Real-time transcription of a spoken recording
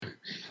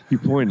You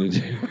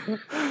pointed.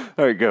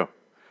 All right, go.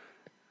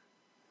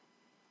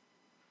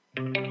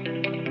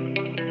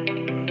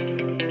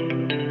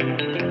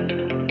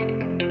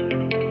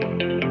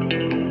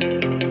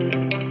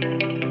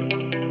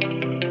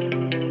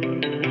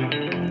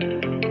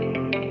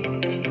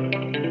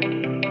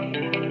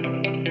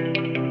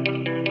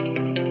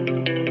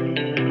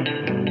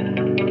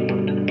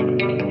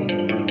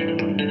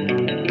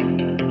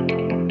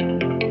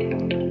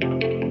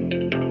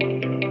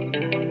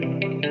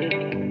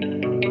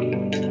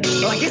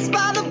 I guess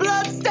by the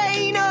blood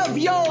stain of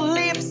your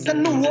lips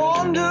and the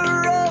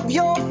wonder of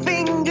your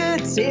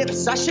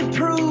fingertips, I should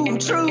prove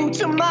true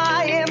to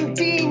my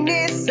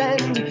emptiness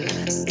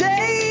and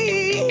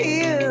stay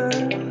here.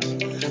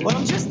 Well,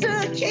 I'm just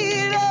a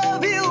kid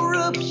of ill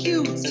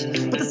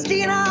repute, but the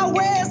skin I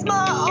wear's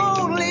my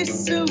only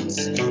suit.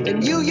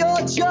 And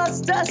you're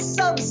just a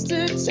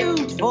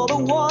substitute for the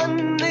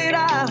one that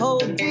I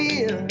hold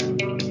dear.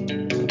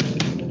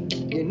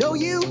 You know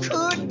you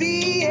could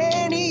be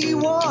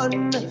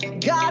anyone.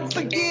 God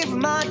forgive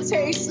my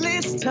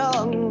tasteless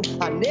tongue.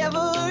 I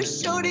never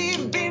should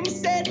have been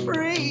set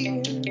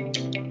free.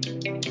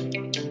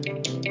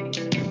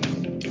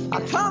 I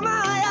cover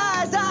my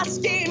eyes, I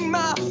skin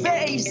my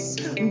face,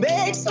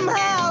 beg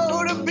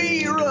somehow to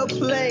be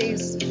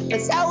replaced.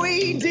 That's how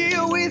we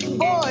deal with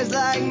boys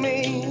like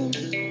me.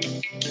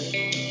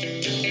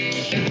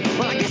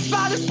 Well, I guess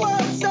by this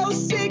world so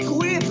sick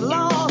with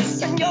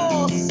loss, and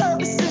your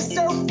services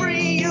so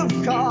free of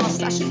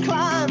cost, I should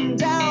climb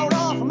down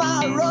off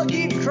my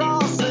rugged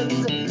cross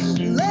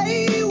and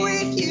lay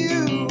with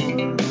you.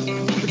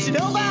 But you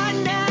know by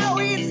now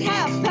it's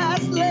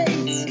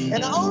late,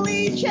 and I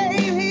only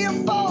came here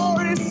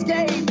for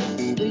escape.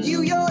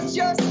 You're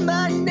just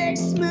my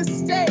next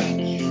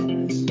mistake,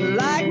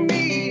 like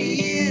me to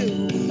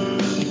you.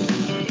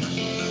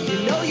 You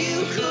know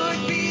you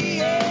could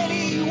be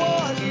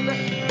anyone.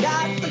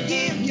 God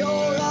forgive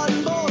your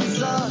unborn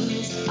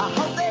sons. I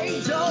hope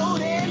they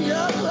don't end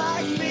up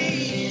like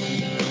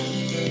me.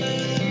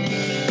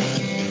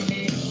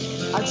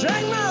 I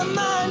drag my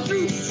mind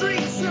through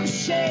streets of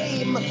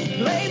shame,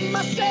 blame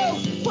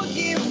myself,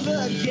 forgive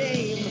the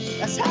game.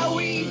 That's how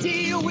we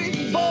deal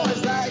with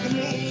boys like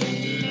me.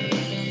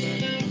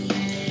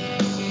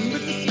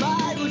 But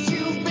despite what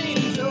you've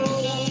been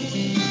told,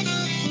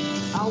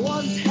 I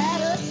once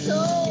had a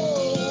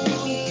soul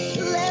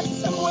left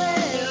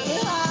somewhere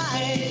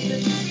behind,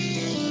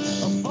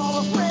 a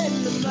former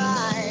friend of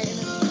mine.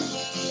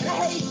 And I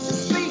hate to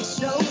speak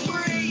so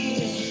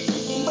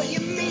free, but you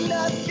mean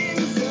nothing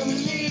to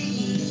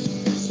me.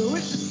 So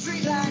if the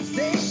streetlights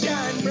they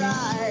shine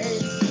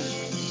bright,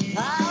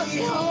 I'll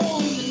get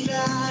home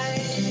tonight.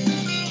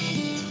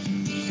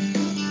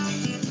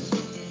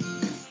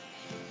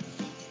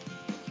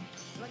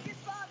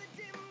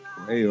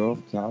 Way off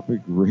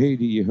topic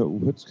radio.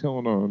 What's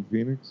going on,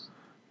 Phoenix?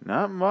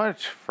 Not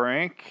much,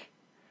 Frank.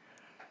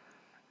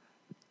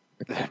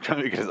 I'm trying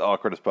to make it as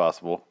awkward as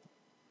possible.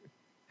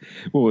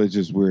 Well, it's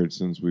just weird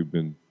since we've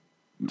been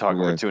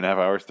Talking for 2.5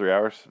 hours, 3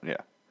 hours? Yeah.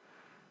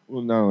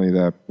 Well, not only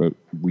that, but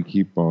we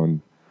keep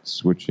on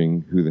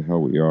switching who the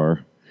hell we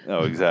are.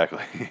 Oh,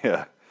 exactly.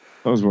 Yeah.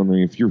 I was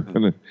wondering if you were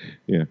gonna,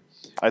 yeah.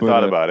 I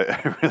thought about it.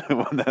 I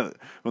really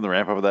when the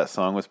ramp up of that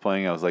song was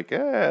playing, I was like,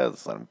 yeah,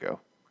 let's let him go.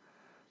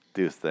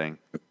 Do his thing.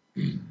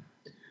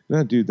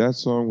 No, dude, that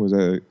song was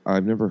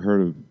I've never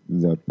heard of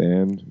that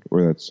band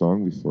or that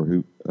song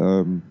before.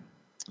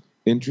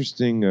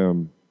 Interesting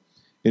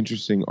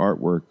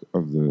artwork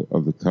of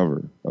the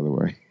cover, by the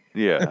way.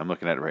 Yeah, I'm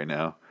looking at it right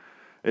now.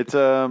 It's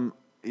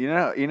you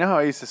know how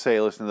I used to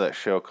say listen to that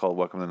show called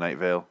Welcome to Night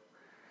Vale?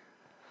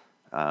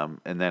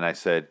 And then I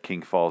said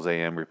King Falls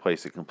AM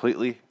replaced it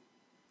completely.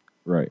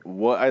 Right.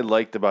 What I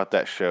liked about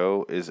that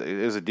show is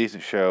it was a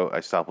decent show. I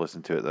stopped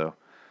listening to it though.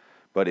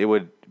 But it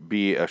would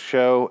be a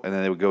show, and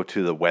then they would go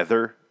to the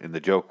weather, and the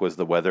joke was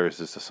the weather is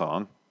just a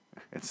song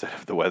instead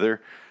of the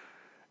weather.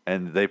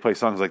 And they play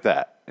songs like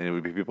that, and it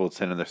would be people would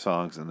send in their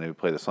songs, and they would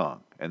play the song.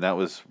 And that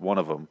was one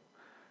of them,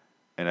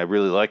 and I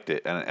really liked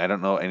it. And I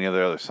don't know any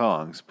other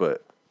songs,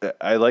 but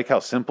I like how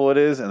simple it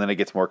is, and then it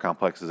gets more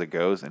complex as it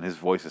goes, and his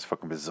voice is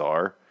fucking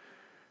bizarre.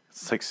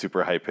 It's like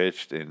super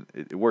high-pitched, and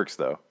it works,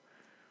 though.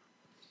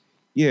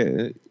 Yeah,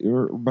 it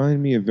reminded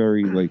me of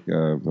very like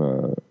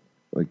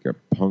a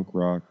punk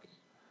rock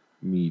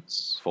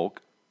meets folk.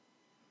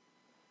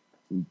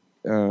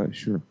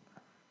 Sure.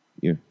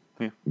 Yeah.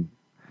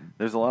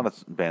 There's a lot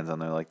of bands on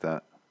there like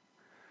that.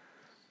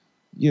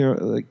 You know,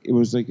 like it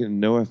was like a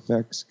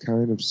NoFX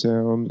kind of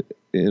sound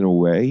in a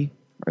way.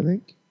 I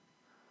think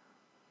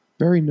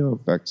very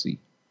NoFX-y.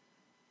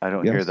 I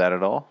don't hear that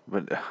at all,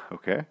 but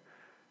okay.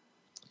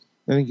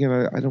 Then again,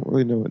 I don't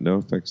really know what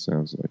NoFX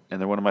sounds like. And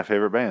they're one of my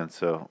favorite bands.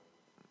 So,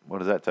 what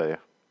does that tell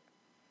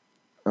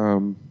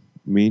you?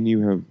 Me and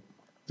you have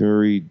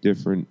very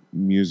different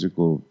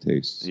musical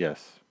tastes.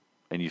 Yes.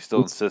 And you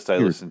still insist I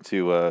listen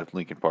to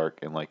Linkin Park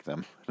and like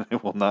them. I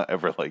will not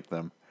ever like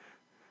them.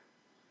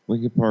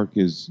 Linkin Park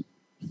is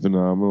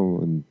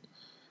phenomenal, and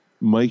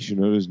Mike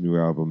Shinoda's new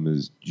album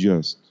is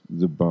just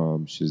the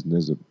bomb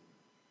shiznizip,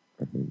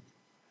 I think.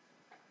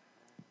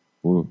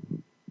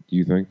 Do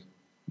you think?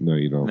 No,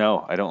 you don't.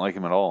 No, I don't like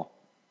him at all.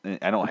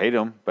 I don't hate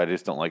him, but I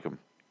just don't like him.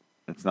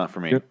 It's not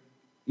for me. Yep.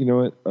 You know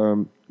what?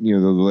 The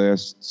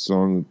last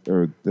song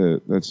or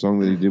that song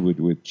that he did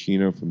with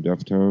Chino from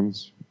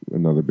Deftones,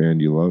 another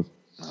band you love.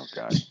 Oh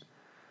God.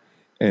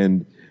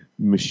 And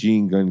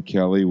Machine Gun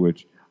Kelly,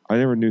 which I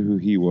never knew who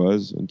he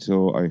was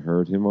until I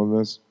heard him on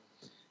this,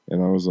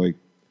 and I was like,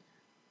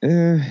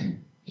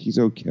 he's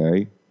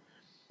okay.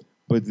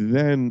 But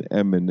then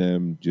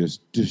Eminem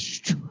just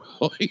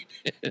destroyed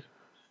him.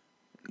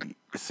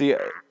 See,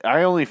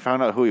 I only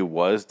found out who he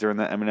was during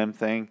that Eminem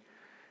thing,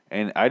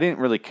 and I didn't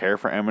really care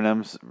for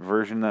Eminem's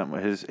version,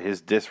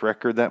 his diss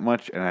record that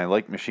much, and I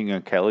liked Machine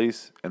Gun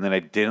Kelly's, and then I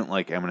didn't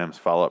like Eminem's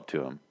follow-up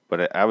to him,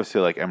 but I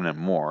obviously like Eminem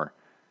more.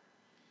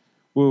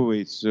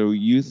 Wait, so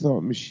you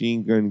thought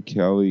Machine Gun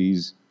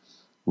Kelly's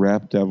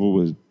Rap Devil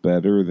was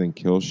better than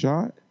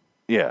Killshot?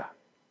 Yeah.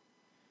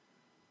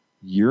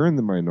 You're in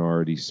the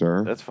minority,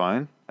 sir. That's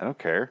fine. I don't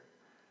care.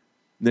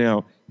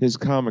 Now, his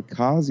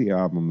Kamikaze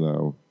album,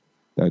 though,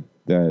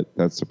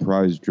 that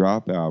surprise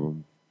drop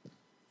album,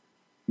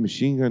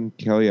 Machine Gun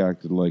Kelly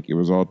acted like it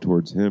was all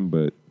towards him,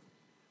 but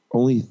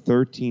only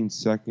 13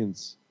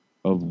 seconds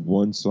of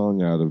one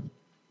song out of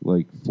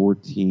like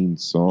 14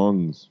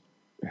 songs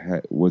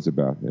was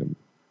about him,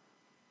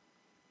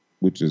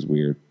 which is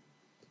weird.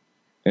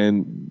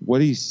 And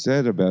what he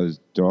said about his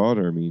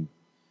daughter, I mean,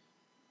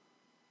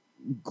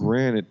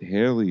 granted,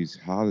 Haley's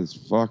hot as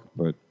fuck,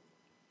 but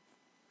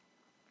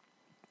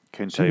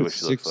couldn't tell you what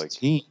she looks like.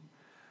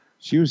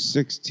 She was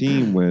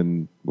 16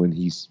 when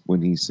he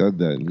said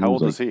that. And How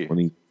old was is he?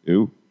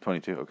 22.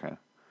 22. Okay.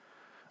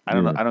 I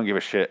don't know. I don't give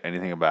a shit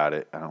anything about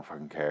it. I don't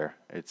fucking care.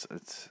 It's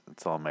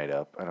all made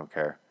up. I don't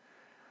care.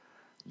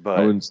 But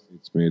I wouldn't say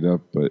it's made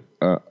up, but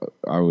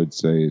I would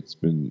say it's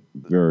been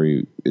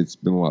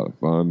a lot of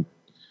fun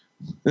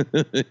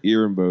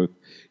hearing both.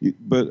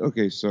 But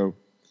okay, so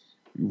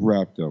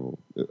Rap Devil,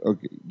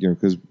 okay,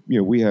 because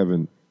we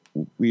haven't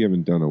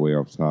done a way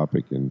off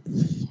topic, and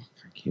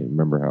I can't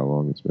remember how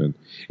long it's been.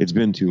 It's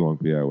been too long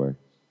to be that way,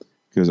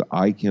 because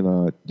I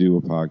cannot do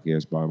a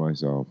podcast by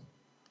myself.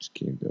 Just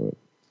can't do it.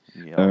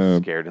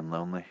 Scared and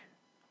lonely.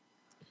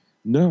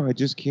 No, I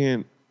just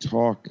can't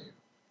talk.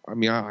 I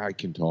mean, I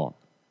can talk,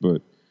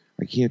 but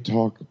I can't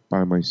talk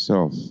by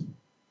myself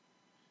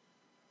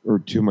or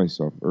to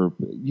myself.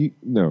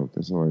 No,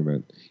 that's not what I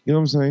meant. You know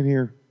what I'm saying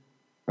here?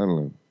 I don't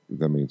know if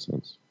that made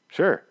sense.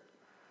 Sure.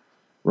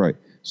 Right.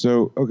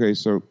 So, okay,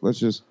 so let's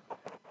just...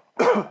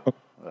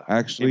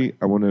 Actually,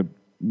 I want to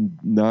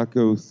not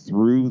go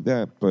through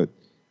that, but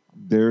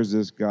there's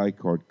this guy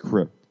called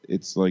Crypt.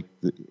 It's like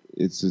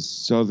it's a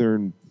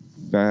southern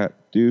fat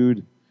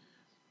dude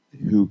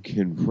who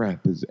can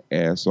rap his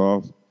ass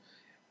off,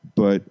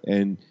 but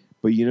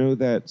you know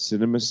that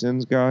Cinema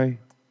Sins guy?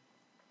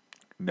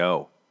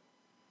 No.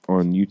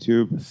 On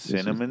YouTube?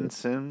 Cinnamon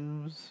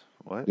Sims?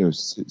 What?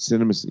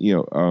 Cinema.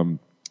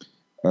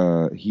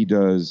 He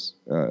does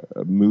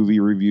movie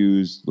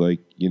reviews, like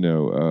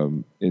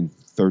in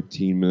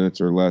 13 minutes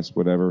or less,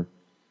 whatever.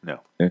 No.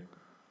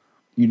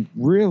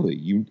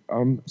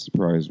 I'm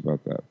surprised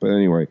about that. But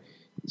anyway,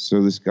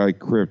 so this guy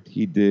Crypt,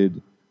 he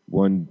did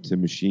one to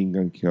Machine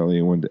Gun Kelly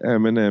and one to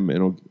Eminem,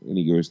 and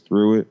he goes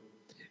through it,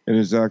 and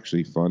it's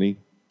actually funny.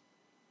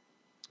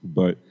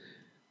 But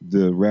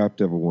the Rap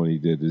Devil one he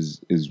did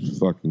is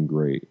fucking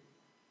great.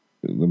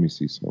 Let me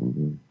see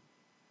something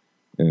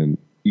here. And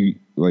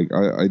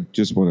I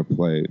just want to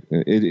play it.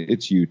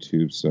 It's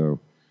YouTube, so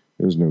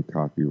there's no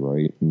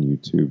copyright in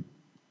YouTube.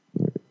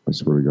 I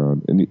swear to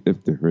God. And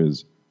if there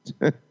is,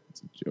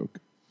 it's a joke.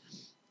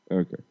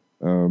 Okay.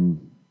 Let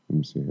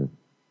me see here.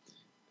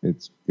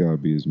 It's gotta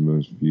be his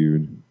most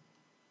viewed.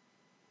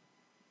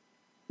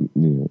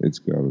 Yeah, it's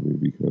gotta be,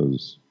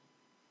 because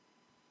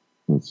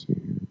let's see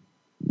here.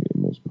 Yeah,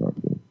 most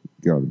popular.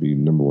 Gotta be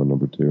number 1,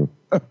 number 2.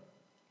 Of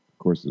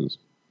course it is.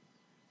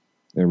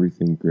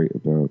 Everything great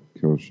about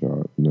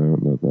Killshot. No,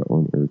 not that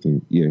one.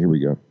 Everything. Yeah, here we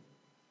go.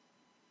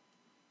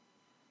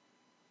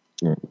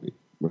 Oh, wait.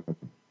 What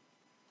happened?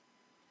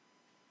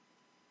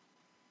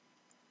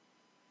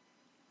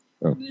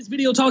 Oh. This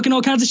video talking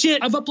all kinds of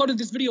shit. I've uploaded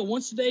this video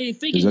once today,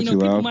 thinking people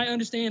loud? might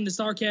understand the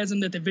sarcasm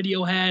that the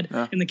video had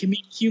and the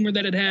comedic humor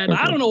that it had.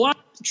 Okay. I don't know why.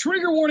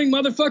 Trigger warning,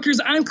 motherfuckers.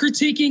 I'm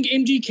critiquing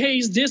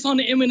MGK's diss on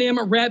the Eminem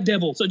Rap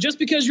Devil. So just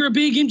because you're a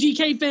big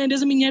MGK fan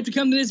doesn't mean you have to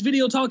come to this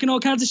video talking all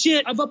kinds of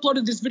shit. I've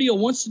uploaded this video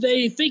once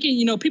today,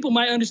 thinking people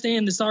might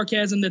understand the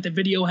sarcasm that the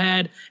video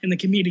had and the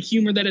comedic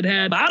humor that it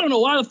had. But I don't know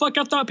why the fuck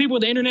I thought people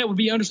with the internet would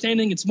be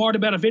understanding and smart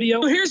about a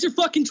video. So here's your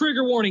fucking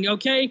trigger warning,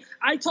 okay?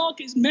 I talk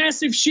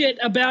massive shit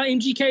about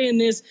MGK in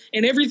this,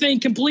 and everything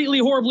completely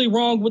horribly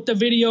wrong with the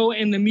video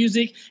and the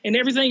music and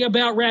everything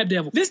about Rap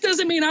Devil. This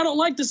doesn't mean I don't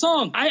like the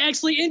song. I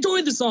actually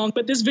enjoyed the song,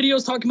 but this video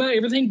is talking about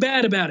everything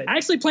bad about it. I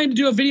actually plan to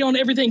do a video on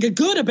everything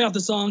good about the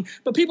song,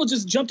 but people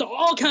just jump to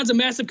all kinds of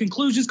massive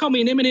conclusions, call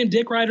me an Eminem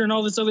dick rider and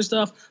all this other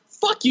stuff.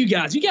 Fuck you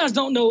guys. You guys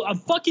don't know a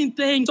fucking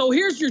thing. So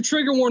here's your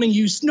trigger warning,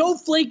 you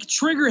snowflake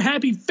trigger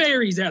happy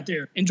fairies out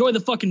there. Enjoy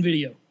the fucking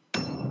video.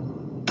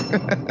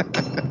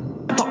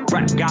 Fuck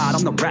rap god,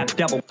 I'm the rap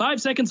devil.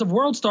 5 seconds of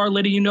World Star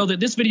letting you know that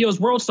this video is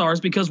World Stars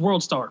because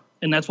World Star.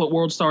 And that's what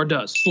World Star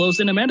does. Slow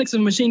cinematics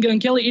of Machine Gun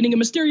Kelly eating a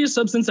mysterious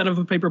substance out of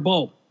a paper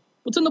bowl.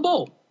 What's in the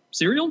bowl?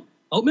 Cereal?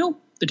 Oatmeal?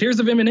 The Tears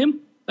of Eminem?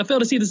 I fail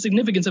to see the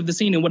significance of the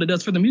scene and what it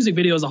does for the music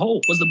video as a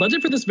whole. Was the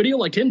budget for this video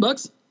like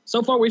 $10?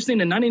 So far, we've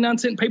seen a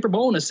 99-cent paper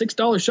bowl and a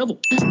 $6 shovel.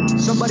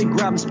 Somebody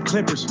grab me some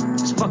clippers.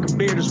 This fucking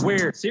beard is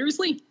weird.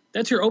 Seriously?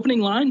 That's your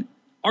opening line?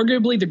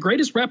 Arguably the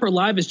greatest rapper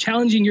alive is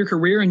challenging your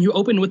career and you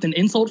open with an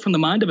insult from the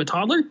mind of a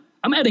toddler?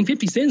 I'm adding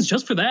 50 cents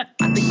just for that.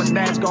 I think my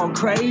dad's gone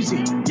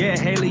crazy. Yeah,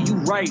 Haley, you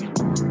right.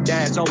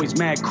 Dad's always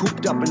mad,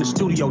 cooped up in the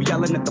studio,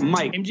 yelling at the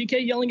mic.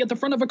 MGK yelling at the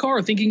front of a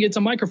car thinking it's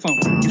a microphone.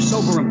 You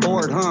sober and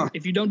bored, huh?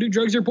 If you don't do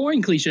drugs, you're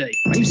boring cliche.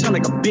 Man, you sound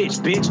like a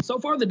bitch. So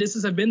far, the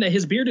disses have been that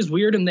his beard is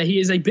weird and that he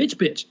is a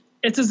bitch.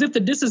 It's as if the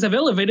disses have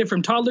elevated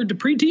from toddler to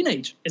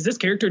pre-teenage. Is this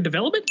character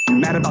development?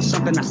 Mad about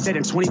something I said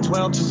in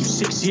 2012, took you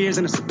 6 years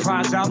and a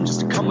surprise album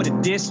just to come with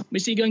a diss.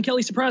 Machine Gun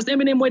Kelly surprised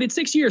Eminem waited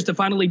 6 years to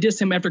finally diss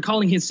him after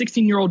calling his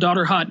 16-year-old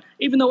daughter hot,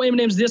 even though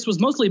Eminem's diss was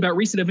mostly about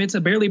recent events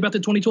and barely about the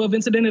 2012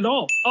 incident at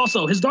all.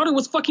 Also, his daughter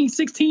was fucking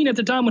 16 at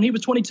the time when he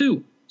was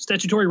 22.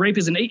 Statutory rape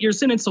is an 8-year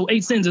sentence, so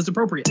 8 sins is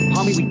appropriate.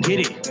 Homie, we get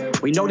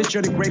it. We know that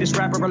you're the greatest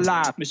rapper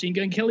alive. Machine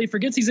Gun Kelly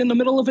forgets he's in the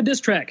middle of a diss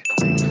track.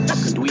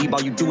 Fucking dweeb,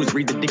 all you do is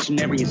read the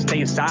dictionary and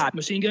stay inside.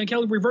 Machine Gun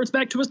Kelly reverts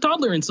back to his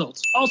toddler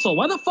insults. Also,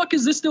 why the fuck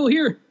is this still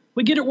here?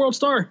 We get it, World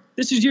Star.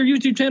 This is your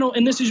YouTube channel,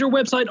 and this is your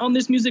website on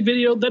this music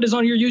video that is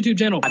on your YouTube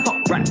channel. I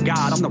thought rap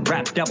god, I'm the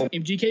rap devil.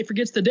 MGK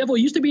forgets the devil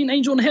used to be an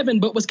angel in heaven,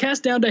 but was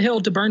cast down to hell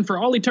to burn for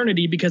all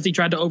eternity because he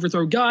tried to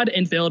overthrow God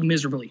and failed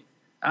miserably.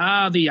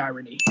 Ah, the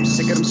irony. I'm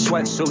sick of them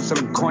sweatsuits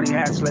and them corny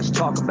hats, let's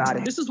talk about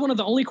it. This is one of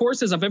the only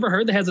choruses I've ever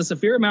heard that has a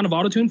severe amount of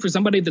autotune for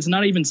somebody that's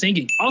not even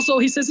singing. Also,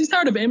 he says he's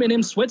tired of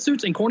Eminem's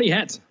sweatsuits and corny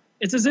hats.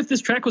 It's as if this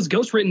track was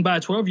ghostwritten by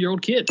a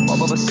 12-year-old kid.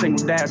 All of us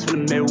single dads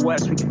from the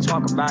Midwest, we can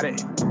talk about it.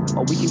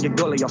 Or we can get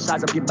gully, you'll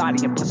size up your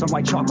body and put some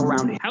white chalk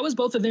around it. How is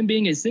both of them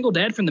being a single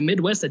dad from the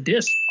Midwest a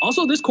diss?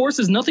 Also, this chorus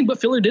is nothing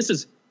but filler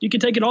disses. You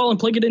could take it all and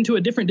plug it into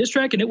a different diss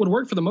track and it would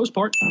work for the most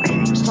part.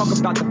 Let's talk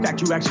about the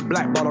fact you actually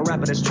blackball a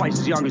rapper that's twice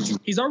as young as you.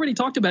 He's already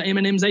talked about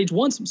Eminem's age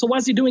once, so why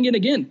is he doing it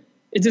again?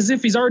 It's as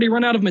if he's already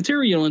run out of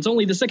material and it's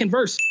only the second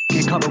verse.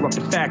 Can't cover up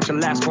the fact your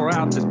last 4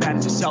 albums as bad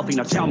as a selfie,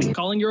 now tell me.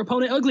 Calling your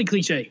opponent ugly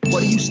cliche.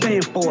 What do you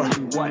stand for?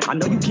 What? I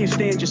know you can't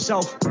stand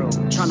yourself.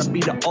 Trying to be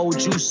the old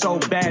you so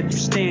bad you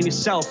stand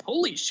yourself.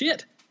 Holy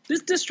shit.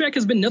 This diss track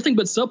has been nothing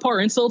but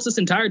subpar insults this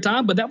entire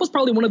time, but that was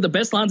probably one of the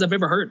best lines I've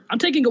ever heard. I'm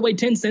taking away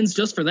 10 cents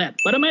just for that.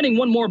 But I'm adding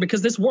one more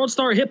because this World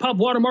Star hip-hop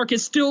watermark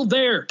is still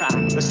there.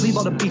 Let's leave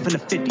all the beef in the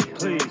 50,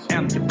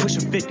 please. You're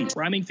pushing 50.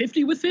 Rhyming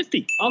 50 with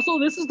 50. Also,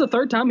 this is the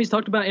third time he's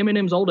talked about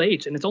Eminem's old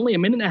age, and it's only a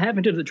minute and a half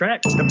into the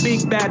track. The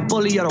big bad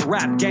bully of the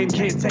rap game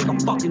can't take a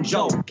fucking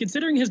joke.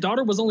 Considering his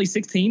daughter was only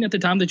 16 at the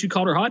time that you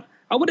called her hot,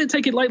 I wouldn't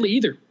take it lightly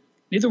either.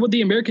 Neither would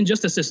the American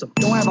justice system.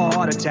 Don't have a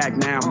heart attack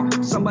now.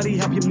 Somebody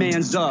help your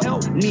mans up.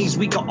 Knees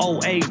weak or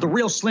old age. The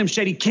real Slim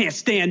Shady can't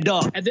stand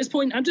up. At this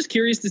point, I'm just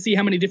curious to see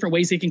how many different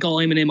ways he can call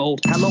Eminem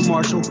old. Hello,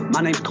 Marshall.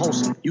 My name's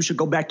Colson. You should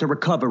go back to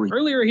recovery.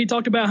 Earlier, he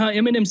talked about how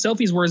Eminem's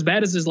selfies were as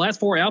bad as his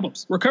last 4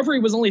 albums. Recovery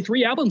was only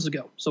 3 albums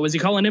ago. So is he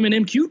calling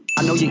Eminem cute?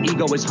 I know your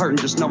ego is hurting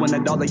just knowing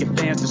that all of your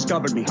fans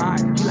discovered me.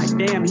 You like,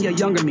 damn, he a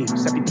younger me.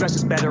 Except he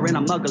dresses better and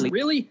I'm ugly.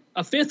 Really?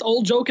 A 5th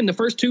old joke in the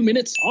first 2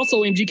 minutes?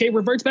 Also, MGK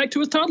reverts back to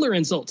his toddler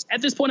insults.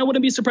 At this point, I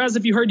wouldn't be surprised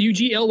if you heard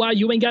UGLY,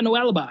 you ain't got no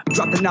alibi.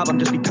 Dropped an album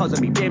just because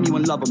of me. Damn, you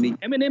in love with me.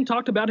 Eminem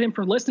talked about him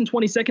for less than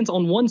 20 seconds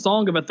on one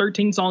song of a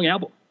 13-song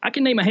album. I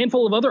can name a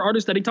handful of other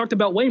artists that he talked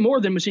about way more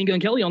than Machine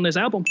Gun Kelly on this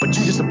album. But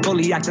you just a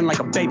bully acting like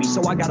a baby,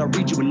 so I gotta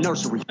read you a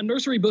nursery. A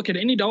nursery book at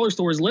any dollar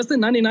store is less than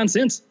 99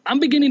 cents. I'm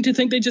beginning to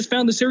think they just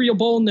found the cereal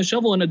bowl and the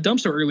shovel in a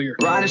dumpster earlier.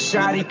 Ride a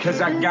shotty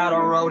cause I got a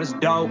road is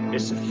dope.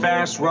 It's a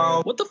fast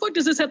road. What the fuck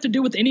does this have to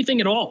do with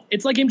anything at all?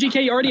 It's like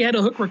MGK already had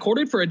a hook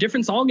recorded for a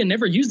different song and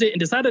never used it and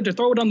decided to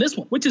throw it on this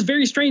one, which is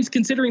very strange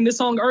considering this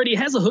song already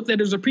has a hook that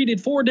is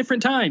repeated 4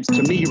 different times.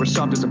 To me, you're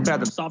soft as a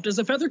feather. Soft as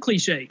a feather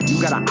cliche. You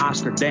got an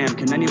Oscar, damn.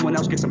 Can anyone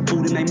else get some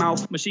food in their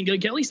mouth? Machine Gun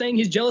Kelly saying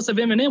he's jealous of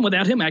Eminem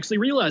without him actually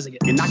realizing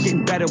it. You're not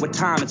getting better with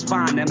time, it's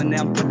fine,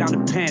 Eminem, put down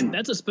the pen.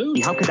 That's a spoon.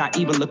 How could I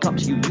even look up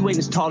to you? You ain't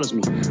as tall as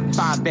me.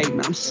 5'8",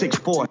 man, I'm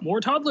 6'4". More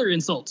toddler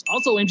insults.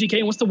 Also,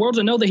 MGK wants the world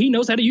to know that he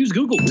knows how to use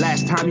Google.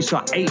 Last time you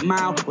saw 8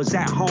 Mile was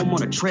at home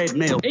on a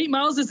treadmill. 8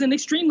 miles is an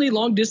extremely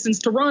long distance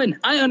to run.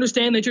 I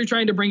understand that you're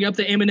trying to bring up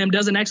that Eminem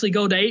doesn't actually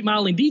go to 8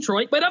 Mile in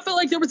Detroit, but I feel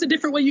like there was a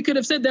different way you could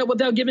have said that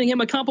without giving him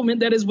a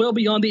compliment that is well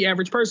beyond the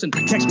average person.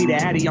 Text me to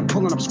Addy, I'm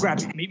pulling up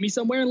scraps. Meet me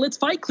somewhere and let's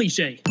fight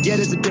cliche. Yeah,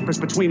 there's a difference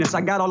between us.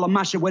 I got all of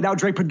my shit without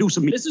Dre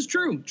producing me. This is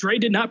true. Dre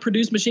did not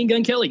produce Machine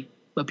Gun Kelly.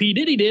 But P.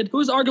 Diddy did, who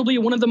is arguably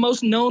one of the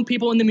most known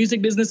people in the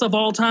music business of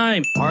all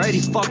time. Already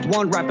fucked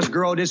one rapper's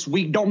girl this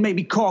week. Don't make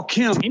me call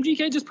Kim.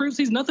 MGK just proves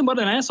he's nothing but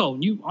an asshole.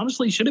 You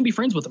honestly shouldn't be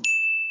friends with him.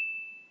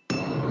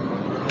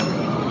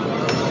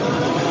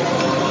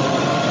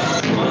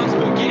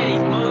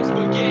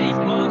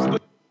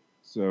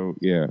 So,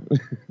 yeah.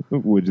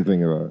 What'd you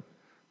think about it?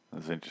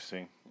 That's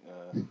interesting.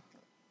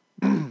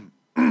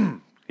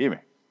 Hear me.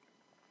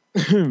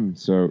 But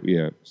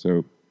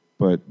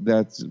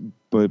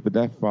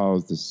that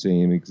follows the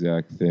same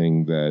exact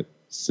thing that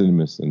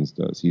CinemaSins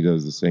does. He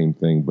does the same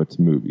thing, but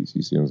to movies.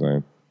 You see what I'm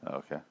saying? Oh,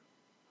 okay.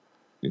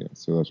 Yeah,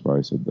 so that's why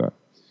I said that.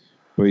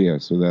 But yeah,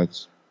 so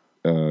that's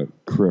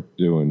Crip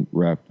doing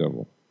Rap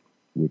Devil,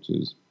 which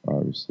is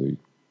obviously,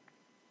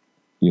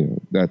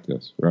 that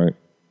disc, right?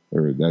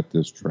 Or that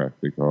disc track,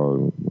 they call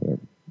it,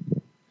 whatever. Yeah.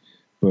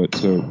 But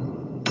so...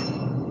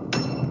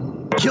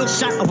 Kill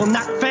shot, I will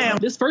not fail.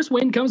 This first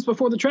win comes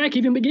before the track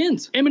even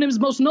begins. Eminem's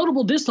most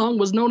notable diss song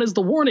was known as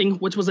The Warning,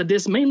 which was a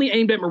diss mainly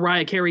aimed at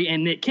Mariah Carey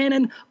and Nick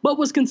Cannon, but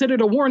was considered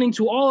a warning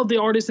to all of the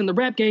artists in the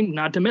rap game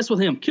not to mess with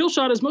him. Kill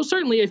Shot is most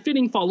certainly a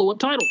fitting follow-up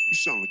title. You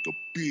sound like a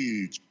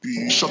bitch.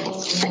 Shut the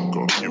fuck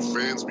up. Your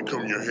fans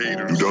become your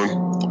haters. You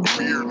done?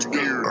 Beard.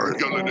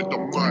 Right. Yelling at the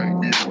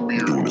mic.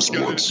 Beard. Doing this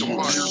once.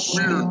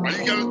 Beard. Why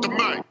you yelling at the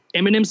mic?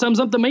 Eminem sums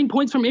up the main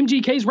points from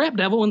MGK's Rap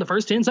Devil in the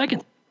first 10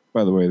 seconds.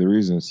 By the way, the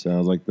reason it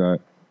sounds like that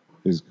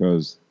is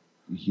because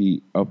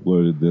he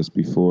uploaded this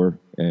before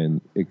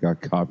and it got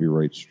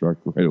copyright struck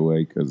right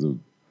away because of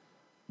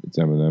it's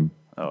Eminem.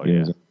 Oh,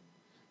 yeah.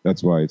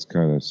 That's why it's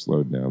kind of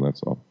slowed down.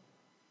 That's all.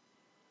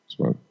 Just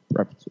want to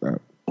preface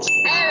that.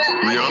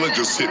 Rihanna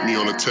just hit me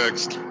on a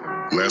text.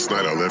 Last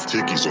night I left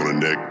hickeys on her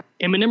neck.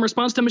 Eminem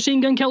responds to Machine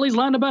Gun Kelly's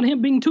line about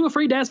him being too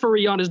afraid to ask for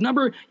Rihanna's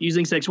number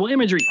using sexual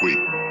imagery. Wait,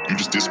 you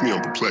just dissed me,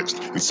 I'm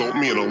perplexed. Insult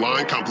me in a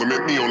line,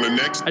 compliment me on the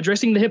next.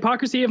 Addressing the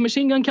hypocrisy of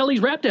Machine Gun Kelly's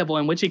Rap Devil,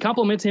 in which he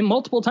compliments him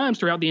multiple times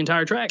throughout the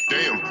entire track.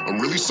 Damn, I'm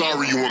really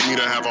sorry you want me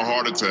to have a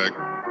heart attack.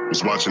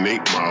 Was watching 8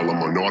 Mile on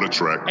my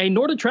NordicTrack. A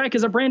NordicTrack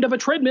is a brand of a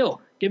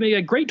treadmill, giving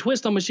a great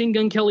twist on Machine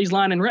Gun Kelly's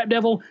line in Rap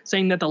Devil,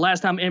 saying that the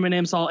last time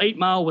Eminem saw 8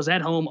 Mile was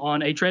at home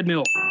on a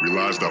treadmill.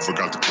 Realized I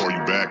forgot to call you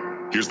back.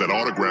 Here's that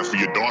autograph for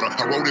your daughter.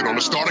 I wrote it on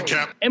the starter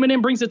cap.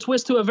 Eminem brings a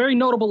twist to a very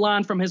notable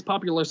line from his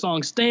popular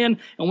song Stan,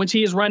 in which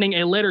he is writing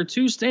a letter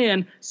to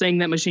Stan, saying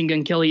that Machine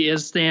Gun Kelly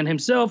is Stan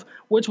himself,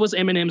 which was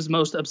Eminem's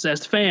most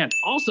obsessed fan.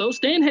 Also,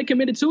 Stan had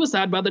committed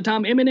suicide by the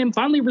time Eminem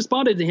finally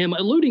responded to him,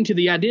 alluding to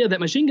the idea that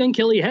Machine Gun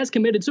Kelly has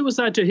committed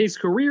suicide to his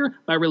career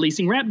by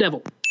releasing Rap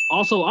Devil.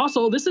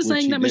 Also, this is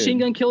saying that Machine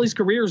Gun Kelly's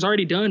career is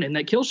already done and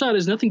that Killshot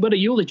is nothing but a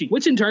eulogy,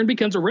 which in turn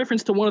becomes a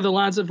reference to one of the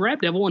lines of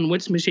Rap Devil in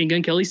which Machine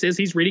Gun Kelly says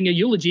he's reading a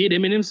eulogy at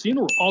Eminem's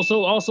funeral.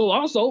 Also,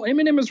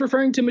 Eminem is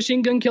referring to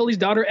Machine Gun Kelly's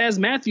daughter as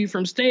Matthew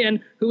from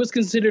Stan, who was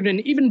considered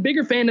an even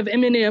bigger fan of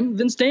Eminem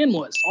than Stan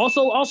was.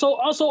 Also,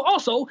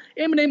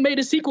 Eminem made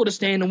a sequel to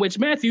Stan in which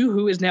Matthew,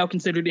 who is now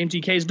considered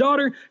MGK's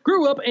daughter,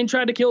 grew up and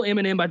tried to kill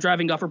Eminem by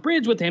driving off a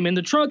bridge with him in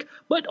the trunk,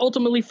 but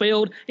ultimately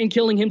failed in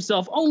killing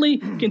himself only,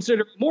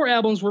 considering more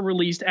albums were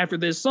released after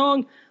this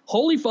song.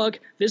 Holy fuck,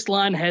 this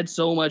line had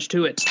so much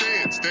to it.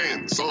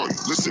 Stan, son,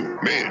 listen,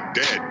 man,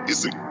 dad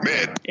isn't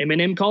mad.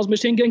 Eminem calls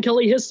Machine Gun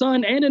Kelly his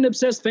son and an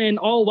obsessed fan,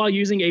 all while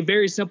using a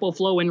very simple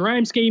flow and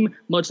rhyme scheme,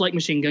 much like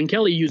Machine Gun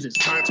Kelly uses.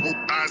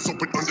 Eyes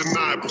open,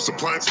 undeniable,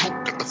 supplying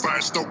smoke at the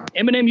fire stove.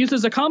 Eminem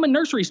uses a common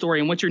nursery story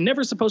in which you're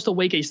never supposed to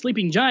wake a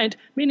sleeping giant,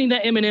 meaning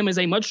that Eminem is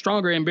a much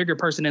stronger and bigger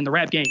person in the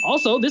rap game.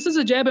 Also, this is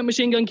a jab at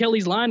Machine Gun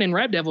Kelly's line in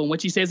Rap Devil in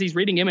which he says he's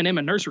reading Eminem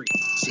a nursery.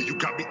 Say you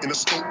got me in a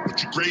scope,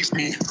 but you grazed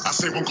me. I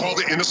say one call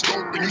it in a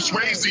scope and you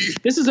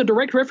swayzy. This is a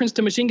direct reference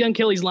to Machine Gun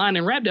Kelly's line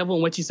in Rap Devil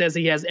in which he says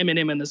he has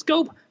Eminem in the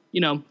scope,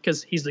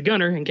 because he's the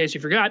gunner, in case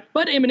you forgot.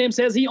 But Eminem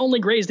says he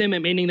only grazed him,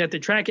 meaning that the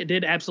track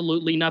did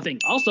absolutely nothing.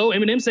 Also,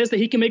 Eminem says that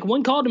he can make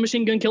one call to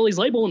Machine Gun Kelly's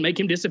label and make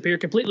him disappear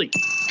completely.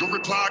 Your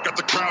reply got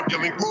the crowd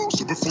yelling, ooh,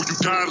 so before you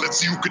die, let's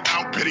see who can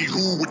out-petty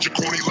who with your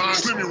corny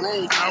lines. Slim your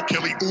roll, Al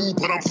Kelly, ooh,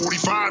 but I'm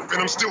 45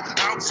 and I'm still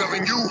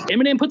outselling you.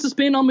 Eminem puts a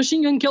spin on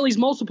Machine Gun Kelly's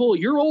multiple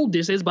year-old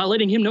disses by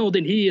letting him know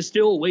that he is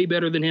still way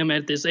better than him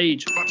at this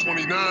age. By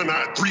 29, I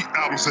had 3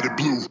 albums that it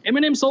blew.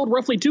 Eminem sold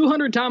roughly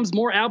 200 times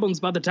more albums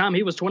by the time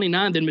he was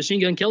 29 than Machine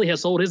Gun Kelly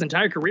has sold his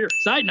entire career.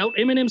 Side note,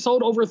 Eminem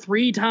sold over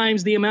 3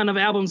 times the amount of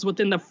albums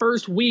within the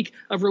first week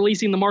of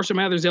releasing the Marshall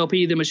Mathers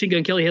LP than Machine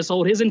Gun Kelly has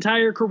sold his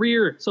entire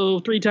career. So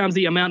 3 times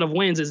the amount of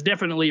wins is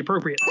definitely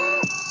appropriate.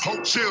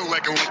 Hold chill,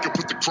 acting like you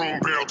put the chrome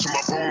barrel to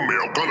my bone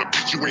marrow. Gonna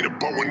beat you ain't a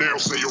bow and arrow.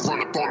 Say you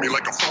run up on me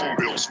like a phone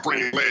bill.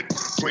 Spraying lead,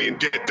 playing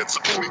dead. That's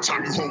the only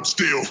time you hold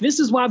still. This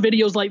is why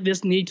videos like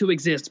this need to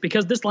exist,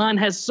 because this line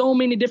has so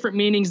many different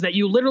meanings that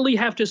you literally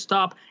have to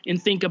stop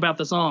and think about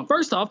the song.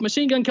 First off,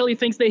 Machine Gun Kelly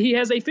thinks that he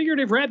has a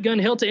figurative rap gun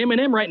held to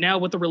Eminem right now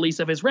with the release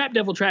of his Rap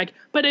Devil track,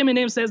 but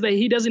Eminem says that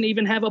he doesn't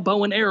even have a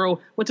bow and arrow,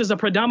 which is a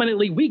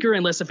predominantly weaker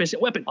and less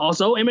efficient weapon.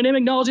 Also, Eminem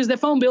acknowledges that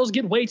phone bills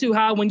get way too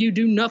high when you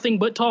do nothing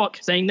but talk,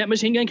 saying that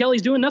Machine Gun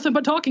Kelly's doing nothing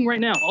but talking right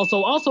now.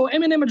 Also,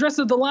 Eminem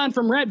addresses the line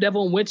from Rap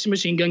Devil in which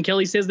Machine Gun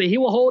Kelly says that he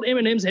will hold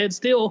Eminem's head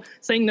still,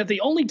 saying that the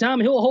only time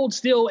he'll hold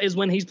still is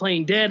when he's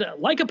playing dead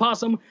like a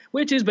possum,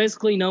 which is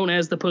basically known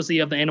as the pussy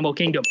of the animal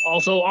kingdom.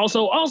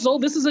 Also,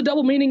 this is a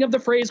double meaning of the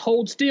phrase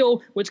hold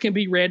still, which can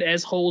be read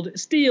as hold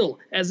steel,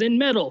 as in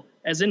metal,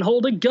 as in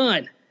hold a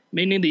gun,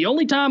 meaning the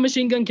only time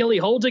Machine Gun Kelly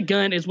holds a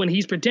gun is when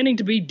he's pretending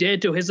to be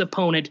dead to his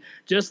opponent,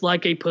 just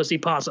like a pussy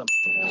possum.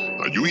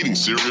 Are you eating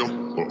cereal?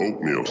 or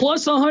oatmeal?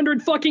 Plus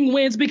 100 fucking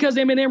wins because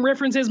Eminem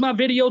references my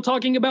video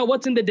talking about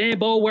what's in the damn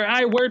bowl where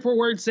I word for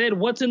word said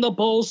what's in the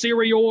bowl,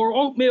 cereal or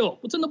oatmeal.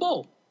 What's in the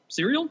bowl?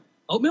 Cereal?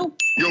 Oatmeal?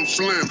 Yo,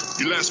 Slim,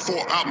 your last 4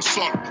 albums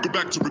suck. Go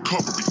back to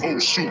Recovery. Oh,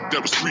 shoot,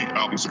 that was 3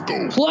 albums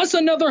ago. Plus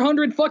another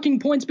 100 fucking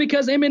points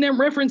because Eminem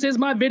references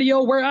my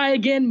video where I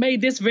again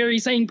made this very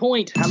same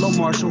point. Hello,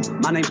 Marshall.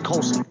 My name's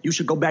Colson. You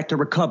should go back to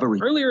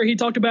Recovery. Earlier, he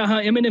talked about how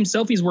Eminem's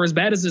selfies were as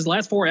bad as his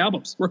last 4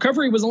 albums.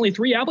 Recovery was only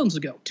 3 albums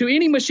ago. To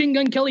any Machine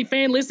Gun Kelly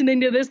fan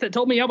listening to this that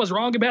told me I was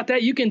wrong about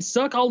that, you can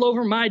suck all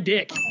over my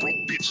dick.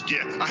 Broke bitch,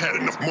 yeah. I had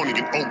enough money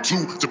in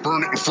 02 to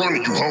burn it in front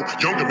of you, ho.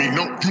 Younger me,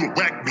 no, you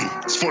whack me.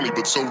 It's funny,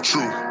 but so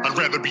true. I'd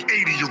rather be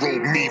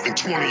 80-year-old me than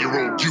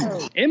 20-year-old you.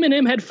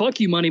 Eminem had fuck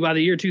you money by the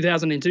year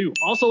 2002.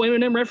 Also,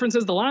 Eminem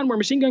references the line where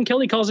Machine Gun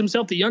Kelly calls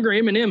himself the younger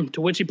Eminem,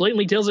 to which he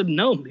blatantly tells him,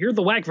 no, you're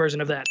the whack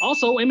version of that.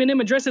 Also,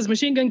 Eminem addresses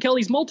Machine Gun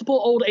Kelly's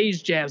multiple old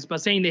age jabs by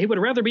saying that he would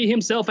rather be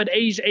himself at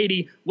age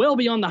 80, well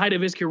beyond the height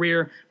of his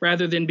career,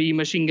 rather than be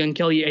Machine Gun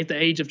Kelly at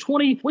the age of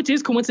 20, which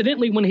is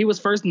coincidentally when he was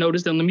first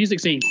noticed on the music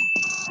scene.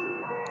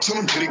 Till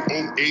I'm hitting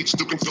old age,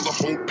 still can fill a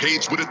whole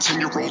page with a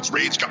 10-year-old's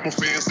rage. Got more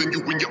fans than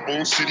you in your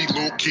own city,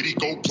 little kitty,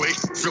 go play.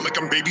 Feel like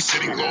I'm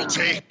babysitting Lil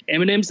Tay.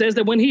 Eminem says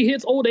that when he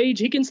hits old age,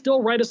 he can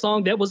still write a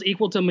song that was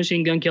equal to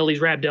Machine Gun Kelly's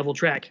Rap Devil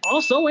track.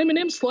 Also,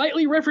 Eminem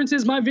slightly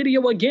references my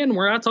video again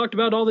where I talked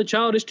about all the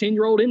childish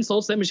 10-year-old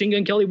insults that Machine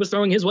Gun Kelly was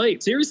throwing his way.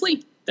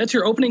 Seriously? That's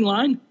your opening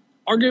line?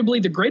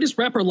 Arguably the greatest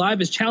rapper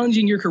alive is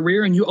challenging your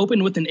career and you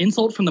open with an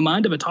insult from the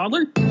mind of a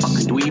toddler?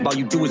 Fucking dweeb, all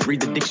you do is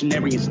read the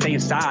dictionary and stay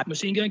inside.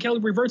 Machine Gun Kelly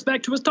reverts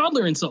back to his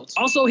toddler insults.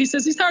 Also, he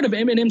says he's tired of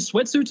Eminem's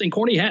sweatsuits and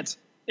corny hats.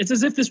 It's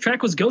as if this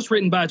track was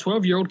ghostwritten by a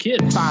 12-year-old kid.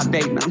 5'8",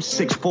 man, I'm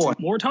 6'4".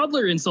 More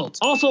toddler insults.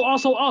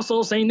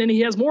 Also saying that he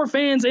has more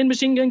fans in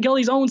Machine Gun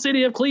Kelly's own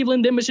city of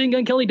Cleveland than Machine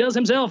Gun Kelly does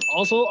himself.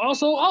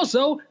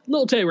 Also,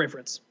 Lil Tay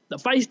reference. The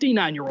feisty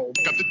 9-year-old.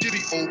 Got the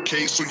ditty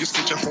okay, so you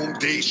spent your whole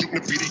day shooting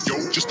a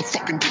video just to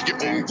fucking dig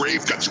your own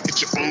grave. Got you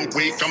at your own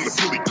wake, I'm the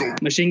Billy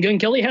Goat. Machine Gun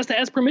Kelly has to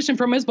ask permission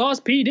from his boss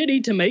P. Diddy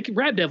to make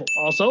Rap Devil.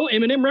 Also,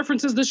 Eminem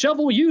references the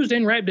shovel used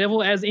in Rap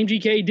Devil as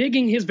MGK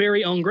digging his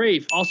very own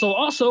grave.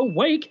 Also,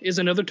 wake is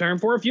another term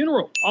for a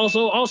funeral.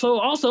 Also,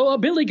 a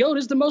Billy Goat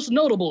is the most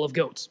notable of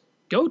goats.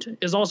 GOAT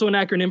is also an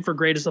acronym for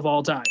greatest of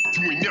all time.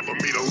 You ain't never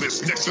made a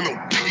list next to no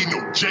Biggie,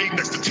 no Jay,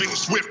 next to Taylor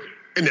Swift.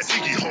 And that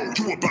Iggy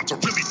hole, you about to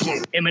really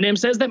blow. Eminem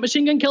says that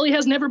Machine Gun Kelly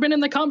has never been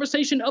in the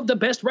conversation of the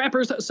best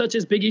rappers such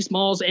as Biggie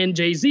Smalls and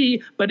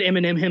Jay-Z, but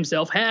Eminem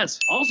himself has.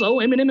 Also,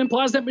 Eminem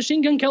implies that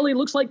Machine Gun Kelly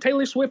looks like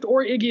Taylor Swift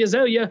or Iggy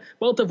Azalea,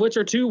 both of which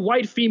are 2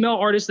 white female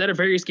artists that are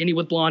very skinny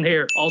with blonde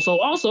hair.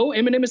 Also,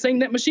 Eminem is saying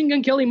that Machine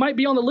Gun Kelly might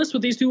be on the list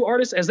with these 2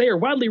 artists as they are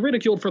widely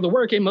ridiculed for the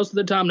work and most of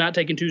the time not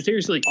taken too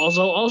seriously.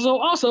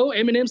 Also,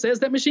 Eminem says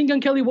that Machine Gun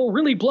Kelly will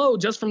really blow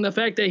just from the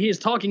fact that he is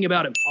talking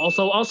about him.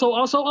 Also,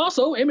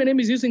 Eminem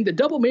is using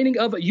the double meaning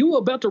of you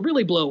about to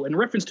really blow in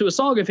reference to a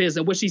song of his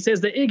in which he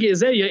says that Iggy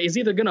Azalea is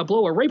either gonna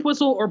blow a rape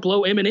whistle or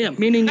blow Eminem,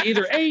 meaning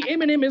either A,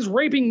 Eminem is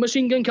raping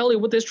Machine Gun Kelly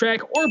with this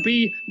track, or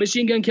B,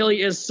 Machine Gun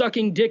Kelly is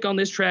sucking dick on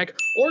this track,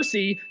 or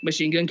C,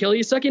 Machine Gun Kelly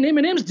is sucking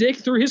Eminem's dick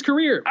through his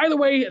career. Either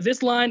way,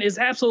 this line is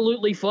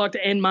absolutely fucked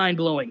and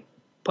mind-blowing.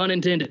 Pun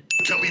intended.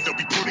 Kelly, they'll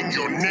be putting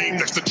your name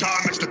next to John,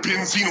 next to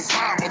Benzino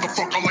Pie,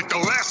 motherfucker, like the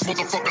last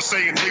motherfucker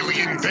saying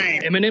Haley in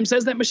vain. Eminem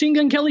says that Machine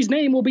Gun Kelly's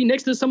name will be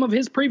next to some of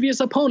his previous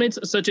opponents,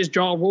 such as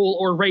Ja Rule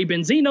or Ray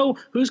Benzino,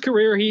 whose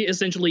career he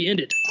essentially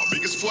ended. My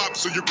biggest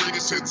flops are your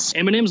greatest hits.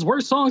 Eminem's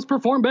worst songs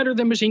perform better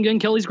than Machine Gun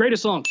Kelly's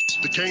greatest songs.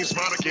 The Kane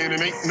spot again,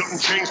 and ain't nothing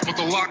changed but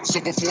the lock, so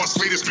before I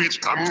slay this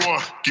bitch, I'm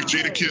gonna give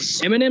Jada a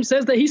kiss. Eminem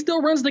says that he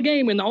still runs the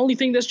game, and the only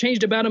thing that's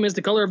changed about him is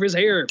the color of his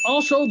hair.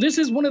 Also, this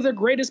is one of the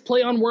greatest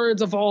play on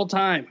words of all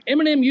time.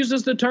 Eminem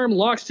uses the term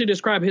Lox to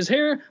describe his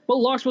hair, but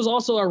Lox was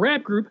also a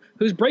rap group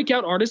whose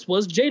breakout artist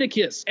was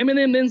Jadakiss.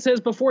 Eminem then says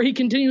before he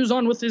continues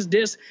on with his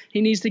diss,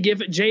 he needs to give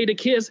Jade a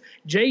kiss,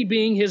 Jade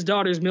being his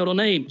daughter's middle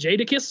name.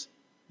 Jadakiss?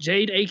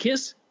 Jade a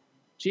kiss?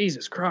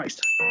 Jesus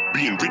Christ.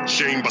 Being rich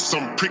shamed by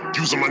some prick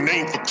using my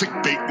name for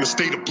clickbait in a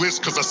state of bliss,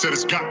 cause I said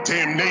his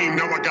goddamn name.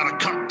 Now I got a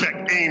cock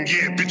back aim,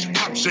 yeah, bitch,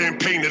 pop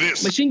champagne to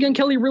this. Machine Gun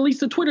Kelly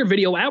released a Twitter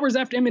video hours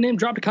after Eminem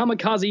dropped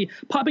Kamikaze,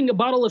 popping a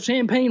bottle of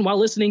champagne while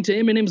listening to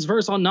Eminem's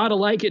verse on Not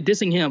Alike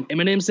dissing him.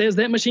 Eminem says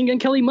that Machine Gun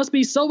Kelly must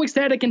be so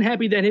ecstatic and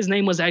happy that his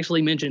name was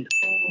actually mentioned.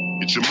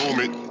 It's your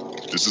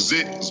moment. This is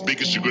it, as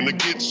big as you're gonna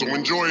get, so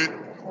enjoy it.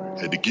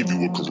 Had to give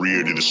you a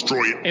career to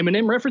destroy it.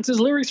 Eminem references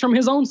lyrics from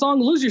his own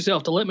song Lose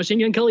Yourself to let Machine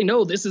Gun Kelly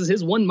know this is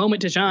his one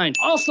moment to shine.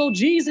 Also,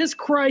 Jesus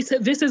Christ,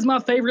 this is my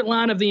favorite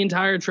line of the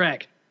entire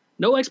track.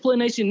 No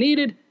explanation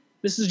needed.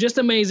 This is just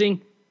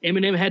amazing.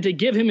 Eminem had to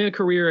give him a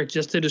career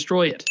just to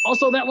destroy it.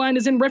 Also, that line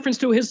is in reference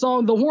to his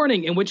song The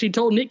Warning, in which he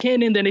told Nick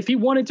Cannon that if he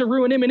wanted to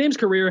ruin Eminem's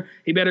career,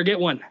 he better get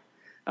one.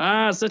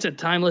 Ah, such a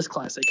timeless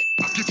classic.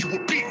 I'll give you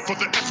a beat for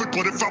the effort,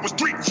 but if I was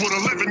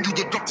 3'11", you'd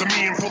look up to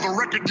me, and for the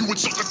record, you would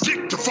suck a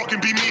dick to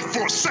fucking be me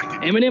for a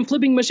second. Eminem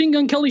flipping Machine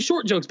Gun Kelly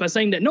short jokes by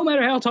saying that no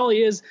matter how tall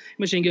he is,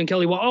 Machine Gun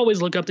Kelly will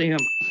always look up to him.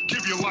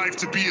 Give your life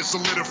to be a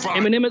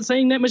solidified. Eminem is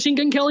saying that Machine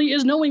Gun Kelly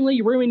is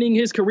knowingly ruining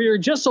his career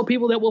just so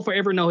people that will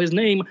forever know his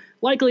name,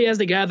 likely as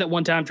the guy that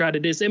one time tried to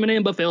diss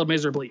Eminem but failed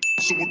miserably.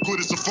 So what good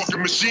is a fucking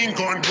machine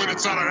gun when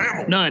it's out of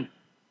ammo? None.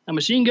 A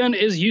machine gun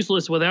is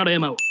useless without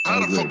ammo.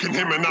 How the fucking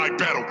him and I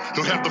battle?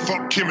 He'll have to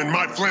fuck Kim in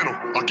my flannel.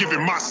 I'll give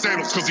him my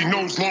sandals, cause he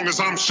knows long as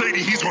I'm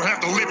shady, he's gonna have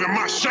to live in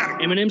my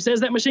shadow. Eminem says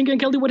that Machine Gun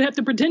Kelly would have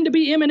to pretend to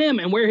be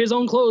Eminem and wear his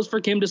own clothes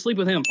for Kim to sleep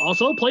with him.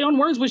 Also, play on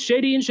words with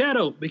shady and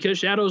shadow, because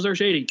shadows are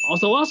shady.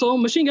 Also,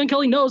 Machine Gun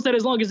Kelly knows that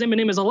as long as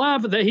Eminem is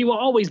alive, that he will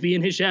always be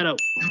in his shadow.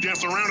 You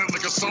dance around it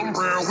like a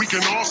sombrero, we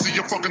can all see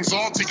you're fucking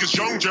salty, cause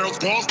young Gerald's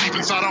balls deep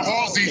inside a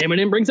Halsey.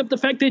 Eminem brings up the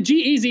fact that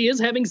G-Eazy is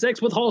having sex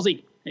with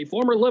Halsey, a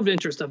former love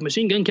interest of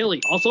Machine Gun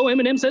Kelly. Also,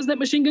 Eminem says that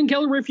Machine Gun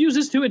Kelly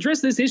refuses to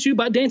address this issue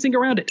by dancing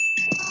around it.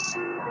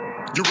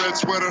 Your red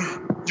sweater,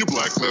 your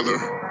black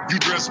leather, you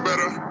dress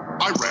better,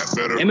 I rap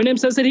better. Eminem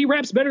says that he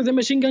raps better than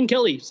Machine Gun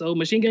Kelly, so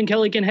Machine Gun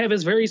Kelly can have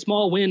his very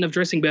small win of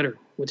dressing better,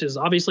 which is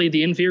obviously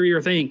the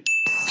inferior thing.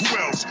 Who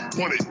else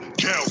wanted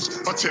gals?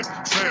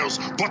 Attempt fails,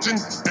 button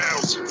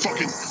L's,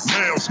 fucking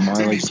nails. My, In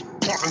like, these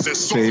coffins,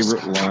 there's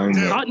favorite line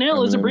that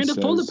Cottonelle is a Eminem brand of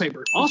toilet says-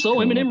 paper. Also,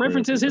 Eminem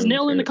references his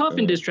nail in the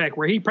coffin diss track,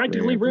 where he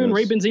practically ruined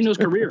Ray Benzino's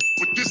career.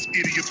 With this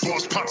idiot's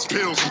boss pops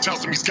pills and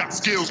tells him he's got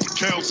skills. But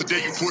Kells, the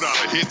day you put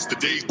out a hits, the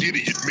day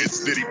Diddy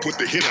admits that he put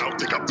the hit out,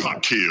 they got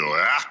pop kill,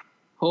 ah?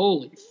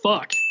 Holy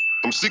fuck.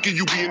 I'm sick of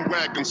you being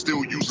whack and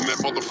still using that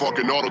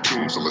motherfucking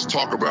auto-tune, so let's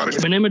talk about it.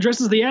 Eminem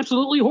addresses the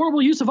absolutely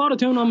horrible use of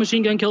autotune on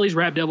Machine Gun Kelly's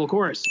Rap Devil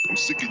chorus. I'm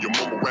sick of your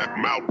mumble rap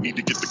mouth, need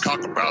to get the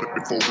cock about it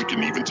before we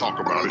can even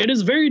talk about it. It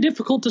is very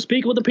difficult to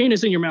speak with a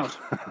penis in your mouth.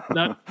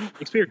 Not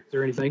experience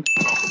or anything.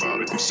 Talk about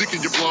it. I'm sick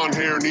of your blonde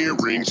hair and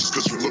earrings, just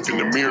cause you look in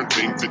the mirror and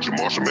think that you're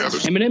Marshall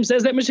Mathers. Eminem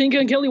says that Machine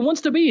Gun Kelly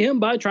wants to be him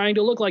by trying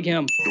to look like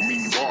him. Don't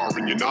mean you are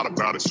and you're not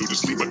about it, so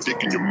just leave my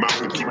dick in your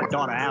mouth and keep my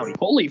Daughter Allie.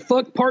 Holy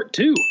fuck, part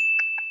 2.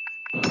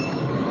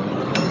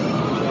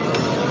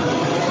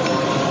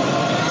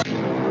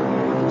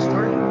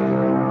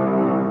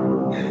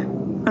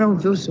 I don't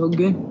feel so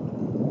good.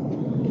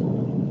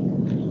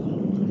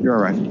 You're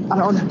all right. I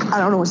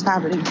don't know what's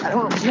happening. I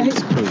don't know what's It's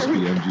supposed to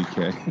happening. be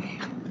MGK.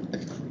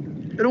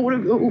 I don't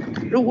want to go.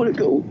 I don't want to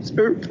go.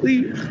 Sir,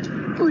 please.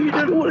 Please,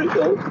 I don't want to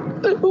go.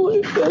 I don't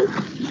want to go.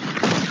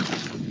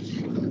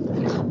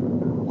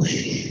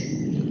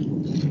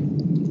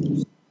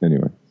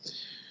 Anyway.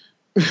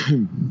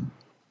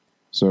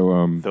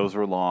 So, Those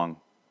were long.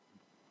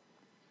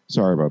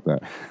 sorry about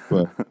that,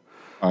 but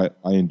I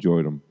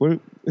enjoyed them. What?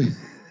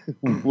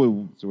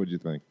 So what'd you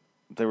think?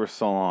 They were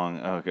so long.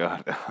 Oh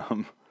god.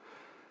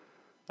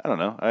 I don't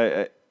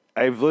know.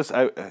 I've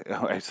listened.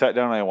 I sat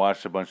down and I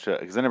watched a bunch of,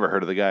 because I never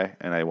heard of the guy,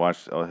 and I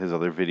watched all his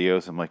other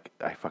videos. I'm like,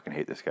 I fucking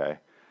hate this guy.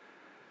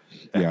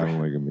 Yeah, I don't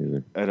like him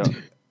either. I don't.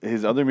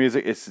 His other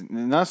music, it's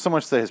not so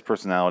much that his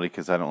personality,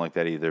 because I don't like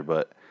that either,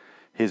 but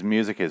his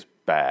music is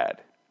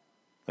bad,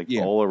 like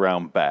Yeah. all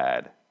around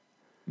bad.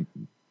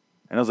 And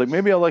I was like,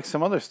 maybe I'll like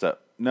some other stuff.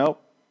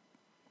 Nope,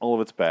 all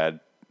of it's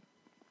bad.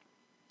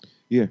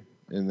 Yeah,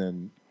 and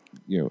then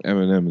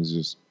Eminem is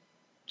just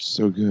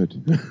so good,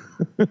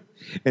 and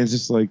it's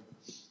just like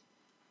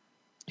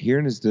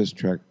hearing his diss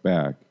track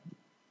back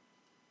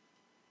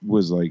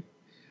was like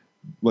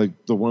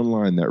the one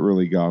line that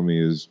really got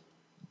me is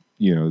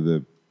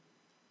the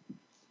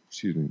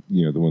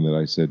one that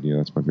I said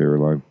that's my favorite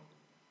line.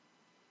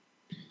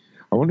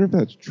 I wonder if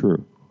that's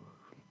true.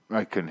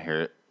 I couldn't hear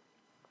it.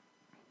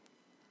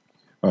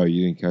 Oh,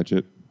 you didn't catch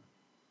it?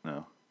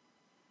 No.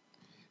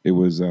 It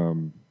was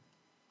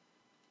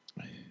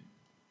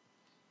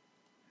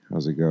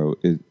how's it go?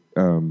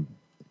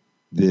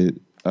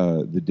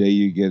 The day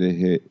you get a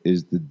hit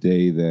is the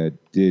day that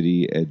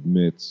Diddy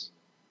admits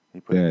He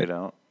put that- it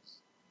out.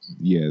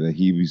 that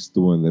he was the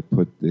one that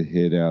put the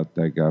hit out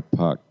that got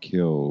Pac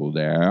killed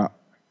out.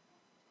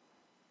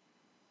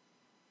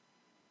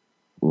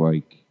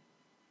 Like,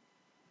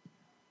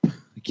 I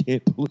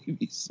can't believe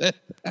he said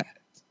that.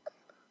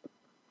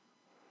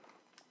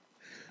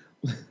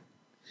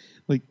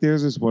 Like,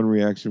 there's this one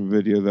reaction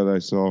video that I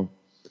saw.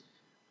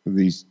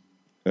 These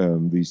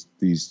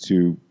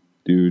two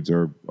dudes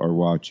are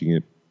watching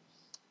it,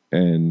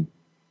 and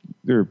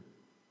they're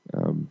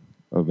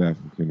of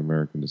African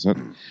American descent,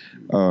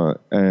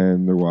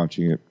 and they're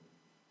watching it.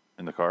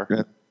 In the car?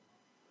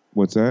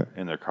 What's that?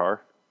 In their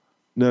car?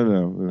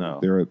 No.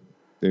 They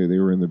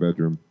were in the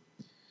bedroom.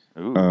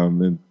 Ooh.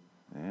 And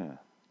yeah.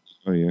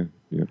 oh yeah.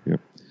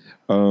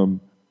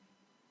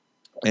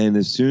 And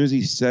as soon as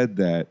he said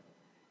that,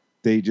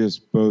 they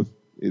just both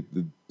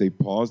they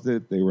paused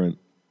it. They went,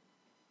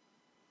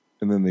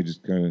 and then they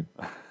just kind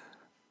of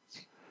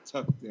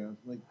tucked down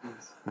like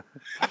this,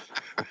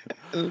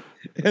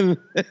 and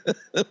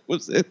that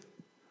was it.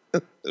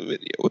 The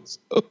video was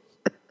over,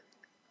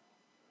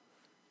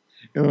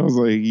 and I was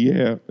like,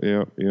 yeah.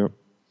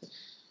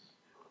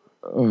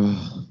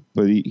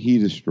 But he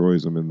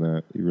destroys them in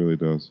that. He really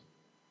does.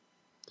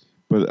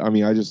 But I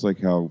mean, I just like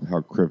how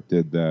Crypt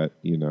did that.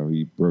 You know,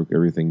 he broke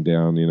everything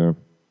down. You know.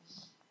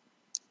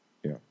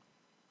 Yeah.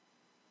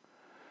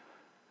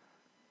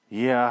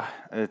 Yeah,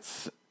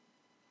 it's.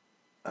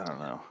 I don't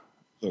know.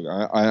 Look,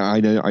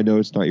 I know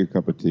it's not your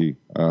cup of tea,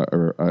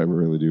 or I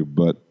really do,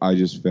 but I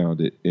just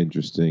found it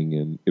interesting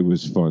and it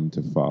was fun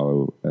to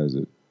follow as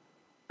it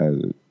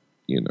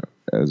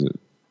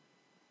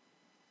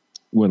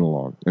went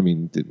along. I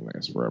mean, it didn't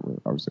last forever,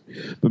 obviously,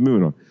 but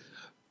moving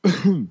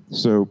on.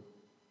 So,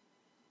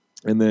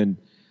 and then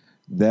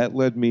that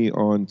led me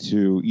on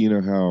to, you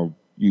know how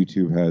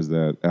YouTube has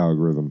that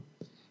algorithm,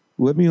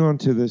 led me on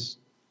to this,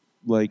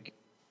 like,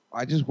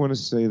 I just want to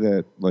say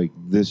that, like,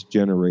 this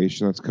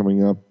generation that's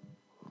coming up,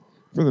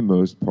 for the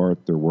most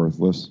part, they're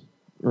worthless,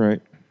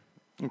 right?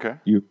 Okay.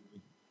 You,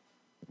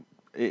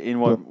 In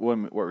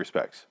what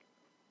respects?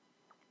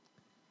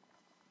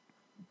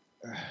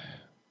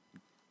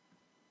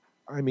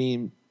 I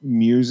mean,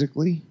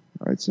 musically,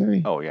 I'd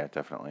say. Oh yeah,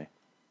 definitely.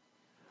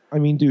 I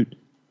mean, dude,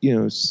 you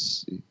know,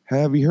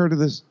 have you heard of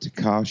this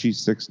Tekashi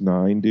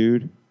 6ix9ine,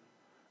 dude?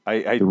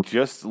 I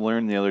just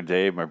learned the other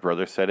day. My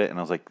brother said it, and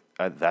I was like,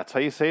 "That's how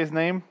you say his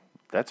name?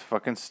 That's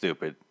fucking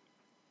stupid."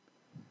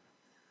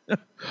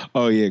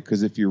 Oh yeah,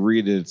 because if you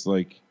read it, it's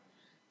like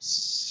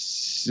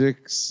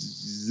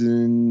 6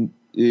 in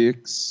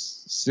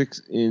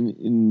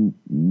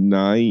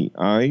 9.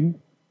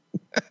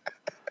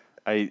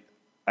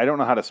 I don't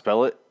know how to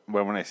spell it,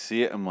 but when I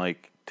see it, I'm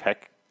like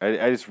Tech.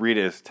 I just read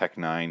it as Tech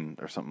 9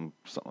 or something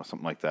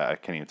like that. I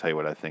can't even tell you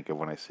what I think of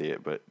when I see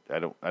it, but I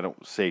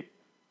don't say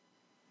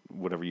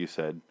whatever you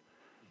said.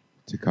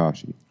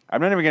 Tekashi.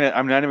 I'm not even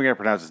gonna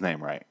pronounce his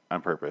name right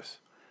on purpose,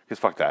 because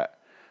fuck that.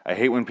 I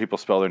hate when people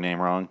spell their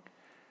name wrong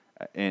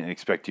and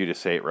expect you to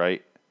say it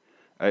right.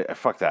 I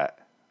fuck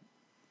that.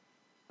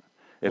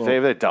 If they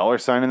have a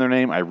 $sign in their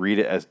name, I read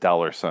it as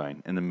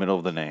 $sign in the middle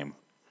of the name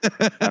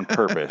on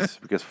purpose,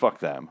 because fuck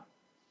them.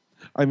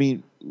 I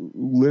mean,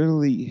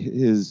 literally,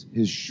 his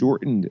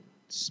shortened,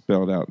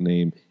 spelled out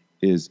name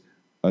is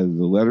the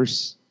letter,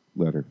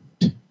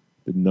 the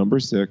number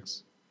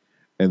 6,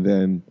 and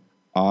then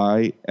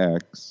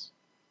IX.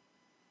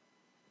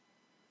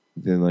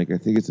 Then, like, I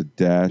think it's a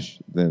dash,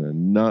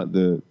 then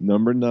the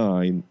number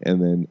 9,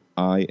 and then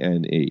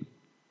INE.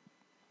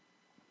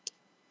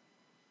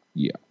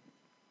 Yeah.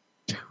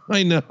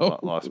 I know.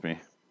 Lost me.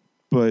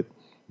 But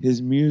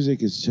his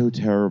music is so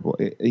terrible.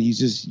 He's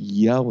just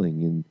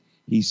yelling and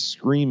he's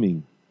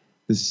screaming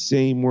the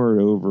same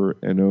word over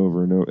and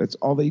over and over. That's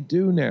all they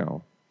do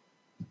now.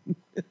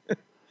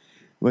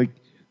 Like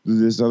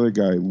this other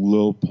guy,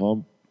 Lil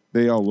Pump,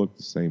 they all look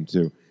the same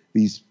too.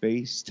 These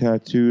face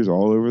tattoos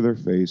all over their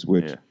face,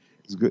 which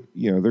is good.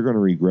 You know, they're going to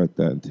regret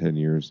that in 10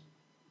 years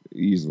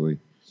easily.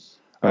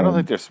 I don't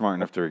think they're smart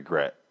enough to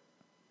regret.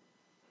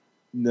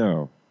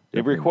 No.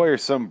 It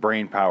requires some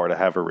brain power to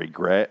have a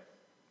regret,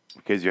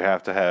 because you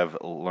have to have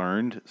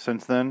learned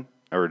since then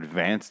or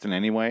advanced in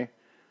any way.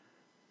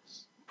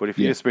 But if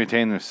you just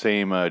maintain the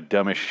same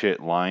dumbest shit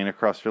line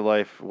across your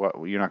life,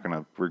 you're not going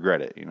to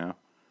regret it, you know?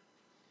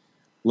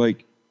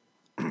 Like,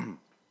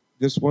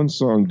 this one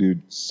song,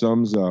 dude,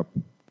 sums up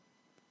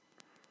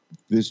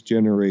this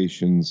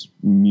generation's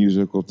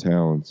musical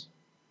talents.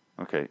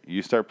 Okay,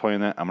 you start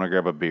playing that, I'm going to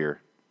grab a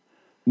beer.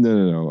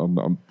 No. I'm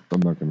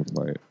not going to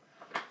play it.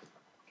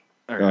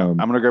 All right, I'm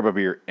going to grab a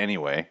beer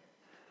anyway.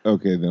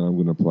 Okay, then I'm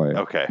going to play it.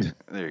 Okay,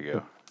 there you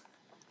go.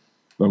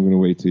 I'm going to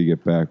wait till you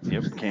get back.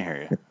 Yep, can't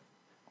hear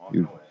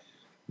you.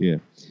 Yeah.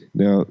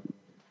 Now,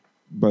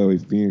 by the way,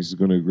 Phoenix is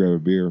going to grab a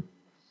beer.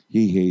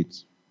 He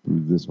hates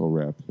this whole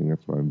rap thing.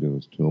 That's why I'm doing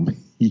this to him.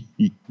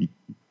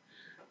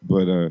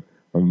 But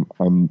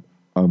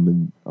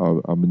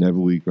I'm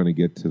inevitably going to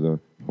get to the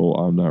whole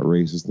 "I'm not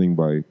racist" thing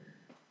by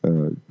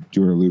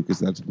Jordan Lucas.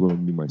 That's going to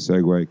be my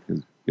segue.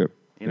 Because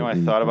you know, I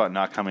thought about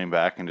not coming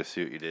back and just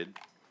see what you did.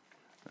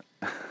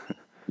 I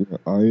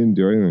didn't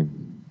do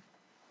anything.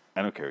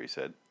 I don't care what you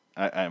said.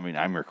 I mean,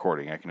 I'm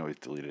recording. I can always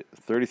delete it.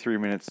 33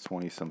 minutes,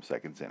 20-some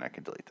seconds in, I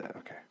can delete that.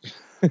 Okay.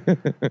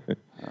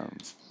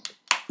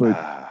 Look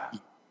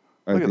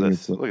at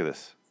this. Look at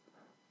this.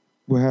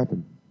 What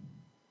happened?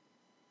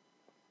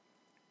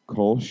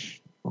 Coffee.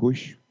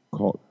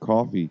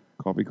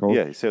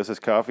 Yeah, you see how it says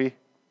coffee?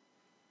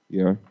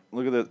 Yeah.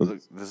 Look at this.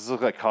 Does this look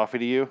like coffee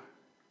to you?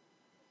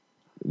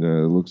 It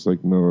looks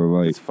like Miller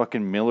Lite. It's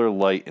fucking Miller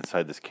Lite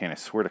inside this can. I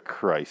swear to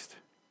Christ.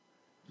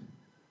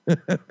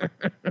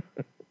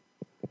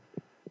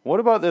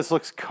 What about this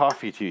looks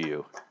coffee to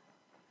you?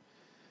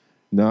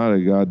 Not a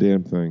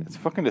goddamn thing. It's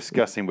fucking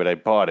disgusting, but I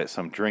bought it,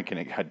 so I'm drinking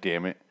it,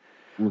 goddammit.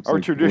 Looks Our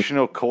like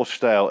traditional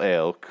Kolsch-style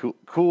ale,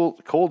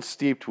 cold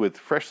steeped with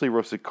freshly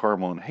roasted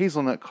caramel and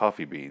hazelnut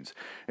coffee beans.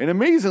 An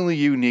amazingly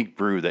unique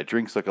brew that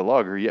drinks like a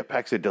lager, yet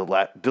packs a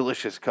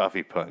delicious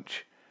coffee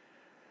punch.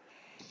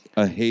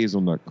 a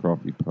hazelnut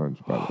coffee punch,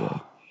 by the way.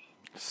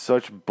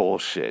 Such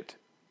bullshit.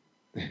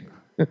 You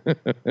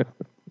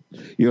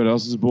know what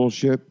else is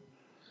bullshit?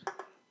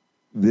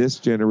 This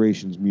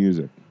generation's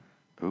music.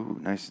 Ooh,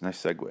 nice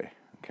segue.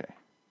 Okay.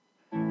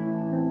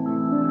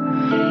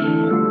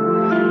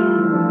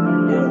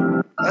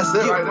 That's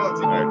it right there.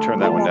 All right, turn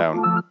that one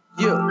down.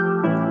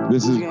 Yeah.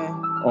 This is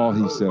all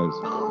he says.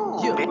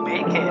 Yeah.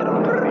 Big head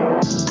on the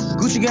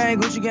Gucci gang,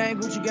 Gucci gang,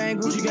 Gucci gang,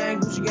 Gucci gang,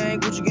 Gucci gang,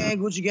 Gucci gang,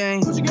 Gucci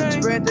gang, Gucci gang.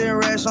 Spread thin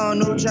racks on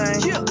new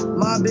chain. Yeah.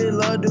 My bitch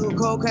love do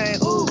cocaine.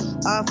 Ooh.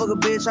 I fuck a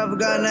bitch, I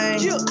forgot name.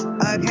 Yeah.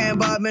 I can't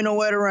buy me no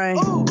wetter rain.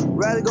 Ooh.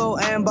 Rather go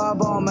and buy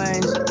ball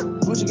mains.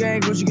 Gucci gang,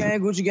 Gucci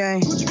gang, Gucci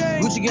gang, Gucci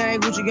gang, Gucci gang,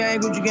 Gucci gang,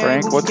 Gucci gang.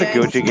 Frank, what's a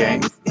Gucci gang?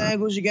 Gucci gang,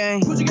 Gucci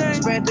gang, Gucci gang.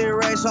 Spread thin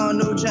racks on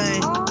new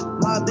chain.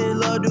 My bitch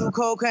love do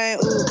cocaine.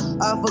 Ooh.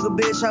 I fuck a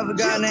bitch, I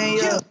forgot name.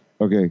 Yeah.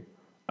 Okay,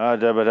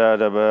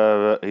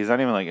 He's not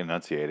even like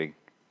enunciating.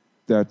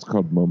 that's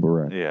called mumble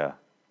rap. Yeah.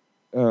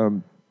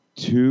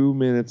 2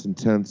 minutes and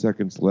 10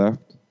 seconds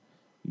left.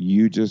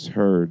 You just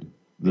heard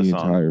the The song.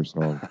 entire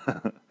song.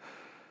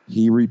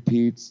 He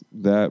repeats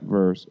that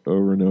verse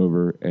over and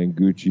over, and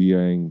Gucci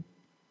gang,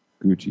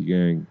 Gucci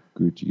gang,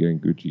 Gucci gang,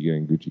 Gucci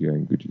gang, Gucci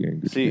gang, Gucci gang,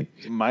 Gucci See,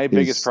 gang. my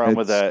biggest problem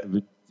with that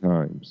 7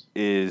 times.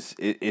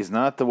 is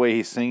not the way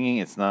he's singing.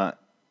 It's not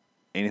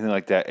anything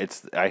like that.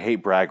 I hate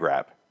brag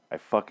rap. I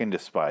fucking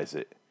despise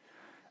it.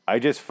 I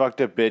just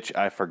fucked a bitch.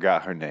 I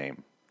forgot her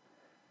name.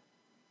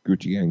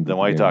 Gucci gang. Then Gucci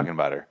why are you gang. talking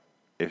about her?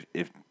 If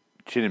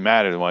she didn't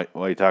matter, then why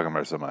are you talking about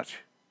her so much?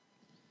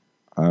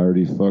 I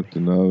already fucked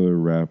another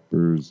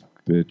rapper's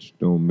bitch.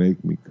 Don't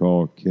make me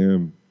call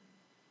Kim.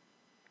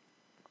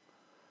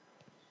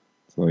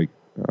 It's like,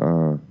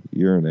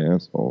 you're an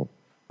asshole.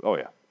 Oh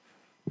yeah.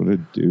 What a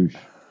douche.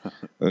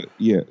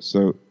 Yeah,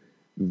 so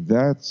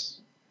that's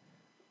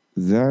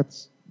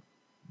this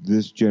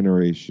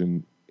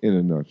generation in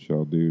a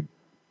nutshell, dude.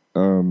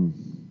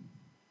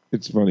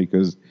 It's funny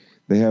because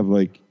they have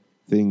like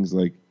things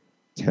like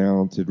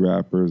talented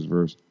rappers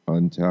versus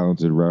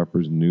untalented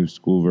rappers, new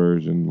school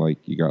version. Like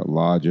you got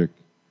Logic,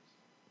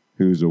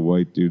 who's a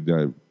white dude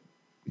that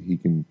he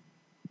can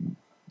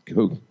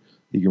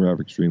rap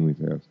extremely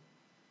fast.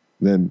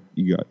 Then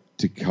you got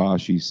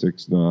Tekashi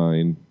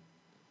 6ix9ine,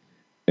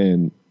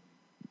 and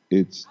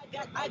it's.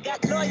 I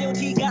just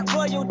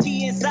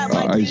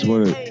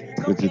want to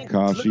the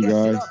Tekashi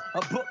guy.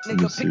 Let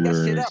me see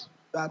where it is.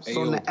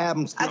 On the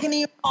albums. I can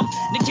even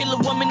to kill a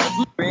woman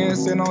with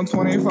Dancing on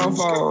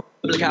 24/4.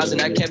 public house in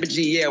that cabbage,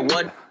 yeah,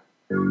 what?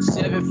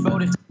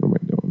 740. What am I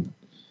doing?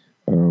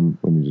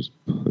 Let me just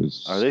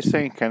pause. Are they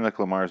saying Kendrick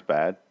Lamar's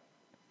bad?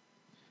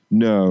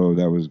 No,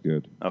 that was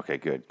good. Okay,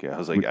 good. I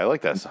was like, I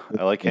like that song.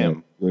 I like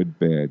him. Yeah, good,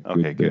 bad.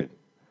 Okay, good.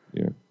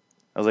 Yeah.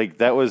 I was like,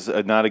 that was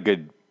not a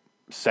good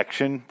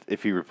section.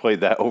 If you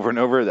replayed that over and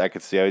over, I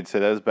could see I would say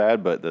that was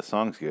bad, but the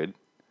song's good.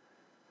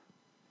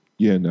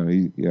 Yeah, no, I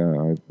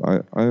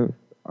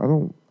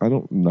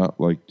don't not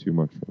like too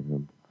much from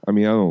him. I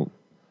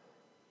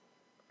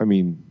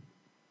mean,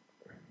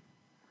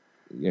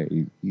 yeah,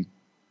 he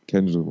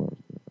Kendrick Lamar.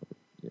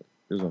 Yeah,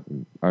 there's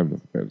nothing. I have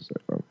nothing bad to say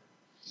about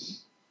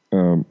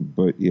him.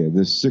 But yeah,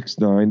 this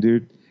 6ix9ine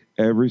dude,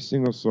 every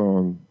single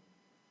song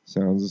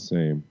sounds the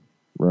same,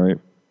 right?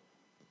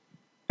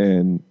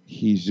 And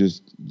he's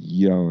just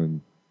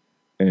yelling,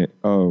 and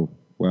oh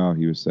wow,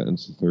 he was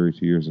sentenced to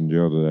 32 years in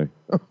jail today.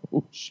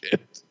 Oh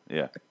shit.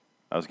 Yeah.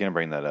 I was going to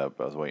bring that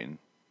up. I was waiting.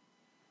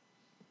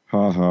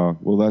 Ha ha.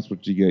 Well, that's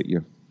what you get,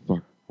 you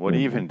fuck. What did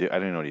he even do? I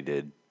didn't know what he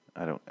did.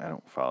 I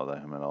don't follow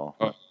him at all.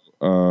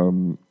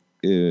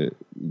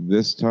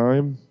 This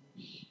time,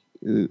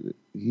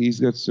 he's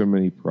got so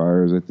many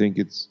priors. I think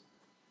it's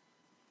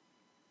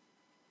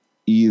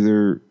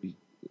either it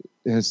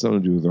has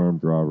something to do with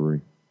armed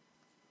robbery.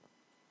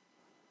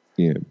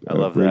 Yeah, I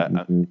love that. I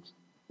don't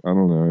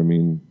know. I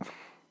mean,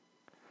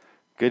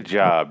 good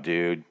job,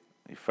 dude.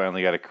 You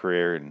finally got a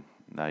career, and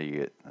now you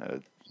get.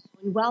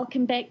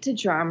 Welcome back to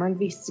Drama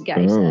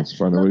Investigator. Oh, it's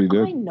funny what he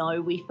did. I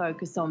know we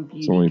focus on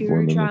It's only beauty 4 guru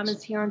minutes.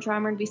 dramas here on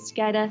Drama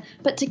Investigator,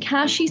 but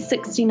Tekashi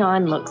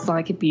 69 looks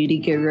like a beauty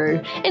guru,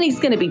 and he's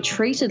going to be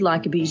treated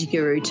like a beauty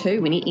guru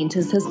too when he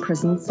enters his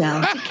prison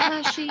cell.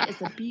 Tekashi is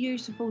a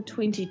beautiful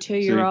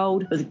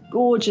 22-year-old with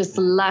gorgeous,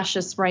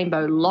 luscious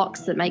rainbow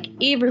locks that make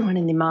everyone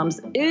and their mums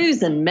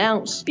ooze and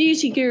melt.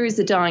 Beauty gurus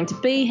are dying to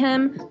be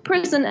him.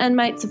 Prison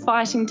inmates are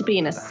fighting to be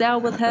in a cell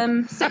with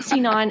him.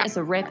 69 is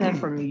a rapper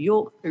from New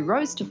York who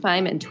rose to fame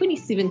in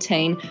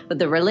 2017 with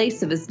the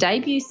release of his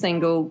debut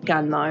single,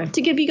 Gunmo.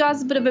 To give you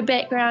guys a bit of a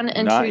background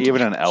into Not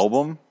even an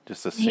album,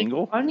 just a He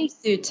single. was only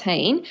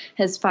 13.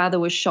 His father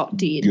was shot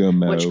dead,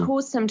 Gummo. which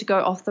caused him to go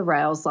off the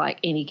rails like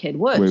any kid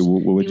would. Wait,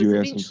 what would he was you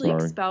ask? I'm eventually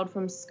sorry. expelled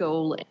from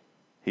school.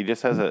 He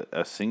just has a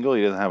single.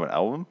 He doesn't have an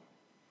album,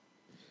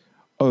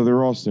 Oh,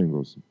 they're all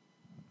singles.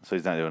 so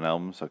he's not doing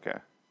albums. Okay.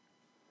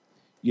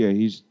 Yeah,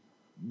 he's.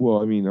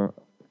 Well, I mean,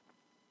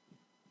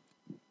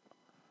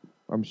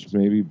 I'm sure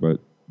maybe, but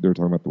they're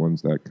talking about the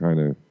ones that kind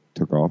of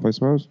took off, I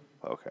suppose,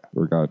 Okay.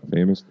 or got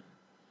famous.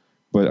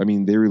 But I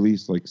mean, they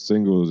release like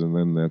singles, and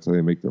then that's how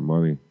they make their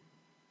money.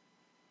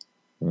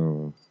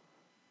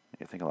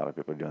 I think a lot of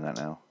people are doing that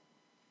now.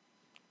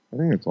 I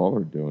think that's all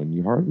they're doing.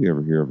 You hardly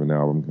ever hear of an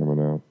album coming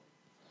out.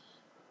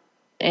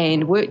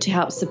 and worked to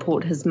help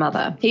support his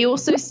mother. He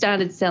also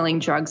started selling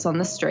drugs on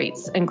the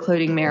streets,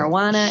 including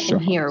marijuana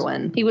and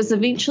heroin. He was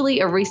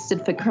eventually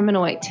arrested for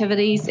criminal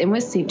activities and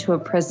was sent to a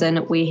prison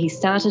where he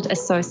started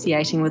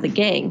associating with a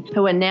gang,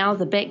 who are now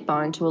the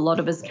backbone to a lot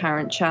of his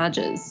current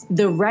charges.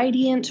 The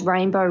Radiant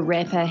Rainbow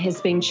rapper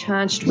has been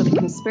charged with a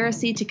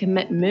conspiracy to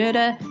commit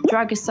murder,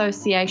 drug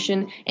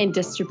association, and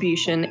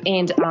distribution,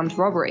 and armed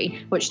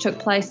robbery, which took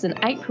place in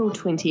April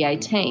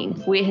 2018,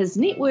 where his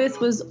net worth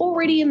was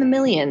already in the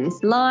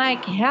millions.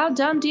 Like, how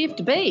dumb do you have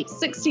to be?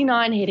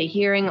 69 had a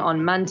hearing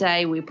on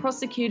Monday where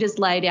prosecutors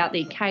laid out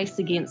their case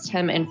against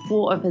him and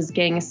 4 of his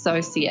gang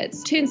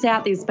associates. Turns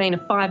out there's been a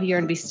 5-year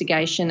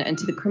investigation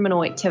into the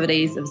criminal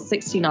activities of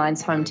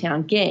 69's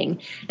hometown gang,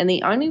 and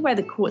the only way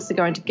the courts are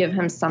going to give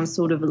him some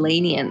sort of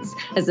lenience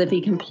is if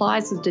he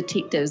complies with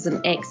detectives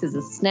and acts as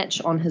a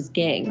snitch on his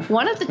gang.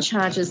 One of the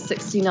charges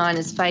 69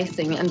 is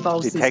facing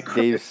involves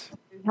detectives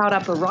who held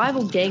up a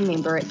rival gang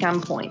member at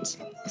gunpoint.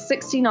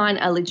 69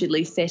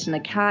 allegedly sat in a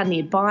car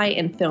nearby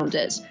and filmed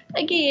it.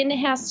 Again,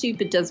 how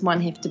stupid does one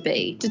have to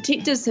be?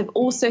 Detectives have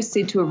also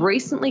said to have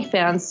recently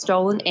found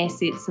stolen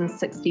assets in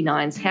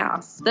 69's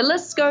house. The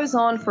list goes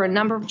on for a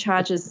number of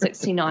charges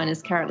 69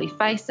 is currently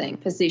facing.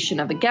 Possession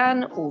of a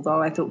gun,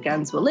 although I thought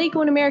guns were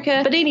legal in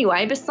America. But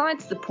anyway,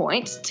 besides the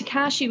point,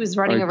 Tekashi was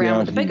running around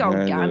with a big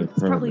old gun. It's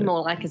probably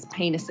more like his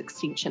penis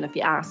extension if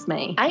you ask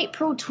me.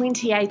 April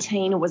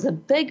 2018 was a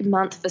big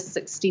month for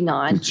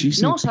 69.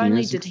 Not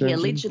only did he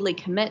allegedly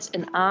commit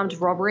an armed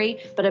robbery,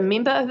 but a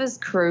member of his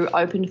crew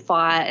opened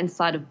fire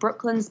inside of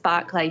Brooklyn's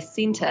Barclays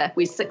Center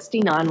where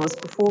 69 was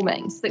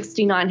performing.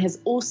 69 has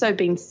also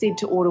been said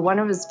to order one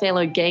of his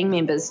fellow gang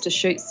members to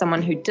shoot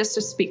someone who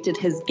disrespected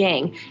his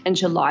gang in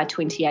July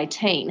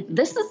 2018.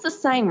 This is the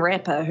same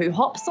rapper who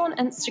hops on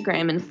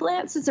Instagram and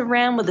flounces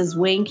around with his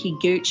wanky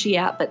Gucci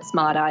outfits,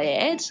 might I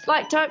add.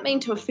 Like, don't mean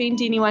to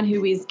offend anyone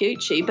who wears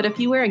Gucci, but if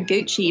you wear a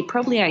Gucci, you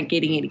probably aren't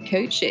getting any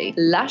coochie.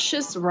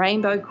 Luscious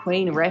Rainbow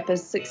Queen rapper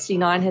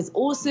 69 has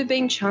also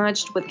been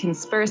charged with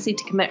conspiracy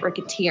to commit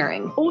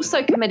racketeering,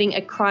 also committing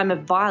a crime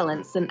of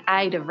violence in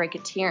aid of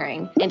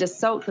racketeering, and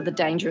assault with a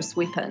dangerous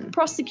weapon.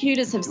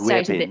 Prosecutors have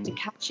stated that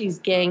Tekashi's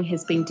gang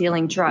has been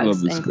dealing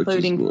drugs,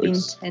 including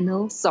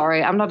fentanyl.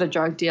 Sorry, I'm not a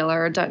drug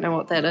dealer. I don't know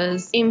what that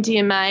is.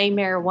 MDMA,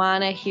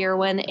 marijuana,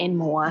 heroin, and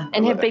more,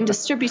 and have been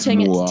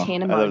distributing it to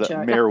Tana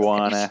Mojo.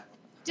 Marijuana.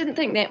 Didn't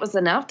think that was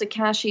enough.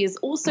 Tekashi has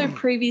also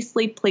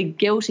previously pled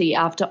guilty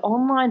after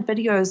online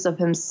videos of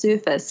him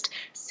surfaced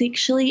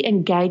sexually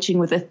engaging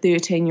with a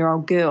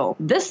 13-year-old girl.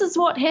 This is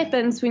what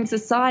happens when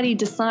society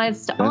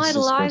decides to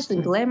idolize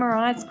and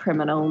glamorize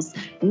criminals.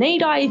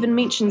 Need I even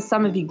mention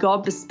some of you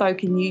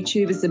God-bespoken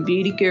YouTubers and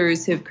beauty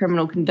gurus who have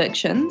criminal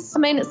convictions? I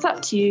mean, it's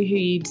up to you who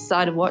you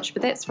decide to watch,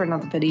 but that's for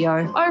another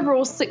video.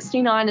 Overall,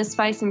 69 is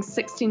facing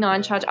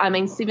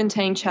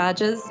 17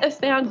 charges. If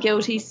found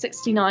guilty,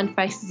 69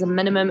 faces a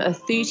minimum of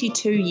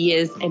 32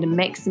 years and a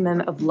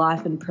maximum of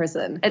life in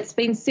prison. It's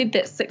been said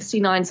that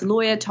 69's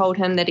lawyer told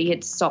him that he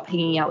had to stop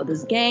hanging out with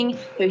his gang,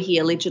 who he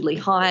allegedly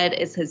hired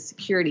as his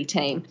security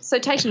team. So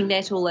taking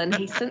that all in,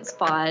 he's since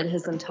fired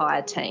his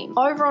entire team.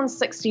 Over on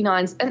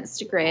 69's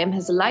Instagram,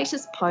 his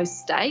latest post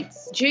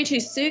states, "Due to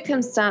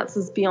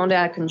circumstances beyond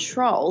our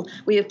control,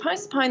 we have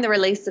postponed the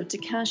release of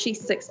Tekashi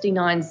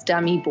 69's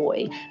Dummy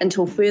Boy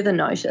until further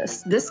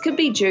notice. This could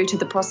be due to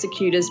the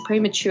prosecutors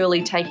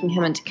prematurely taking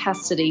him into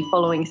custody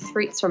following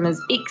threats from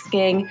his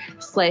ex-gang /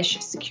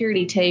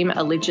 security team,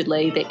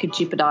 allegedly, that could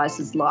jeopardize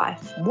his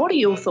life." What are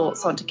your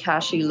thoughts on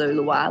Tekashi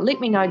Lulua? Let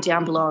me know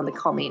down below in the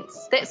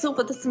comments. That's all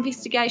for this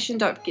investigation.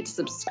 Don't forget to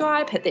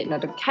subscribe, hit that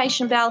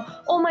notification bell.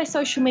 All my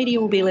social media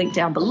will be linked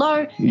down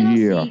below, and I'll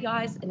see you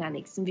guys in our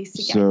next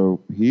investigation. So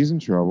he's in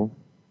trouble.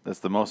 That's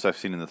the most I've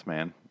seen in this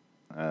man.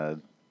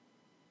 Man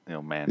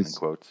in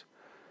quotes.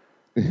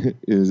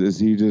 Is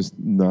he just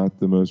not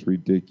the most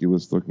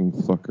ridiculous looking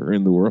fucker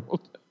in the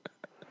world?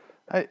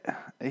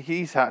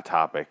 He's Hot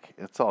Topic.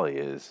 That's all he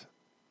is.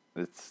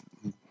 It's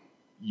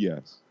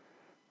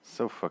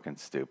so fucking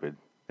stupid.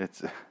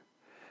 It's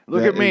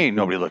look at me.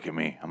 Nobody look at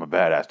me. I'm a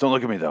badass. Don't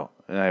look at me though.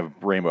 And I have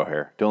rainbow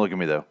hair. Don't look at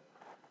me though.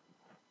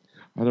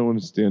 I don't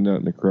want to stand out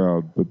in the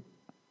crowd, but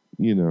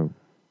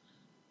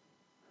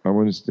I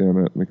want to stand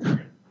out in the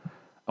crowd.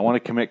 I want to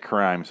commit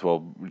crimes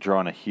while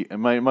drawing it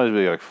might as well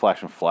be like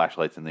flashing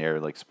flashlights in the air,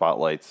 like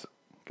spotlights.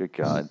 Good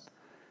God.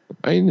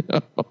 I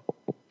know.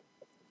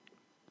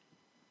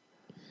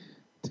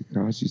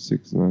 Tekashi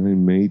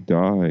 69 may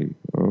die.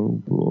 Oh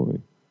boy.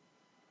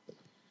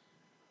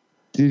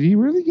 Did he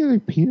really get a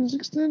penis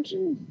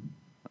extension?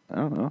 I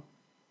don't know.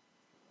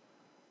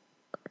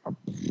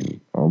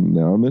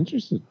 Now I'm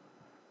interested.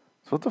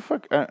 So what the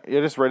fuck? I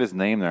just read his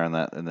name there in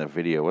that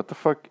video. What the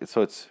fuck?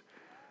 So it's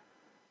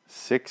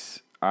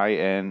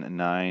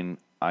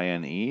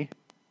 6IN9INE.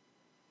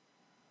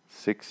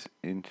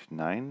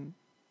 6'9".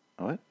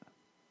 What?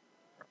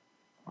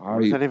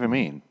 What does that even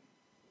mean?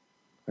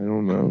 I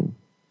don't know.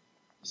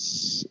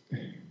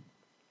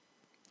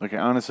 Okay,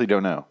 I honestly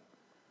don't know.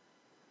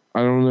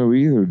 I don't know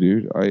either,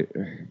 dude.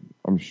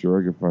 I'm sure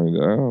I could find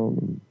out.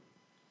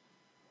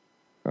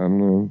 I don't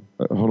know.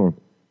 Hold on.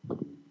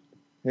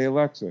 Hey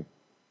Alexa,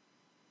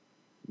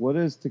 what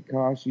does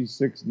Tekashi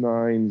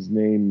 6ix9ine's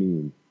name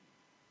mean?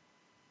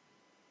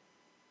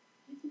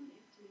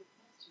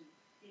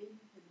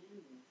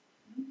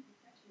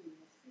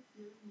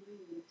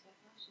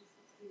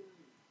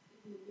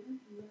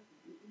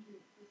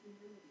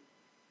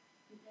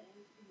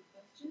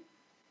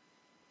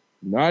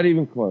 Not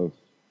even close.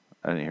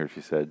 I didn't hear what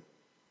she said.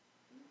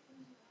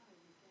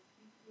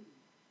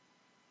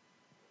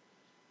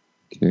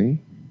 Okay.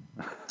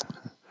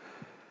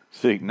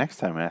 So next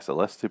time, ask a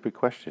less stupid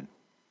question.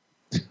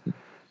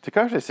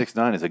 Tekashi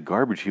 6ix9ine is a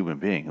garbage human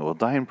being who will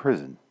die in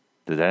prison.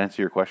 Did that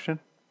answer your question?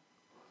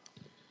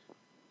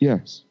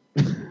 Yes.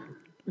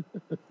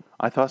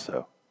 I thought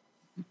so.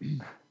 I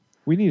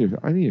need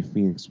a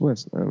Phoenix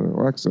West. I don't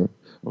know, Alexa.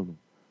 Oh no.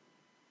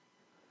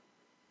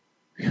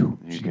 Whew,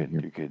 You're good.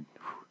 You're good.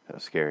 That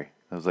was scary.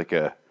 That was like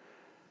a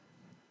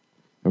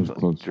That was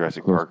close.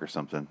 Jurassic Close. Park or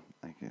something.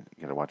 You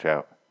gotta watch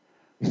out.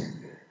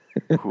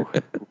 Whew.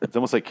 It's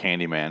almost like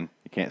Candyman.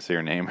 You can't say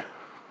her name.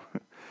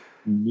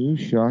 New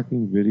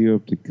shocking video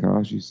of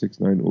Tekashi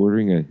 6ix9ine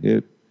ordering a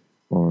hit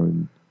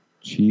on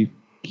Chief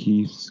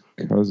Keef's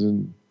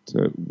cousin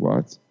to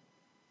what?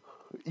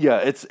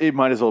 Yeah, it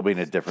might as well be in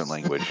a different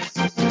language.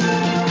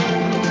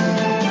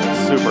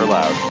 Super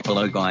loud.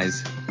 Hello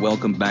guys,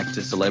 welcome back to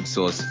Celeb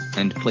Source,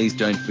 and please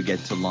don't forget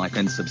to like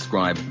and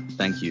subscribe.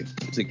 Thank you.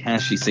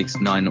 Tekashi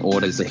 6ix9ine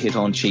orders a hit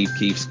on Chief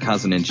Keef's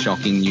cousin in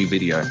shocking new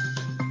video.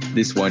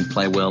 This won't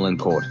play well in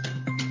court.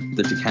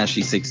 The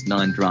Tekashi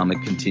 6ix9ine drama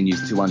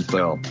continues to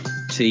unfurl.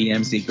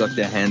 TMZ got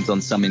their hands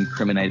on some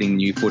incriminating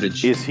new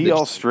footage. Is he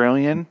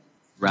Australian?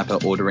 Rapper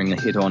ordering a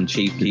hit on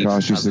Chief Keef's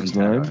Tekashi cousin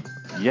 6ix9ine?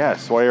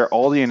 Yes. Why are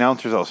all the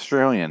announcers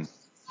Australian?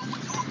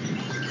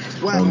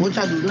 What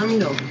y'all do? Let me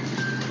know.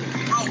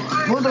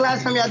 When was the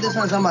last time y'all did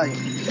something to somebody?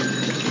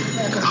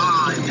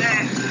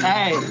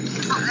 Hey.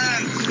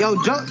 Yo,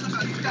 Joe.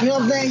 You know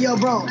what I'm saying? Yo,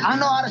 bro, I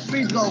know how the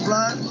streets go,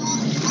 blood.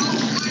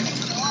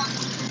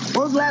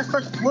 What was the last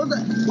person? What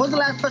was the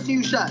last person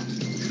you shot?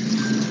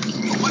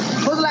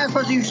 What was the last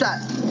person you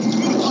shot?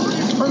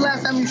 When was the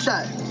last time you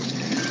shot?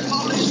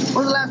 What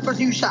was the last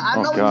person you shot?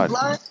 I know you, blood.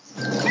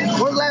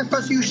 What was the last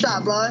person you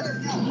shot, blood?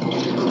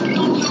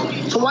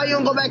 So why you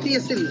don't go back to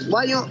your city?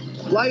 Why you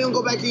don't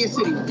go back to your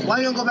city? Why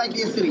you don't go back to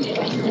your city?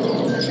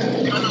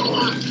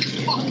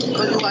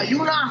 Cause you like, you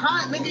not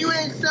hot, nigga. You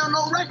ain't sell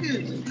no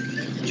records.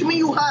 What you mean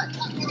you hot?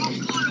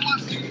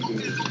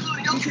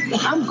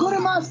 I'm good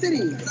in my city.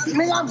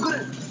 Nigga, I'm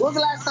good. What's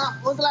the last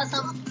time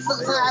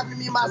something happened to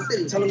me in my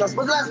city? What's the last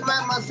time I happened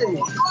in my city?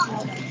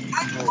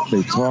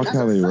 They talk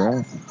how they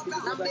rap.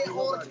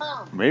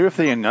 Maybe if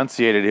they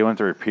enunciated, he went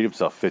to repeat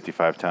himself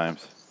 55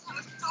 times.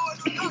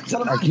 I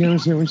can't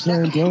understand what you're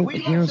saying, bro. I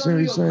can't understand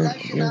what you're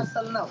saying. Yeah.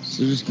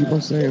 So just keep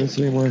on saying it the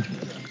same way.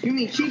 You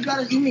mean Chief got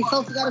a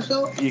Sosa got a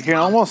show? You can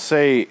almost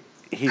say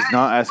he's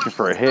not asking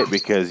for a hit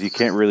because you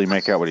can't really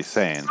make out what he's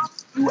saying.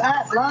 You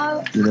at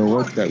live? You know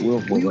what? That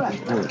will hold up in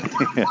court.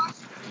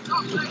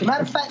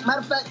 Matter of fact,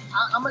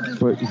 I'm gonna just.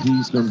 But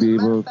he's gonna be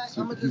able.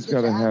 He's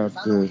gotta have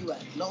to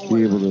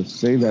be able to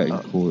say that in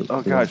court.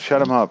 Oh God!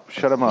 Shut him up!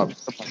 Shut him up!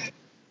 Sorry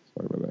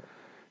about that.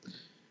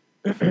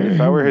 If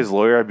I were his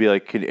lawyer, I'd be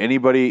like, can any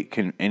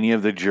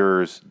of the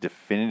jurors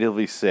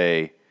definitively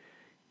say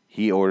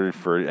he ordered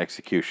for an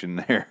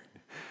execution there?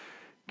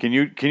 Can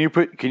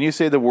you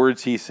say the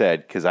words he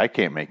said? Because I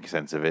can't make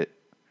sense of it.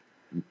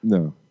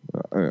 No,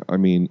 I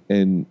mean,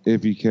 and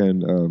if you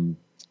can,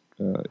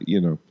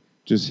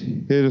 just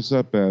hit us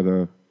up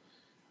at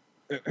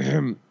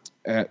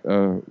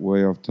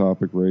Way Off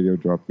Topic Radio.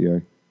 Drop the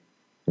I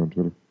on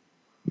Twitter.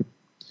 Yep.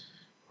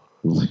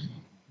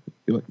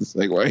 You like the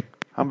segue?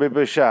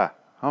 Habibi Shah.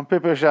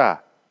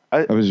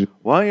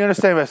 Why don't you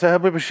understand me? I said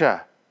Habibi Shah.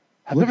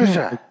 Look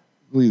how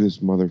ugly this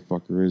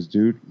motherfucker is,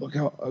 dude. Look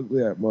how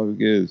ugly that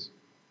motherfucker is.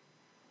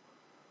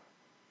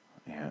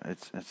 Yeah,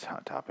 it's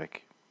Hot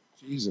Topic.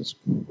 Jesus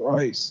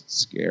Christ, it's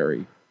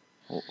scary.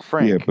 Well,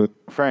 Frank. Yeah, but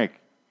Frank.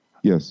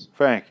 Yes.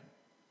 Frank.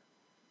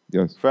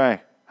 Yes.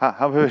 Frank.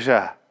 Habibi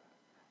Shah.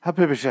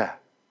 Habibi Shah.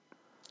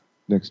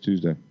 Next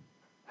Tuesday.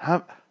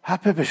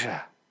 Habibi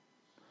Shah.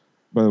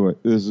 By the way,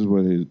 this is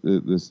what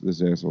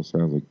this asshole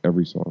sounds like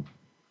every song.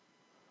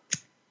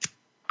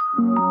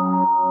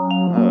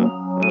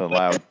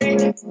 Loud. I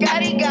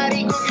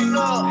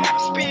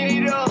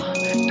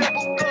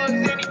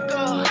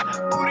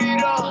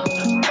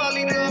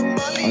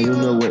don't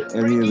know what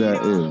any of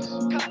that is.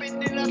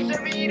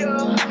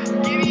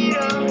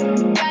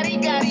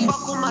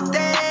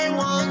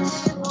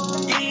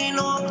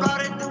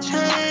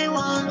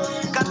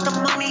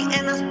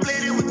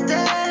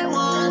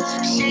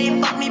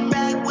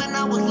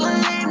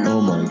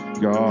 Oh my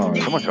God.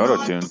 So much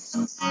auto-tune.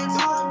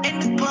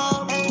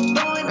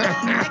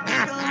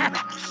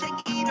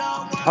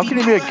 How can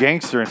you be a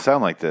gangster and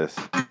sound like this?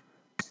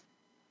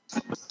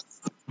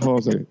 Hold on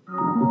a second.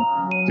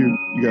 Dude,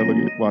 you gotta look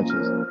at it. Watch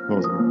this. Hold on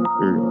a second.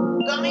 Here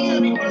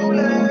we go.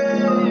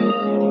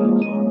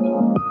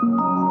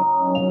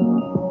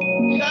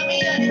 I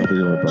think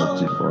I'm about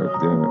too far.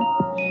 Damn it.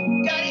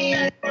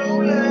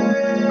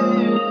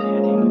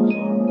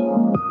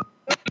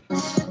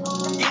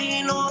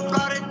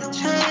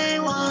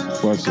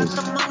 rehearsals.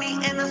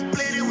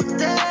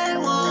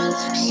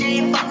 She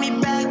ain't fuck me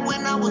back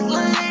when I was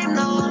lame,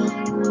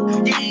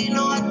 no. Yeah, you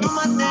know I do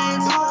my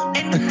dance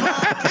in the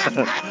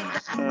club.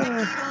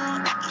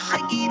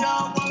 Shake it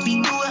off, what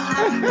we do it,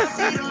 how we pass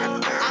it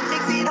on. I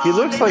mix it He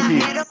looks like he.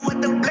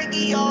 with the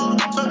blicky on.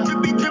 So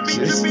drippy, drippy,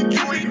 drippy,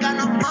 you ain't got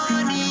no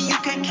money, you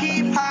can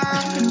keep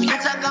her.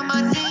 Bitch, I got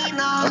my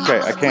Nina.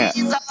 Okay, I can't.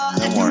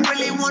 No more.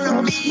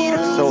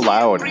 It's so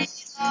loud.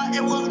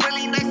 It was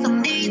really nice to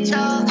meet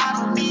ya. I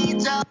don't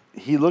need ya.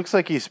 He looks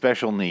like he's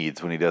special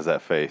needs when he does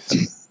that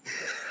face.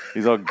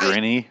 He's all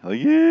grinny,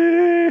 like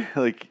yeah,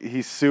 like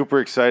he's super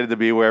excited to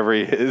be wherever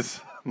he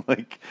is.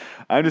 Like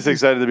I'm just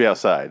excited to be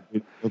outside.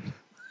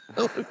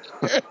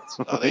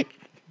 Like,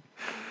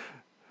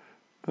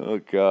 oh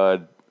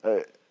God,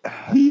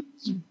 He's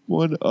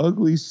one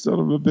ugly son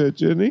of a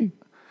bitch, isn't he?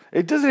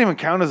 it doesn't even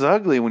count as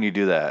ugly when you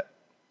do that.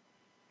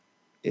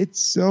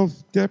 It's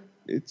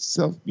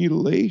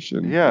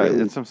self-mutilation. Yeah, really.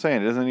 that's what I'm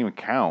saying. It doesn't even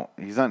count.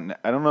 He's not.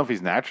 I don't know if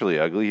he's naturally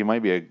ugly. He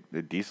might be a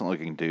decent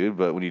looking dude,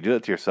 but when you do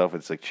it to yourself,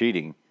 it's like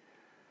cheating.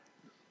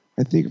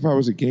 I think if I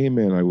was a gay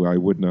man, I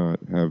would not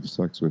have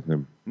sex with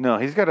him. No,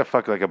 he's got to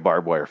fuck like a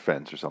barbed wire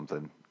fence or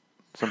something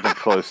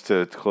close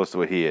to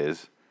what he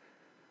is.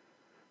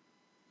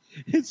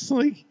 It's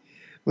like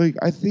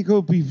I think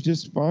he'll be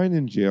just fine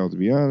in jail, to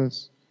be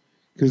honest,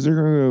 because they're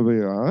gonna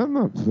be. I'm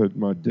not putting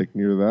my dick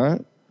near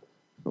that.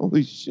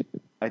 Holy shit!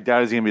 I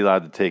doubt he's gonna be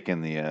allowed to take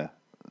in the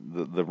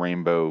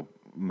rainbow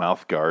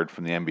mouth guard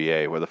from the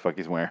NBA. What the fuck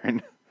he's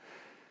wearing?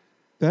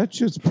 That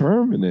shit's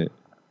permanent.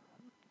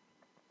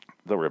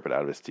 They'll rip it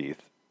out of his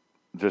teeth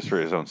just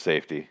for his own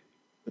safety.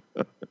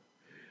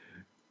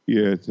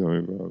 Yeah, tell me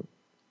about it.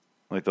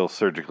 Like they'll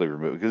surgically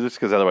remove it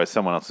because otherwise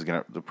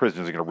the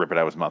prisoners are gonna rip it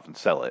out of his mouth and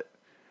sell it.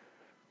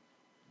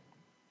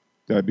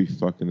 That'd be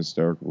fucking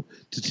hysterical.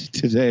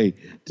 Today,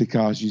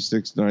 Tekashi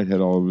 6ix9ine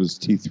had all of his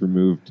teeth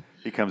removed.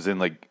 He comes in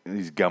like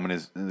he's gumming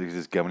his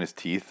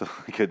teeth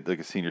like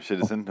a senior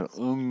citizen.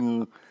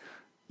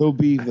 He'll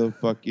be the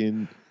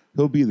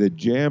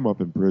jam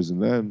up in prison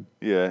then.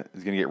 Yeah,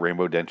 he's gonna get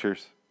rainbow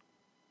dentures.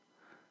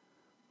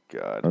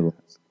 God.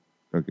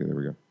 Okay, there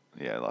we go.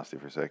 Yeah, I lost you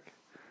for a sec.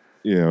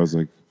 Yeah, I was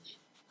like,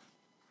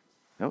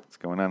 nope, it's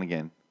going on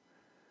again.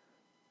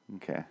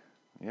 Okay.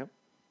 Yep.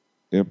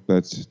 Yep,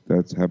 that's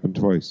happened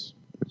twice.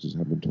 That just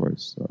happened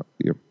twice.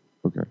 Yep.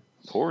 Okay.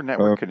 Poor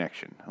network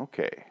connection.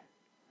 Okay.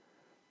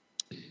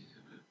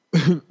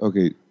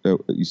 Okay.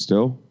 You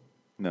still?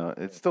 No,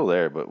 it's still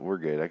there, but we're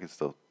good.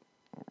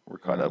 We're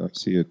caught up. I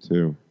see it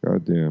too.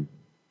 God damn.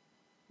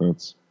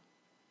 That's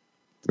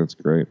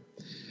great.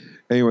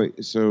 Anyway,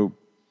 so,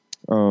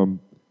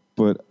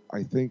 but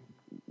I think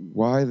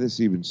why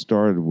this even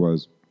started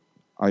was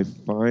I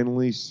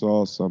finally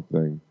saw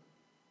something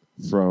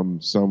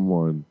from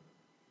someone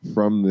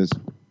from this,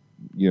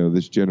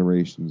 this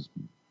generation's,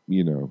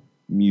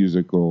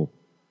 musical,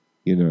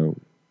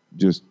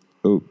 just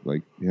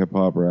like hip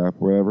hop, rap,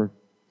 whatever.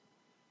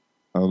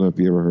 I don't know if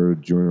you ever heard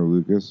of Joyner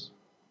Lucas.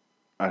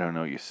 I don't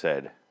know what you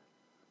said.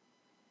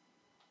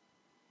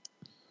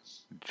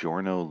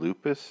 Joyner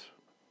Lucas?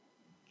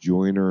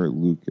 Joyner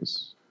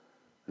Lucas.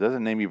 Is that the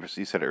name you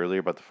said earlier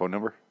about the phone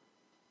number?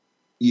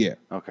 Yeah.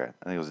 Okay.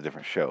 I think it was a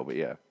different show, but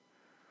yeah.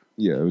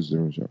 Yeah, it was a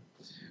different show.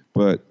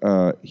 But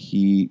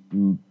he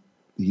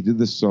did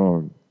this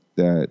song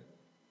that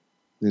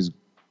is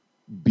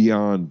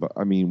beyond,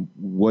 I mean,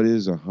 what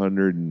is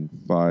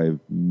 105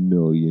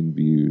 million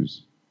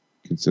views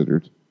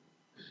considered?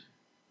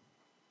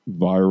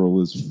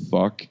 Viral as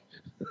fuck.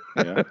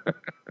 Yeah.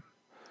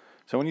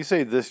 So when you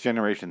say this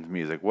generation's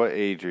music, what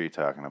age are you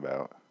talking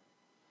about?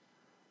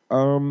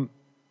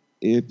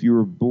 If you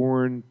were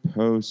born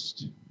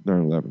post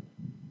 9/11.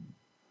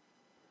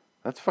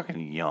 That's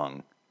fucking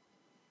young.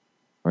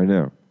 I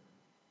know.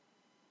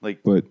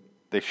 But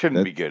they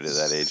shouldn't be good at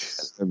that age.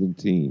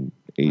 17,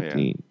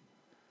 18. Yeah.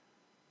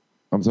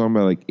 I'm talking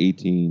about like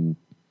 18.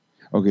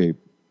 Okay,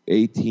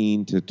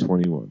 18 to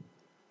 21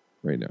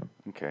 right now.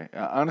 Okay.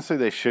 Honestly,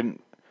 they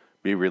shouldn't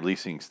be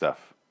releasing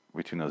stuff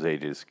between those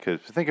ages,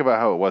 because think about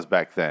how it was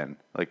back then,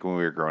 like when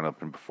we were growing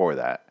up and before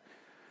that.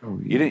 Oh,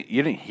 yeah.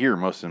 You didn't hear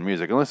most of the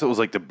music unless it was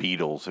like the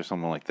Beatles or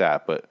something like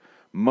that. But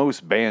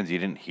most bands you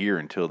didn't hear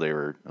until they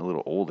were a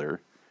little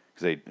older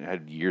because they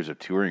had years of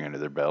touring under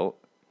their belt,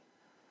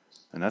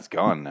 and that's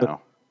gone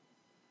now.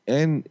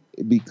 And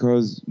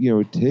because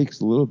it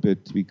takes a little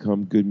bit to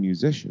become good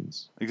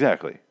musicians.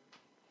 Exactly.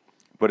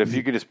 But if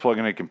you could just plug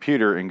in a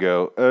computer and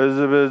go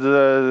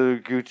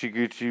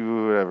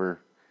Gucci whatever,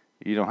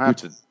 you don't have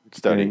to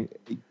study.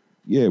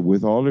 Yeah,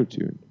 with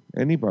autotune.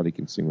 Anybody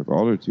can sing with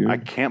autotune. I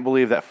can't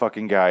believe that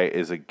fucking guy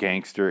is a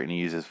gangster and he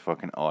uses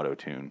fucking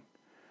autotune.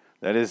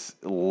 That is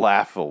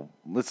laughable.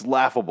 It's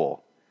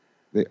laughable.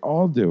 They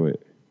all do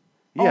it.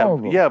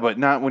 Yeah, but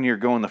not when you're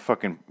going to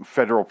fucking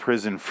federal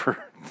prison for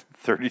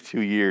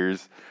 32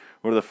 years.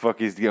 Where the fuck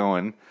he's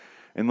going.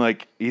 And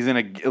like, he's in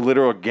a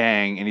literal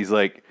gang and he's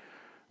like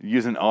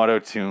using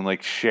autotune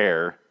like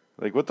Cher.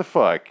 Like, what the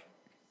fuck?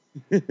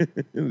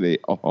 They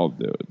all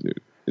do it,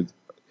 dude.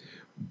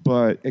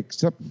 But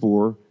except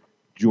for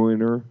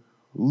Joyner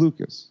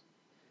Lucas.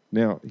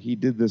 Now, he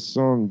did this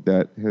song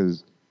that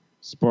has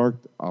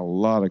sparked a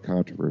lot of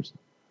controversy,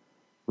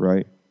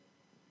 right?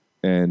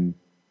 And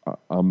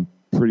I'm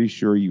pretty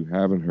sure you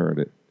haven't heard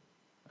it.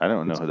 I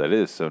don't know who that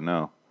is, so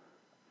no.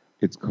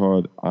 It's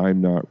called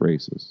I'm Not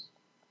Racist.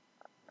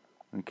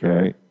 Okay.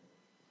 Right?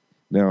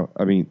 Now,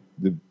 I mean,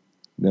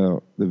 the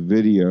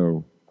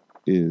video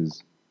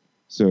is,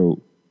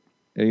 so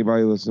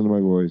anybody listen to my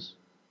voice,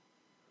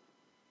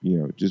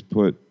 just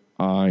put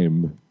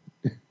I'm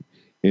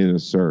in a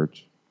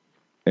search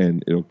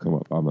and it'll come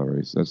up. I'm Not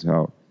Racist. That's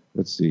how,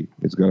 let's see.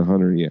 It's got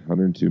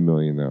 102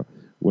 million now.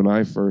 When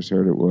I first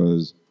heard it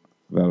was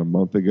about a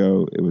month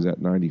ago, it was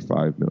at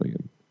 95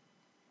 million.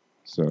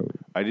 So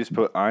I just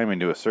put I'm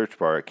into a search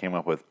bar. It came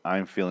up with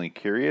I'm feeling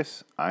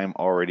curious, I'm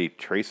already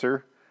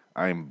Tracer,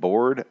 I'm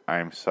bored,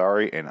 I'm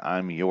sorry, and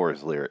I'm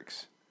yours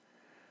lyrics.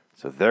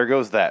 So there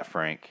goes that,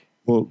 Frank.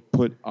 Well,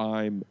 put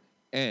I'm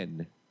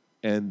N,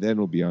 and then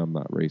it'll be I'm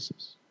Not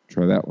Racist.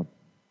 Try that one.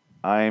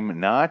 I'm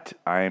not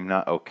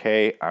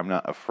okay, I'm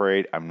not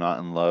afraid, I'm not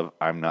in love,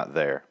 I'm not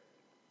there.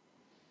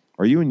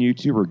 Are you on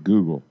YouTube or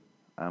Google?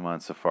 I'm on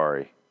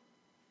Safari.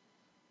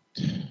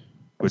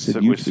 Which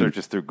YouTube.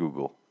 searches through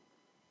Google.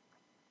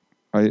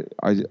 I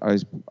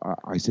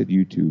said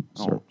YouTube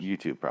search. Oh,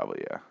 YouTube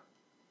probably, yeah.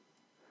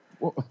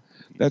 Well,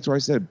 that's why I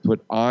said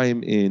put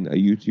I'm in a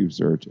YouTube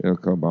search and it'll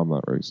come I'm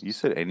Not Racist. You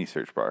said any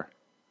search bar.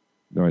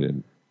 No, I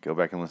didn't. Go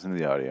back and listen to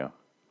the audio.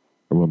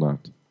 I will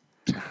not.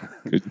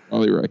 You're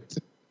probably right.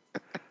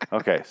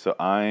 Okay, so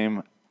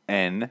I'm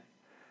N.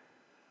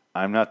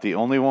 I'm not the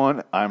only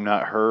one. I'm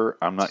not her.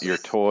 I'm not your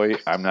toy.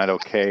 I'm not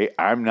okay.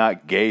 I'm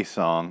not gay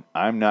song.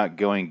 I'm not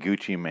going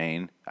Gucci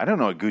Mane. I don't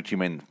know what Gucci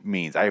Mane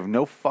means. I have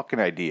no fucking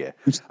idea.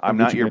 I'm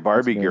not your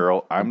Barbie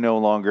girl. I'm no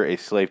longer a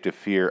slave to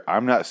fear.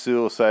 I'm not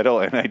suicidal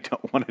and I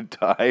don't want to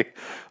die.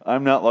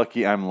 I'm not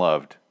lucky. I'm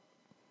loved.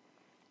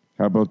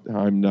 How about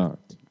I'm not?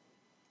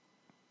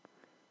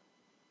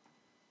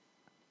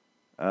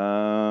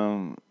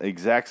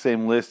 Exact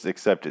same list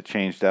except it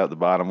changed out the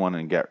bottom one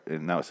and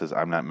now it says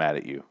I'm not mad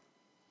at you.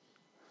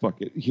 Fuck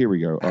it. Here we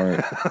go. All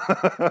right.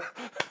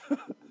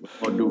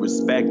 All due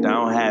respect, I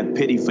don't have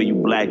pity for you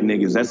black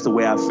niggas. That's the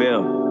way I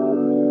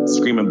feel.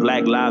 Screaming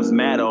Black Lives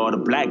Matter, all the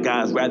black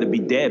guys rather be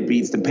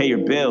deadbeats than pay your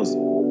bills.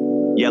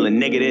 Yelling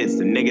nigga this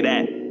and nigga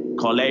that.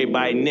 Call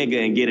everybody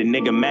nigga and get a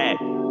nigga mad.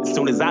 As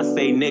soon as I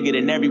say nigga,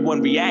 then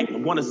everyone react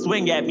and want to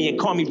swing at me and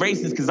call me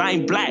racist because I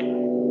ain't black.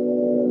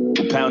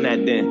 Well, pound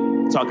that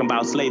then. Talking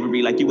about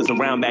slavery like you was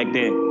around back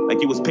then.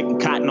 Like you was picking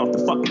cotton off the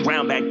fucking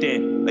ground back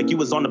then. Like you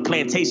was on the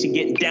plantation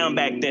getting down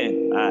back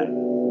then. All right.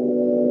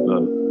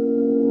 Look.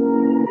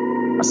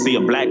 I see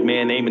a black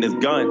man aiming his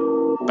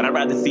gun, but I'd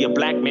rather see a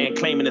black man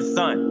claiming his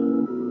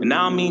son. And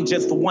I don't mean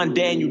just for one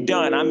day and you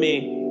done. I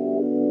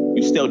mean,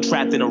 you still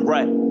trapped in a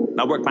rut. And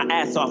I work my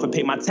ass off and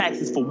pay my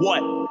taxes for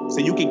what? So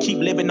you can keep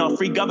living on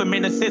free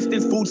government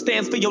assistance, food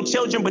stamps for your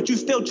children, but you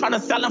still trying to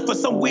sell them for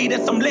some weed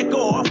and some liquor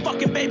or a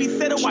fucking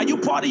babysitter while you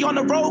party on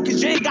the road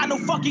because you ain't got no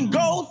fucking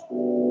goals?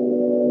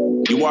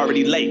 You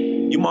already late.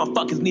 You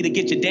motherfuckers need to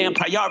get your damn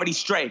priorities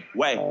straight.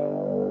 Wait.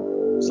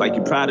 It's like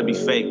you proud to be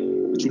fake,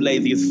 but you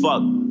lazy as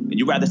fuck. And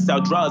you rather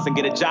sell drugs and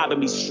get a job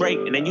and be straight.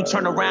 And then you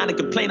turn around and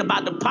complain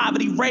about the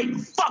poverty rate.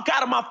 Fuck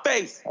out of my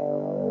face.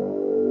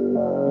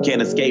 You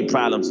can't escape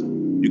problems.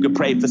 You can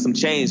pray for some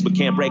change, but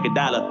can't break a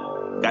dollar.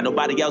 Got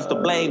nobody else to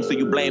blame, so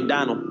you blame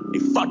Donald. He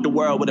fucked the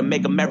world with a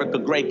Make America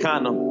Great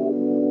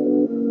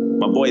condom.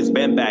 My boy's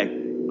been back.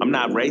 I'm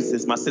not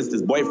racist. My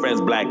sister's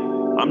boyfriend's black.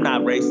 I'm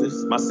not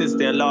racist. My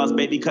sister-in-law's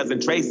baby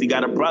cousin Tracy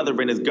got a brother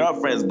and his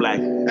girlfriend's black.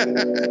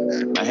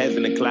 My head's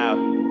in the cloud.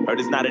 Heard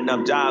there's not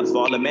enough jobs for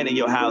all the men in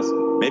your house.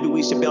 Maybe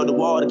we should build a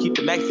wall to keep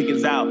the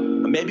Mexicans out.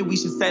 Or maybe we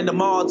should send them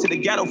all to the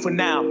ghetto for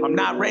now. I'm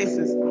not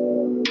racist.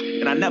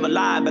 And I never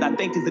lied, but I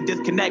think there's a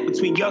disconnect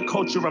between your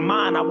culture and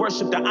mine. I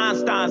worship the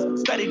Einsteins,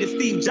 study the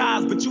Steve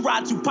Jobs, but you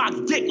ride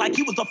Tupac's dick like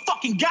he was a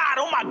fucking god.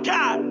 Oh my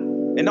God.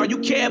 And all you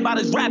care about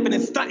is rapping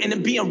and stunting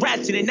and being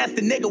ratchet, and that's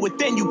the nigga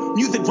within you.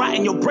 Music rot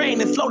in your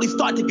brain and slowly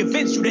start to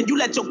convince you. Then you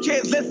let your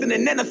kids listen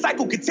and then the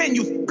cycle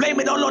continues. Blame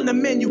it all on the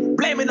menu,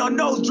 blame it on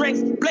those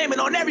drinks, blame it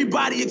on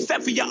everybody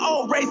except for your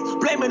own race.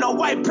 Blame it on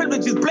white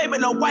privileges, blame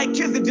it on white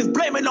kids, and just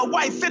blame it on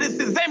white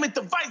citizens. Aim at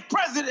the vice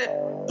president.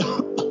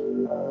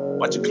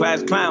 Bunch of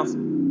class clowns,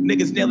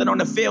 niggas kneeling on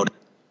the field.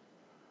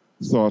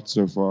 Thoughts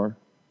so far?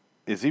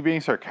 Is he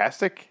being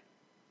sarcastic?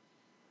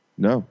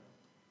 No.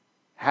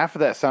 Half of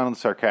that sounded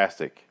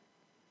sarcastic.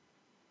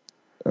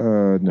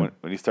 No.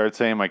 When he started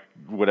saying like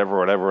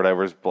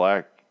whatever is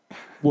black.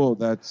 Well,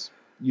 that's,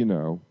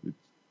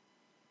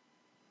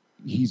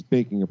 he's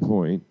making a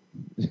point.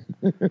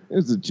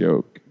 It's a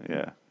joke.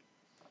 Yeah.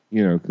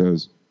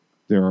 Because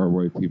there are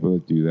white people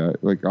that do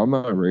that. Like, I'm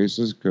not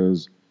racist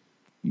because,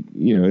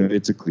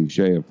 it's a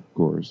cliche, of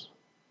course.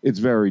 It's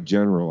very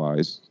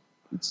generalized.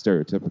 It's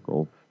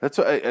stereotypical. That's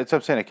what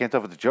I'm saying. I can't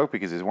tell if it's a joke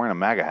because he's wearing a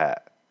MAGA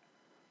hat.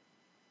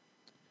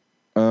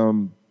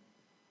 Oh,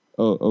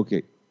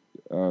 okay.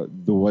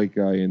 The white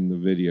guy in the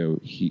video,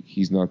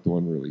 he's not the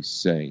one really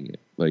saying it.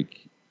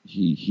 Like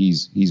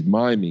he's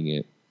miming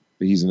it,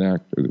 He's an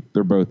actor.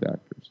 They're both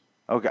actors.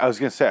 Okay, I was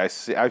gonna say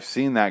I've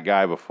seen that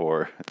guy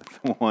before.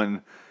 The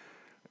one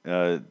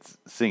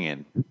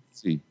singing.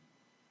 See.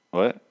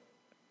 What?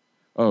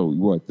 Oh,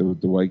 what the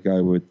white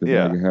guy with the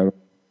MAGA hat on?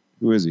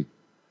 Who is he?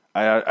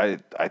 I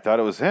thought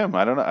it was him.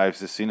 I don't know. I've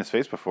just seen his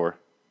face before.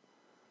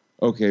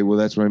 Okay, well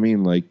that's what I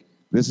mean. Like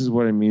this is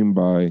what I mean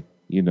by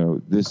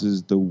this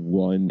is the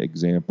one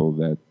example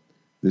that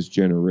this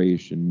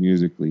generation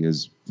musically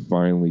has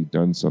finally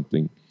done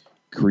something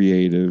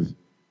creative,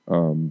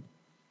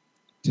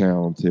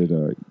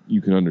 talented.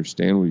 You can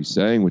understand what he's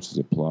saying, which is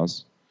a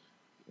plus,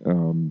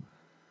 and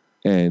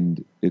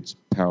it's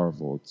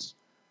powerful.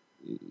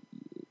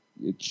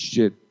 It's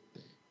shit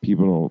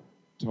people don't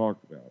talk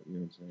about. You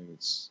know what I'm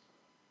saying?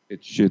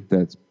 It's shit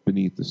that's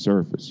beneath the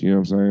surface. You know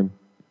what I'm saying?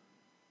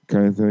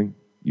 Kind of thing.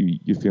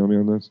 You feel me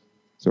on this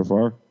so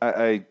far?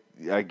 I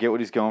get what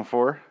he's going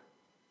for.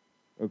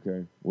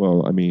 Okay.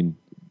 Well, I mean,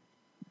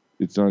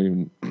 it's not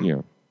even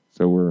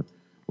So we're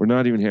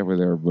not even halfway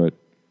there. But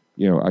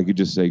I could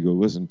just say go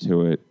listen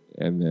to it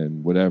and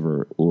then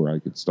whatever, or I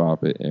could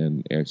stop it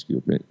and ask you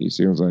a bit. You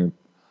see what I'm saying?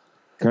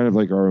 Kind of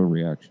like our own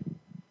reaction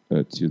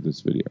to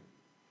this video.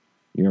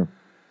 You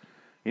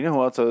know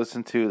who else I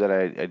listened to that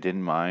I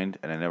didn't mind,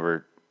 and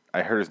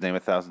I heard his name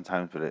 1,000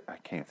 times, but I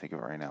can't think of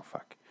it right now.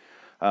 Fuck.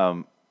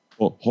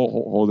 Well,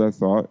 hold that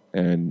thought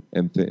and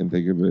think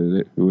of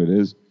it, who it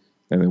is,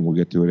 and then we'll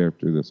get to it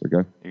after this.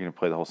 Okay? You're gonna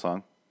play the whole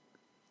song?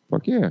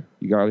 Fuck yeah!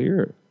 You gotta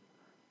hear it.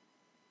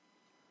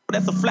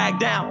 That's a flag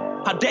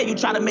down. How dare you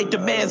try to make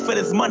demands for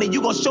this money?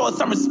 You gonna show us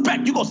some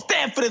respect? You gonna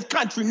stand for this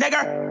country,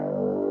 nigga?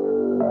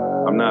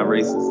 I'm not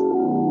racist.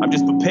 I'm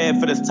just prepared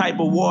for this type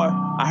of war.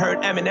 I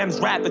heard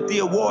Eminem's rap at the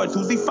awards.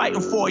 Who's he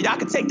fighting for? Y'all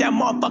can take that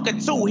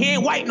motherfucker too. He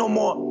ain't white no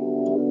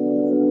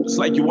more. It's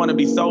like you want to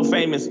be so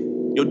famous.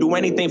 You'll do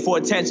anything for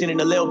attention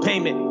and a little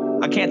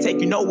payment. I can't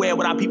take you nowhere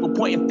without people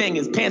pointing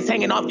fingers. Pants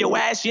hanging off your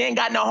ass. You ain't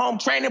got no home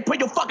training. Put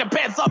your fucking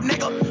pants up,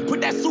 nigga.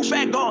 Put that suit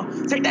back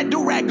on. Take that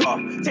do-rag off.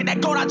 Take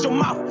that goat out your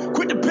mouth.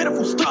 Quit the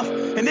pitiful stuff.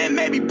 And then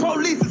maybe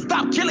police will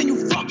stop killing you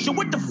fucks. So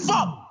what the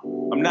fuck?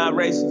 I'm not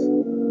racist.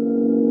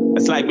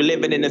 It's like we're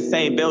living in the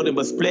same building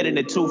but split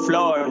into 2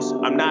 floors.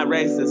 I'm not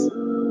racist.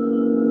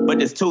 But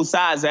there's 2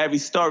 sides to every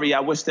story. I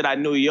wish that I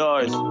knew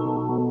yours.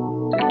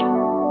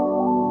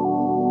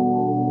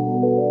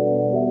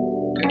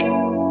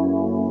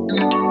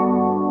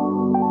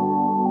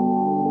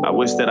 I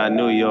wish that I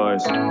knew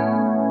yours. I'm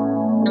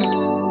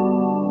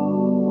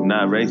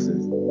not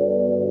racist.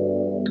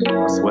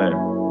 I swear.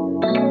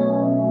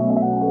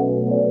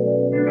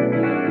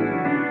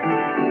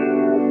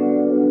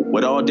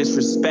 With all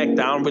disrespect,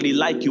 I don't really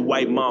like you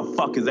white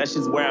motherfuckers. That's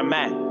just where I'm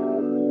at.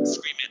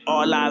 Screaming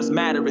all lives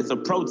matter is a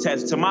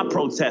protest to my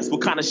protest.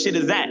 What kind of shit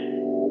is that?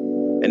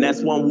 And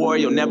that's one war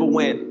you'll never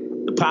win.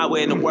 The power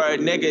in the word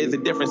nigga is a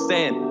different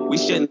sin. We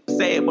shouldn't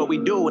say it, but we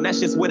do, and that's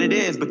just what it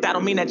is. But that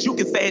don't mean that you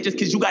can say it just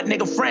because you got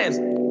nigga friends.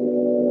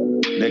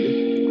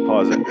 Nigga.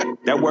 Pause it.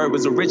 That word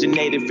was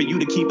originated for you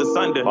to keep us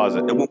under. Pause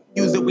it. And when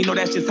we use it, we know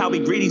that's just how we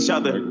greet each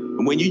other.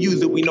 And when you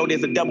use it, we know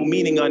there's a double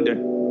meaning under.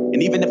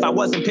 And even if I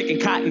wasn't picking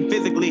cotton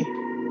physically,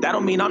 that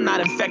don't mean I'm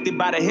not infected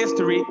by the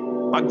history.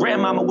 My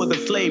grandmama was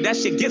a slave. That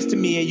shit gets to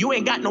me, and you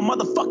ain't got no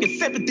motherfucking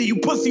sympathy, you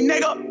pussy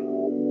nigga.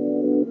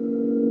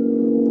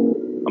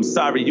 I'm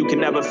sorry, you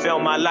can never feel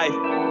my life.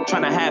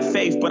 Trying to have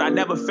faith, but I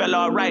never felt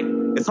all right.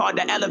 It's hard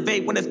to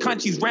elevate when this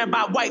country's ran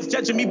by whites,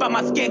 judging me by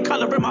my skin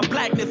color and my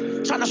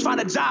blackness. Trying to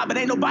find a job, but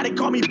ain't nobody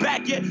call me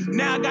back yet.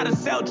 Now I gotta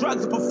sell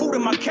drugs and put food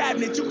in my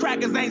cabinet. You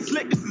crackers ain't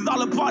slick, this is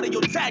all a part of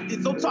your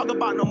tactics. Don't talk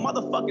about no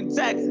motherfucking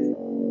taxes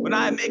when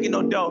I ain't making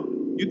no dough.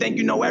 You think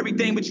you know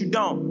everything, but you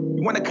don't.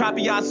 You wanna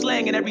copy our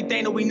slang and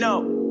everything that we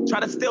know. Try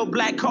to steal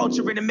black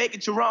culture and make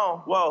it your own.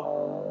 Whoa.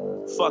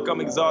 Fuck, I'm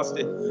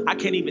exhausted. I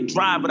can't even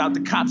drive without the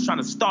cops trying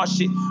to start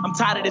shit. I'm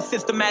tired of this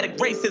systematic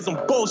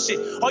racism bullshit.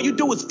 All you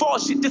do is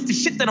false shit. This the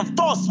shit that I'm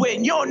false with.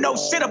 And you don't know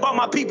shit about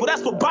my people.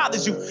 That's what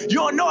bothers you. You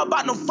don't know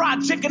about no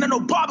fried chicken or no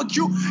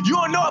barbecue. You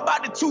don't know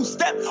about the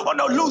 2-step or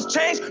no loose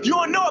change. You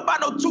don't know about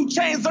no 2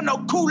 chains or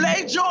no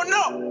Kool-Aid. You don't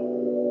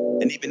know.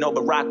 And even though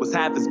Barack was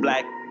half as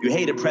black, you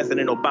hated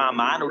President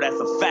Obama. I know that's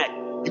a fact.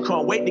 You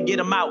couldn't wait to get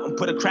him out and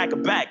put a cracker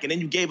back. And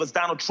then you gave us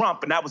Donald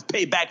Trump, and that was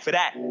payback for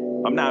that.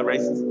 I'm not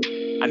racist.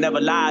 I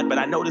never lied, but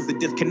I know there's a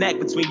disconnect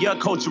between your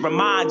culture and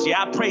mine.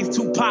 Yeah, I praised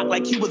Tupac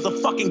like he was a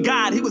fucking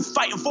god. He was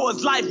fighting for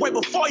his life way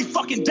before he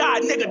fucking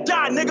died. Nigga,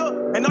 die,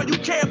 nigga. And all you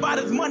care about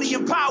is money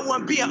and power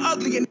and being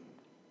ugly. And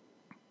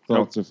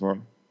thoughts so far?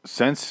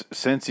 Since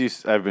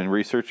I've been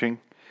researching,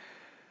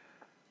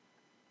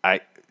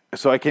 I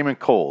came in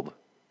cold.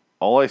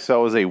 All I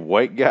saw was a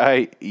white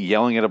guy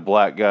yelling at a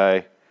black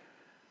guy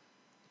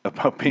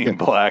about being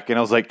black, and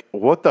I was like,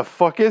 what the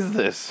fuck is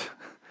this?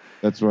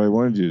 That's what I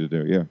wanted you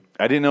to do, yeah.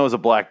 I didn't know it was a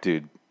black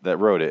dude that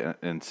wrote it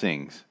and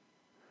sings.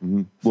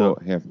 Mm-hmm. Well,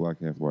 half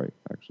black, half white,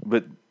 actually.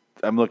 But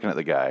I'm looking at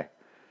the guy,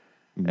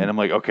 and I'm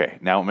like, okay,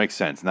 now it makes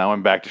sense. Now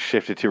I'm back to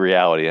shifted to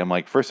reality. I'm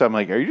like, first I'm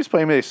like, are you just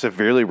playing me a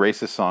severely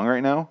racist song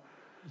right now?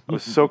 I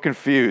was so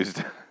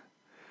confused.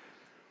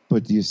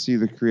 But do you see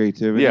the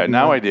creativity? Yeah,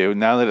 now I do.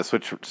 Now that it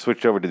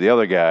switched over to the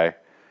other guy,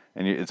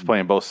 and it's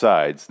playing both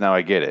sides. Now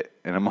I get it,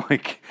 and I'm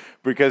like,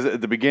 because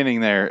at the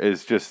beginning there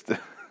is just,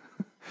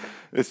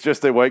 it's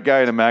just a white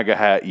guy in a MAGA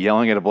hat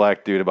yelling at a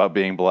black dude about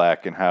being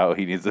black and how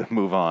he needs to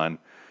move on.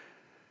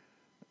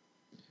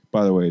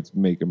 By the way, it's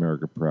 "Make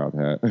America Proud"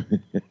 hat.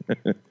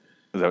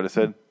 Is that what it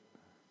said?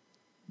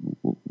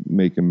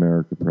 Make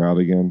America Proud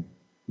again.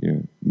 Yeah,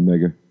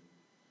 mega.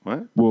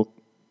 What?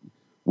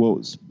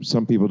 Well,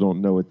 some people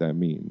don't know what that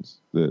means.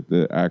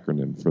 The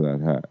acronym for that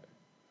hat.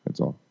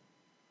 That's all.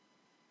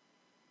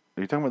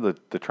 Are you talking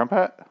about the Trump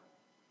hat?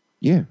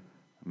 Yeah.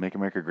 Make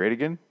America Great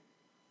Again?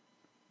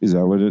 Is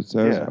that what it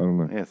says? Yeah. I don't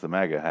know. Yeah, it's the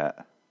MAGA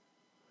hat.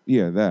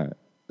 Yeah, that.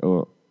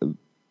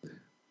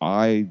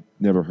 I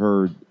never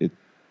heard it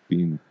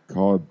being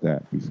called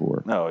that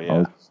before. Oh, yeah. I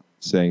was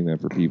saying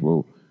that for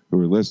people who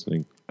are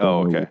listening.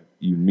 Oh, Don't know okay. what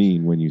you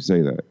mean when you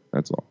say that.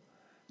 That's all.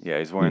 Yeah,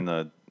 he's wearing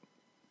the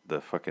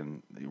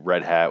fucking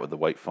red hat with the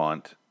white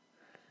font.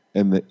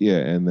 And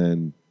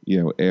then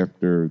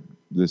after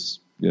this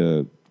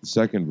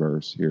second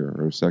verse here,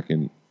 or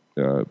second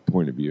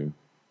point of view,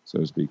 so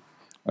to speak.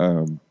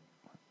 I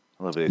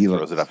love that he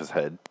throws it off his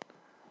head.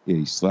 Yeah,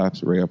 he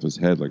slaps it right off his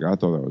head. Like, I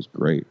thought that was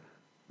great.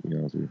 To be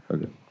honest with you.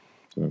 Okay.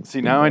 So,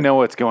 See, now I know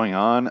what's going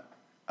on.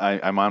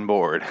 I'm on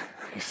board.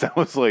 Because I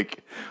was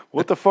like,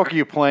 what the fuck are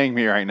you playing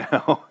me right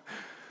now?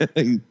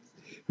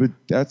 But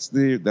that's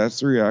the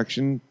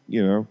reaction,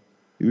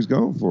 he was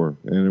going for,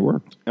 and it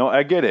worked. No,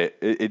 I get it.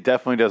 It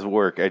definitely does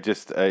work. I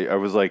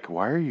was like,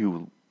 why are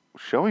you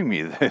showing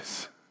me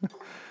this?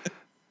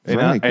 And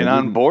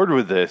on board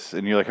with this.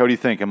 And you're like, how do you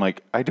think? I'm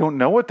like, I don't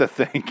know what to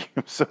think.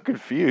 I'm so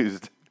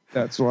confused.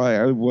 That's why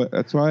I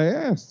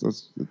asked.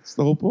 That's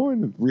the whole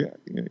point of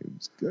reacting.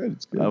 It's good.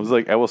 It's good. I was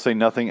like, I will say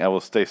nothing. I will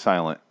stay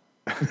silent.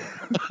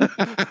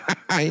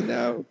 I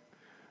know.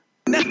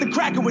 And that's the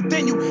cracker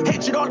within you.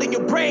 Hatred all in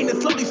your brain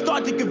and slowly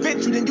start to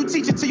convince you. Then you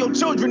teach it to your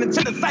children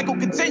until the cycle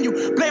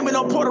continue. Blame it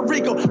on Puerto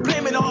Rico,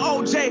 blame it on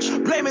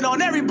OJ, blame it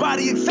on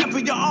everybody except for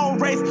your own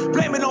race.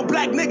 Blame it on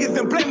black niggas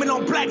and blame it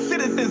on black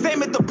citizens.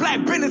 Aim at the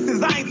black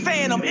businesses. I ain't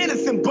saying I'm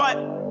innocent, but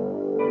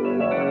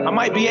I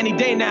might be any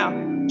day now.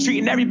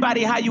 Treating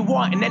everybody how you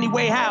want in any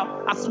way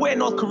how. I swear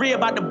North Korea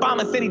about to bomb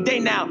us any day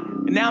now.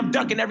 And now I'm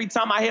ducking every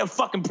time I hear a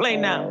fucking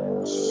plane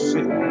now.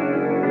 Shit.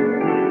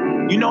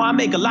 You know I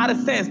make a lot of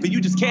sense, but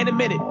you just can't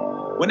admit it.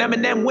 When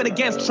Eminem went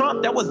against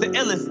Trump, that was the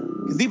illest.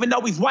 Because even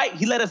though he's white,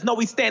 he let us know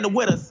he's standing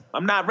with us.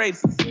 I'm not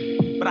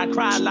racist, but I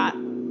cry a lot.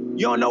 You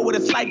don't know what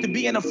it's like to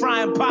be in a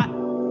frying pot.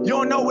 You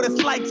don't know what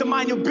it's like to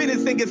mind your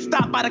business and get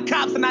stopped by the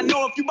cops. And I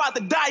know if you about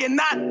to die or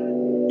not.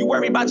 You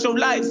worry about your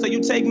life, so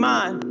you take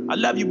mine. I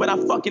love you, but I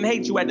fucking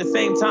hate you at the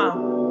same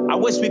time. I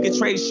wish we could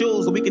trade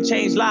shoes so we could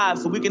change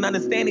lives so we can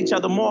understand each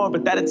other more,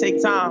 but that'll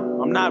take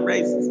time. I'm not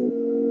racist.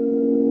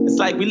 It's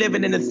like we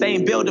living in the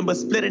same building but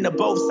split into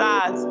both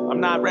sides. I'm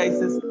not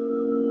racist.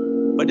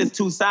 But there's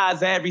two sides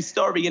to every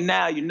story, and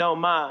now you know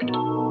mine.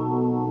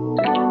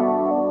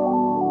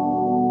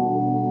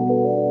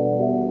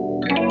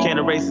 Can't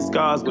erase the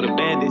scars with a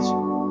bandage.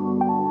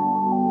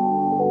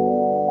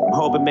 I'm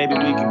hoping maybe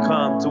we can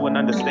come to an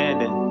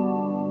understanding.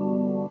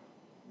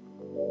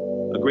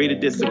 Agree to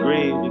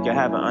disagree, we can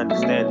have an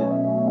understanding.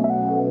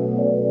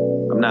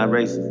 I'm not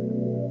racist.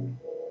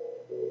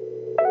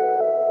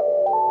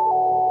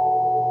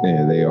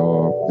 Yeah,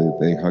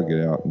 they hug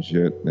it out and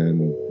shit.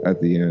 And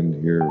at the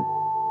end here,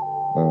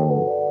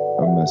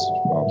 a message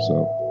pops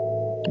up.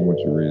 I want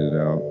you to read it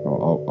out.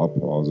 I'll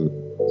pause it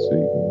so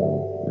you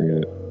can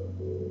read it.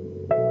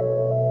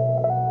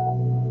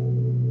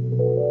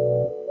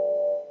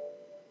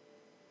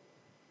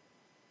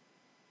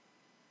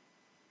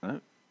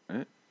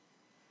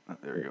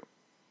 There we go.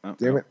 Oh,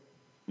 Damn it.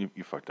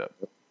 You fucked up.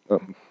 Oh,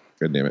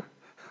 God damn it.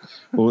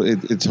 Well,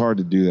 it's hard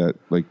to do that,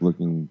 like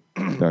looking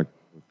back.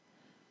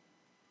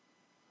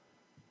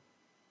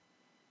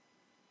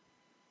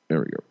 There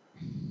we go.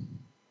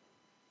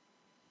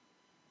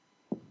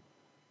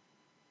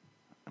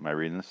 Am I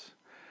reading this?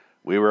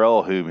 We were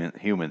all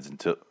humans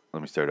until...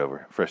 Let me start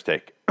over. Fresh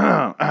take.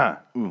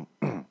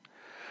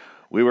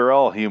 We were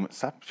all humans...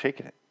 Stop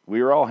shaking it.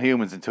 We were all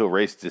humans until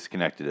race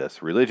disconnected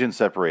us, religion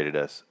separated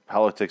us,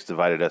 politics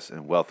divided us,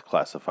 and wealth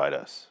classified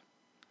us.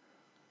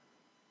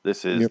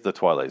 This is the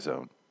Twilight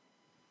Zone.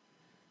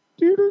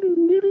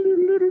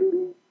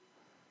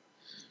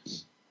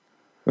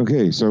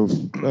 Okay, so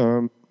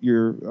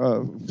your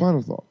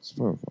final thoughts.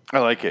 I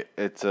like it.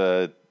 It's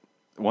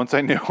once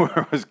I knew where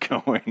I was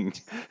going.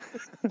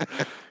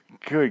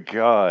 Good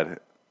God.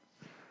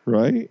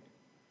 Right?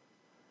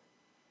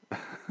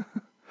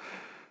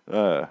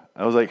 I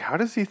was like, how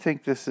does he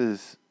think this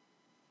is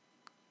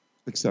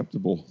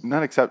acceptable?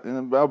 Not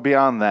acceptable. Well,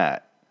 beyond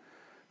that,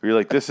 where you're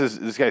like, this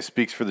guy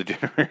speaks for the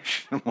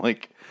generation. I'm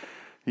like,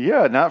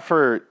 yeah, not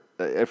for.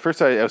 At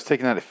first, I was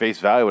taking that at face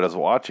value when I was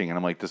watching, and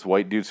I'm like, this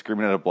white dude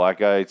screaming at a black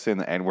guy saying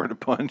the N-word a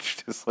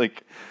bunch, just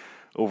like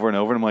over and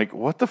over. And I'm like,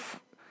 what the?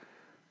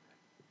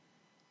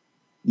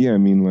 Yeah, I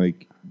mean,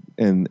 like,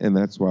 and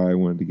that's why I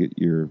wanted to get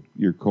your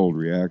cold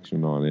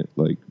reaction on it,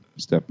 like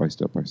step by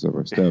step,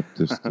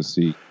 just to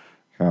see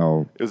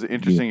how it was an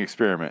interesting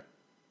experiment.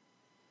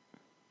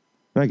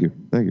 Thank you.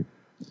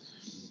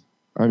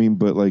 I mean,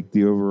 but like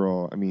the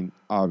overall, I mean,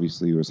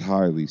 obviously it was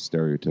highly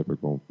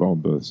stereotypical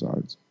on both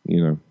sides,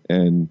 you know.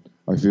 And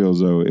I feel as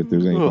though if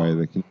there's anybody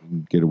that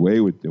can get away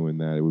with doing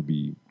that, it would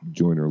be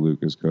Joyner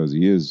Lucas, because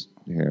he is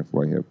half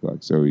white, half black.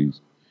 So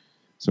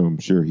I'm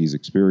sure he's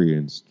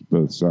experienced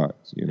both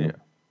sides, you know. Yeah.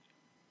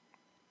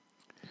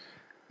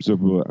 So,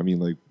 but, I mean,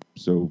 like,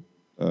 so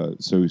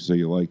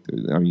you liked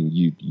it. I mean,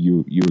 you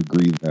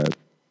agree that,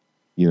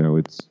 you know,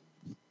 it's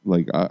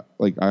like I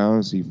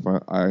honestly,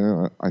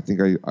 I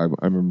think I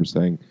remember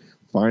saying,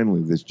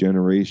 finally, this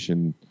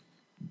generation,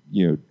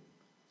 you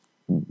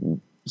know,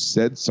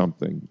 said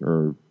something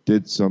or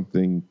did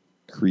something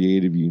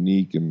creative,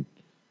 unique,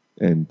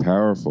 and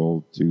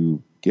powerful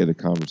to get a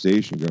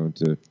conversation going,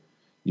 to,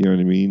 you know what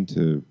I mean,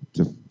 to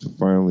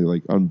finally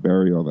like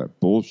unbury all that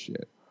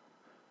bullshit.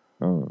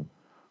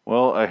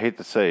 Well, I hate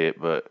to say it,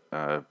 but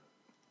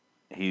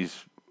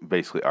he's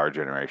basically our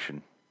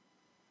generation.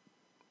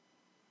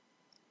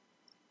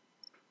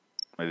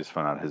 I just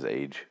found out his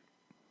age.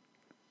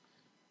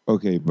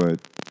 Okay, but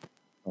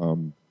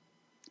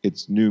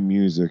it's new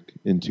music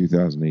in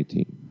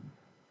 2018.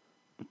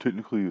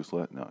 Technically, he was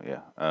Latin. No,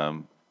 yeah.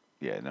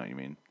 Yeah, I know what you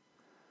mean.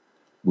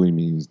 What do you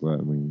mean he's Latin?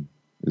 I mean,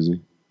 is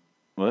he?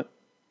 What?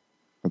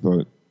 I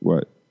thought,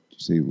 what? Did you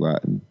say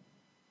Latin?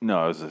 No,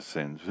 I was just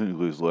saying,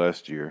 technically, he was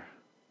last year.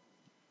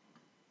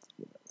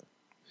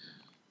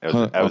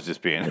 I was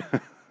just being...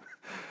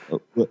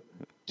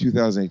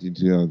 2018,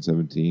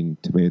 2017,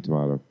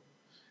 tomato.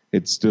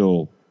 It's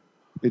still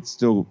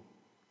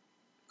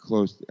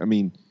close. I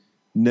mean,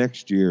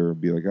 next year it'll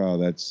be like, oh,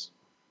 that's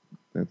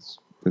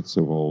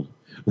so old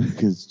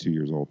because it's 2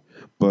 years old.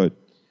 But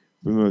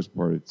for the most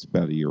part, it's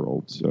about a year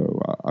old. So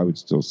I would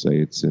still say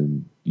it's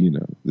in, you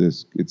know,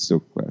 it's still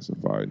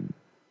classified,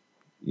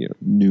 you know,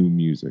 new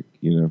music.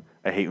 You know,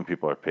 I hate when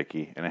people are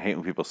picky, and I hate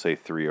when people say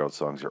 3-year-old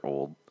songs are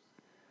old.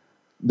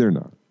 They're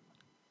not.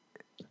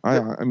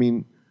 I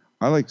mean,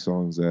 I like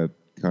songs that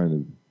kind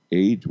of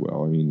age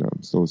well. I mean,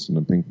 I'm still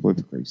listening to Pink Floyd,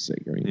 for Christ's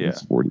sake. I mean,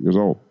 it's 40 years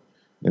old,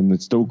 and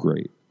it's still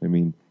great. I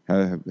mean,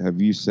 have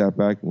you sat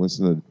back and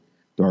listened to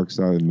Dark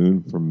Side of the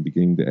Moon from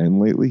beginning to end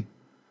lately?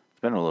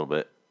 It's been a little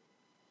bit.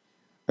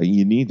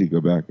 You need to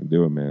go back and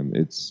do it, man.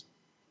 It's,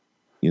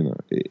 you know,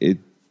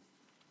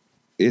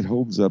 it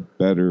holds up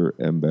better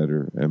and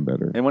better and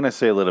better. And when I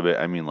say a little bit,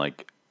 I mean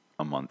like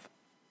a month.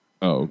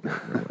 Oh,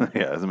 okay.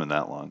 Yeah, it hasn't been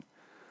that long.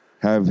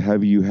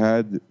 Have you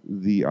had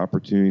the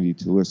opportunity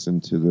to listen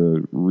to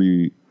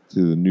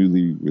the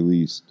newly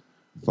released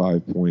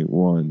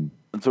 5.1?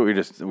 That's what we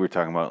were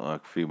talking about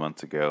like a few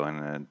months ago,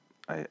 and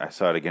I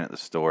saw it again at the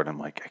store, and I'm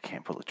like, I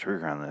can't pull the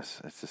trigger on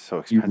this. It's just so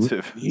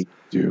expensive. You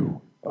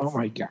do. Oh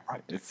my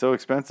god, it's so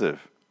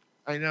expensive.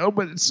 I know,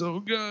 but it's so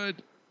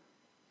good.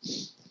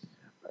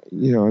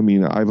 You know, I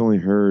mean, I've only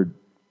heard,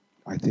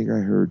 I think I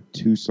heard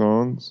 2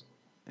 songs.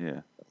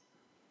 Yeah.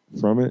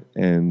 From it,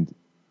 and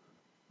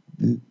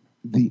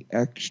the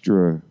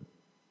extra,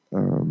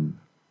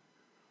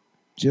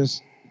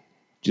 just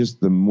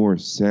the more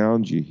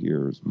sound you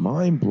hear is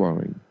mind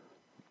blowing.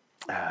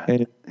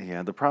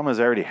 Yeah, the problem is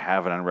I already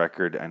have it on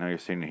record. I know you're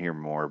saying to hear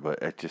more, but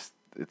it's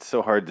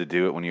so hard to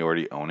do it when you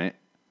already own it.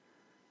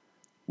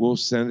 Well,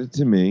 send it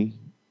to me,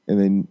 and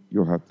then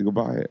you'll have to go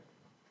buy it.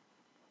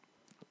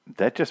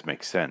 That just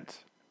makes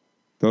sense,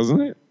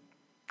 doesn't it?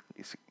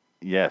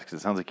 Yes, because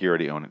it sounds like you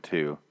already own it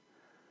too.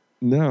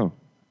 No.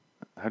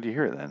 How do you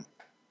hear it then?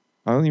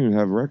 I don't even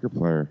have a record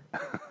player.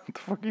 What the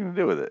fuck are you gonna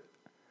do with it?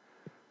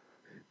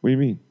 What do you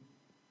mean?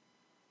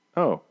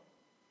 Oh.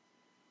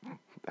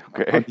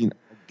 Okay. I mean,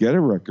 get a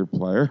record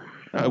player.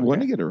 Okay. I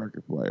want to get a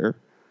record player.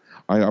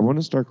 I want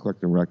to start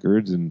collecting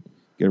records and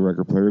get a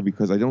record player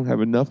because I don't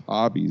have enough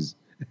hobbies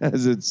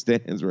as it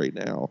stands right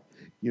now.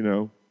 You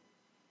know?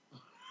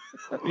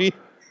 I mean...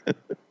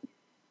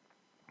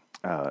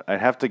 I'd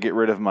have to get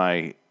rid of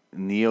my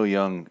Neil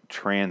Young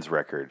trans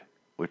record,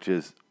 which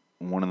is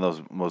one of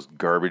those most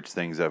garbage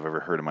things I've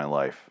ever heard in my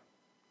life.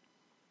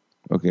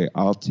 Okay,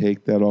 I'll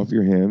take that off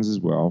your hands as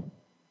well,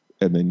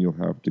 and then you'll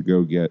have to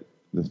go get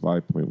the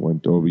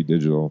 5.1 Dolby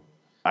Digital.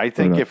 I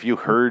think if you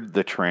heard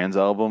the trans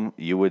album,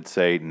 you would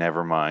say,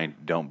 never mind,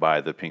 don't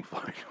buy the Pink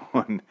Floyd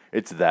one.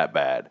 It's that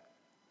bad.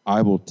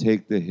 I will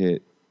take the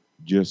hit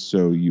just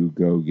so you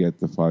go get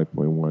the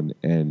 5.1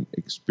 and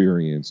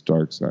experience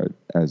Dark Side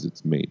as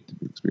it's made to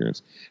be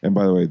experienced. And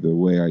by the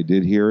way I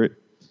did hear it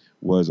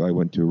was I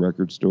went to a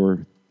record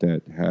store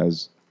that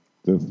has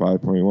the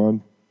 5.1,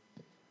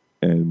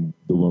 and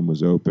the one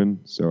was open,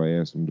 so I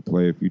asked him to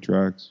play a few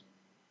tracks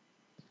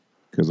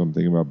because I'm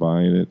thinking about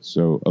buying it.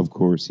 So, of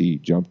course, he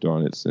jumped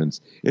on it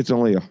since it's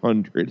only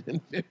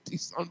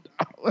 $150-some.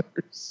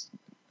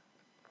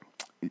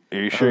 Are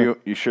you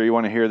sure you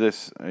want to hear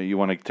this? You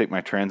want to take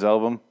my trans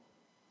album?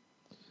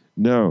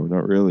 No,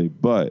 not really.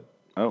 But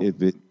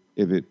if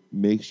it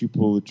makes you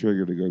pull the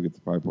trigger to go get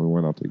the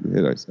 5.1, I'll take the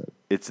hit, I said.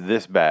 It's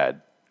this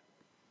bad.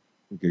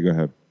 Okay, go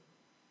ahead.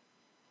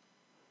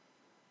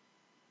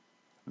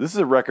 This is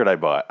a record I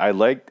bought. I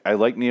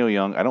like Neil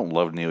Young. I don't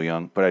love Neil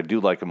Young, but I do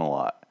like him a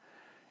lot.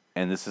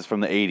 And this is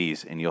from the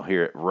 80s, and you'll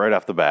hear it right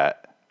off the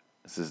bat.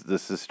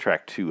 This is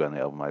track 2 on the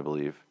album, I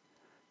believe.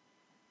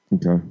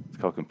 Okay. It's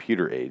called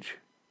Computer Age.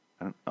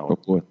 Oh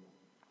boy.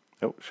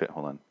 Oh shit!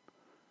 Hold on.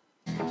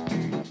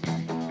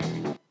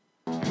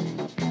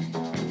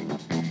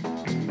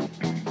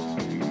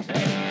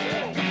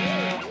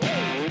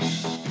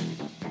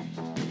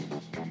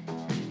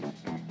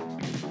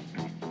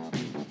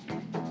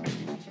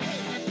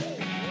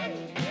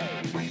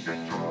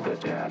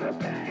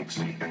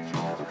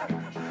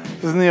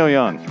 This is Neil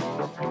Young.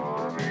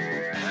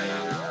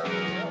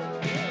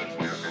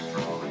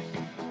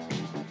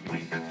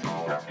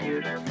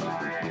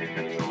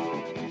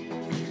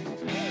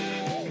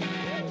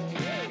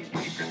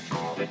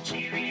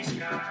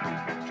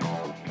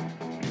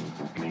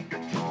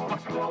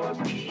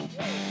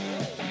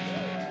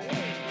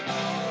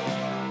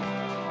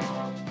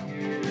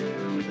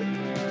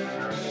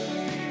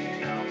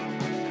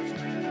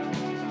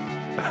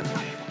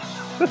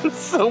 It's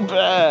so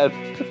bad.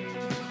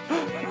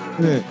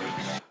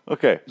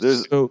 Okay,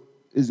 so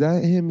is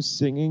that him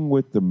singing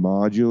with the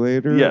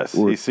modulator? Yes,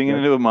 he's singing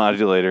into a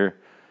modulator.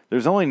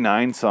 There's only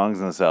 9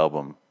 songs on this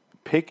album.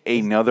 Pick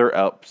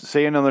another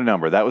say another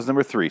number. That was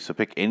number 3. So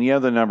pick any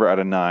other number out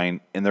of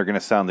 9, and they're going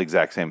to sound the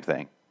exact same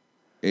thing.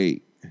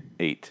 8.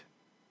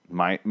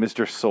 My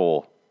Mr.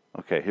 Soul.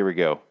 Okay, here we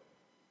go.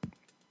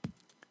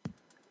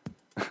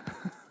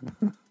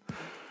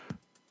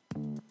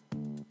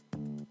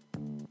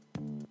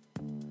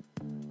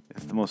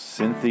 It's the most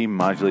synthy,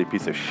 modulated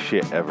piece of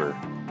shit ever.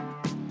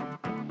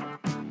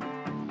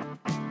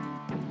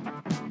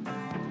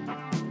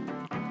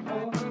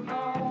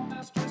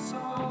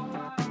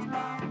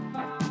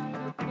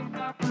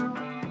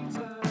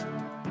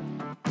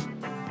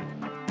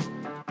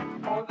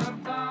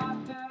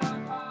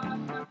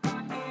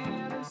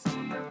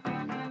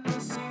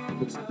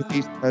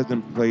 He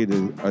hasn't played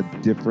a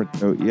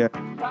different note yet.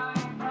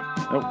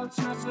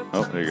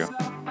 Oh, there you go.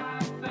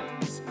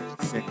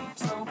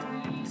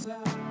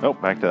 Oh,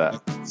 back to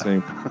that.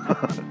 Same.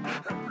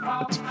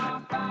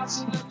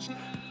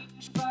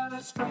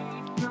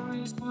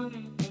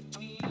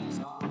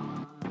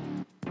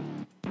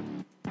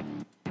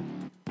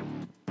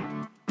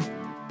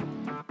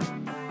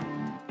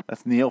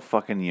 That's Neil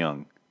fucking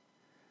Young.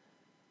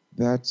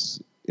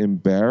 That's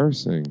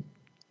embarrassing.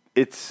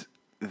 It's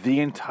the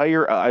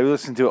entire. I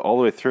listened to it all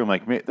the way through. I'm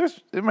like, maybe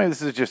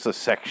this is just a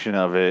section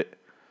of it.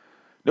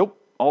 Nope,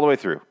 all the way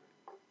through.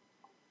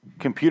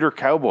 Computer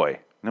Cowboy,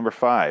 number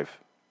 5.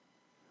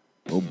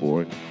 Oh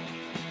boy.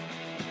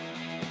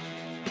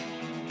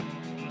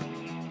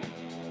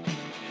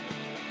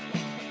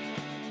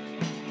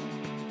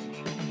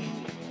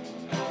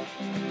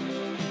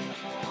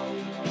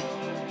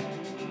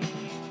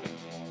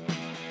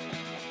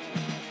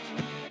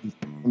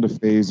 The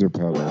phaser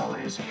pedal.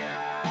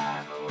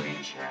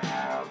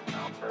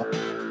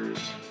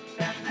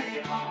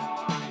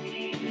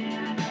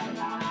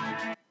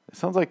 It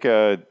sounds like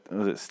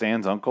was it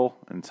Stan's uncle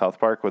in South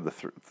Park with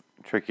the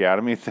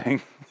tracheotomy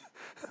thing?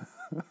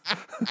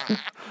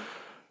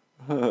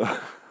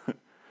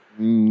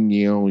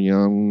 Neil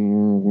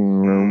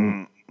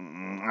Young.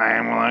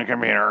 I'm a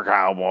computer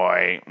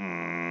cowboy.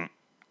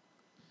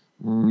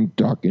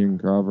 Ducking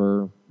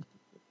cover.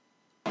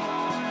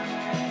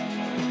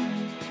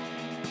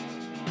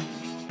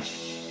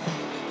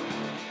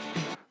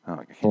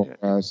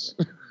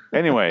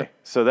 Anyway,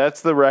 so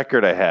that's the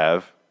record I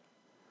have.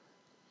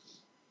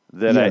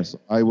 Yes,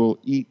 I will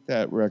eat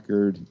that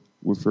record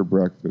for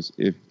breakfast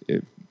if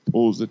it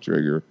pulls the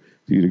trigger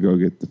for you to go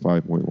get the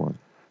 5.1.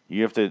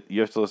 You have to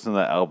listen to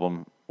that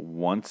album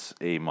once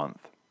a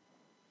month,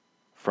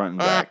 front and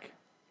back.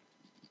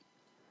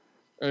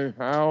 And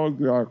how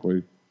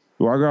exactly?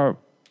 Do I got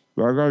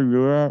to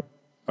do that?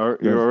 When's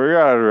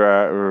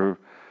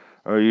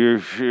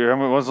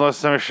the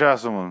last time you shot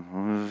someone?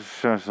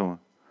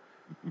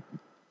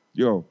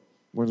 Yo,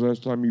 when's the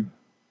last time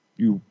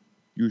you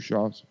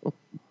shot someone?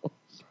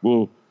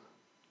 Well,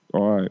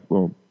 all right.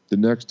 Well, the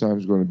next time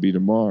is going to be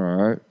tomorrow,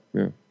 all right?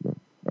 Yeah. No. All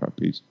right,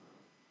 peace.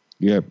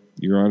 Yeah,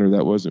 Your Honor,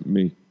 that wasn't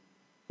me.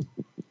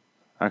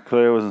 I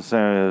clearly wasn't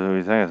saying what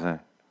you think I said.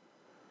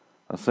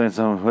 I was saying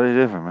something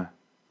completely different, man.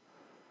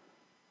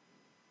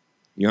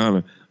 Your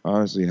Honor,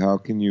 honestly, how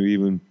can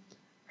you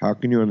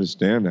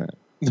understand that?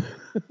 You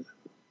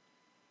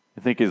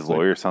think his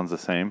lawyer sounds the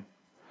same?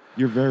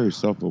 You're very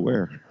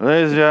self-aware.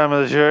 Ladies and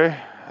gentlemen of the jury,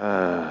 it's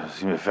going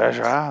to be a fair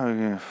trial. We're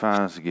going to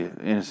find us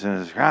innocent of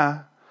this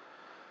crime.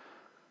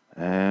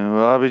 And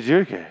we'll all be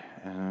adjudicated.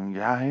 And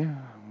got here.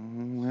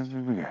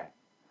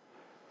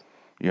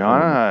 Your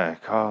Honor, I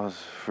cause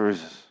for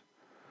resistance.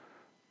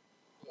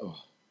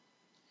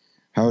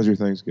 How was your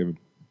Thanksgiving?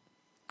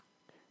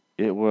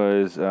 It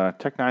was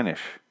Tech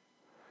Nine-ish.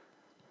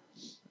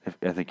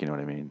 I think you know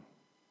what I mean.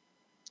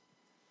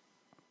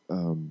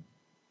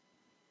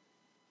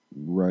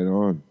 Right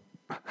on.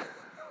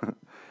 It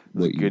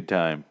was a good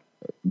time.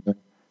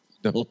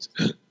 Don't.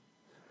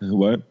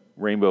 What?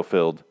 Rainbow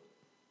filled.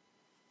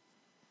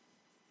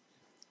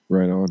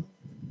 Right on.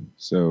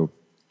 So,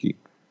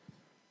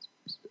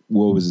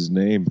 what was his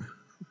name?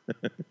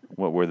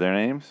 What were their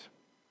names?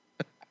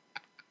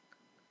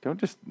 Don't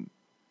just.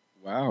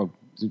 Wow,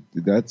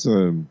 that's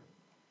a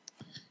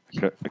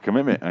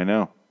commitment. I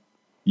know.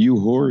 You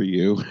whore,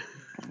 you.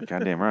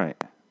 Goddamn right.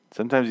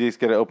 Sometimes you just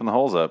got to open the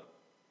holes up.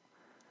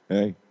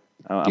 Hey,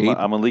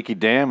 I'm a leaky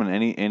dam, and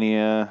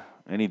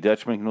any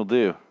Dutchman will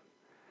do.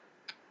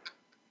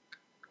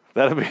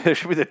 That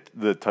should be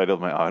the title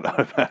of my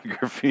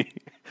autobiography.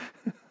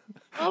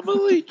 I'm a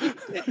leaky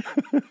dam.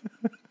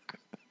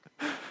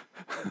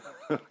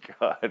 Oh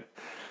God.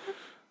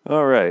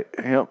 All right.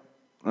 Yep.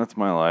 That's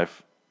my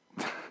life.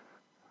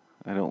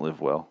 I don't live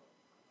well.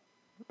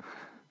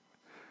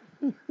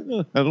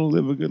 I don't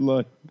live a good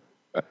life.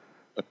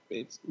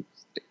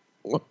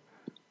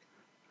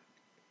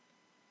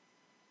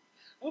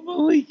 I'm a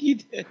leaky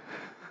dam.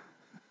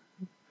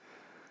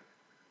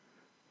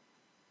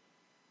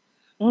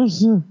 I'm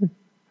sorry.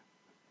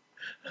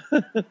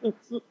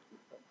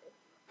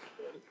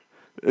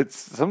 It's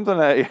something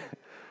I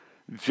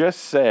just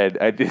said.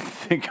 I didn't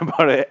think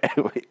about it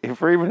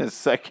for even a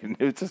second.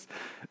 It was just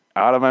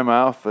out of my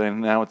mouth,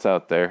 and now it's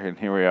out there, and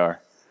here we are.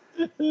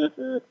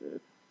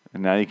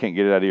 And now you can't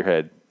get it out of your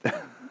head.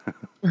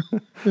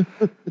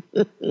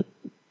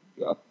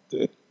 God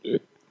damn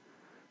it.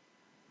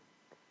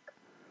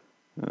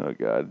 Oh,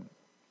 God.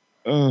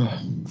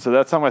 So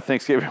that's how my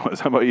Thanksgiving was.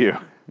 How about you?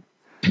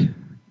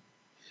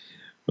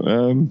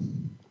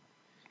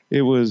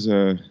 It was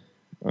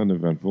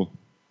uneventful.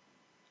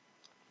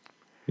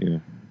 Yeah.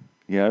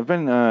 Yeah, I've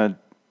been.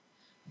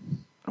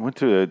 We went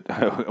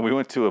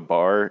to a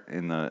bar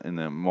in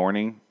the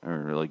morning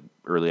or like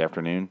early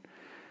afternoon,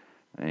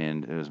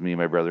 and it was me and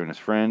my brother and his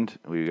friend.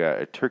 We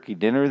got a turkey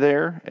dinner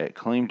there at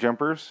Claim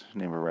Jumpers,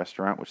 name of a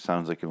restaurant, which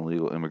sounds like an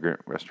illegal immigrant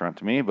restaurant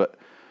to me, but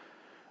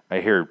I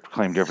hear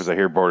Claim Jumpers, I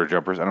hear Border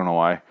Jumpers. I don't know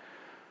why,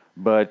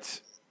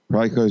 but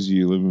probably because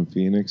you live in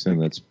Phoenix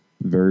and that's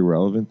very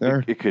relevant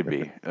there. It could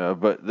be,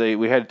 but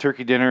we had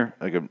turkey dinner,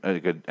 like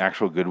an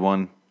actual good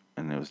one.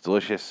 And it was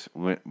delicious.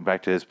 We went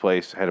back to his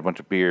place, had a bunch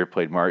of beer,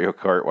 played Mario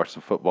Kart, watched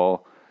some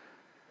football.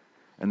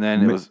 And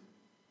then it was...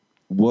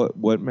 What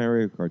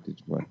Mario Kart did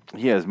you play?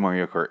 He has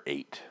Mario Kart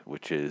 8,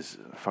 which is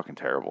fucking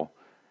terrible.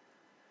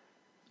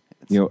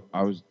 I'm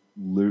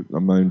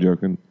not even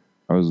joking.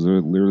 I was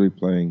literally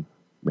playing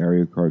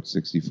Mario Kart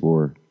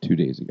 64 2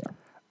 days ago.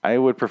 I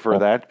would prefer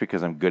that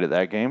because I'm good at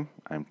that game.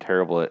 I'm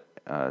terrible at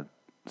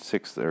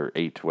 6 or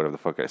 8, whatever the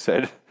fuck I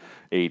said.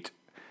 8.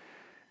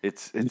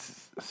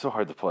 It's so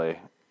hard to play.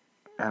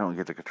 I don't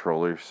get the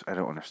controllers. I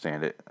don't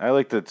understand it. I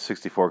like the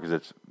 64 because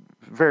it's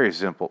very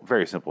simple.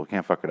 Very simple. You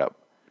can't fuck it up.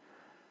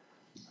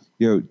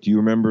 Do you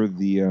remember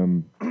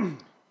the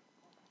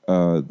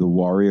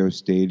Wario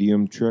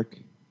Stadium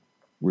trick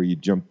where you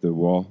jump the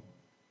wall?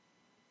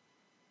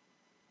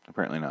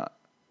 Apparently not.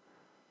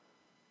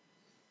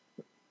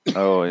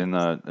 Oh, in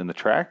the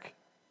track?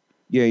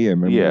 Yeah.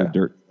 Remember the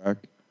dirt track?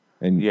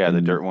 And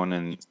the dirt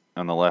one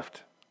on the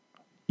left.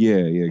 Yeah,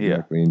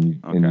 exactly. Yeah.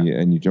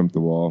 And you jump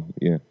the wall.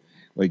 Yeah,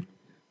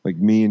 like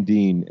me and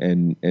Dean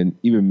and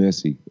even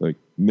Missy. Like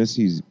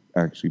Missy's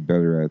actually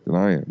better at it than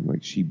I am.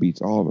 Like she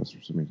beats all of us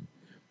for some reason.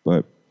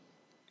 But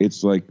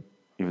it's like,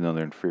 even though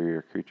they're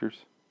inferior creatures.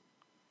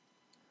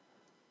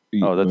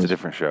 Oh, that's a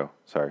different show.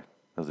 Sorry,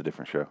 that was a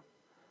different show.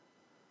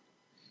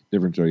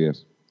 Different show,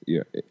 yes.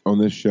 Yeah. On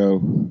this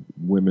show,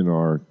 women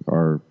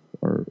are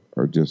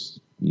just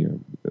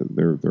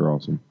they're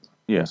awesome.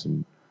 Yeah.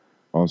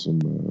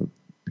 Awesome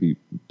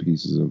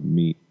pieces of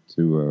meat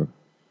to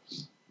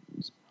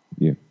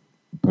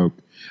poke.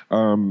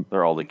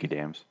 They're all leaky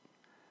dams.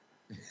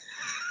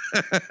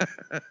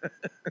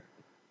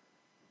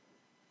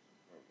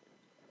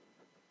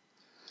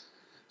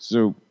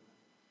 So,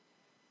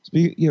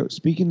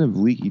 speaking of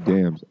leaky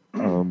dams,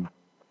 I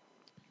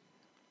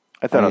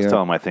thought I was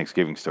telling my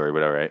Thanksgiving story,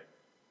 but all right.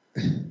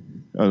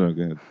 Oh no,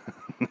 go ahead.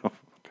 No,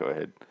 go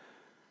ahead.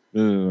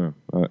 No.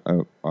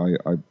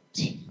 I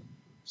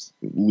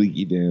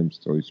leaky dams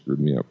totally screwed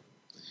me up.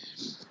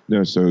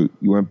 No, so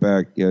you went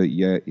back.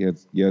 You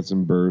had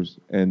some burrs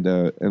and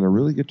a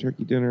really good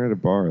turkey dinner at a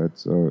bar.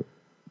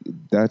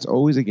 That's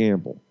always a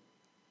gamble.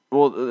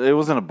 Well, it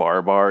wasn't a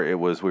bar. It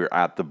was we were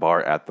at the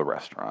bar at the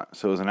restaurant,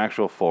 so it was an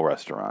actual full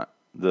restaurant.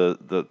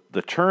 The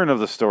turn of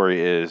the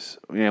story is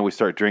we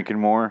start drinking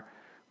more,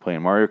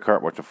 playing Mario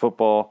Kart, watching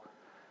football,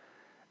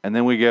 and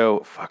then we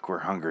go, fuck, we're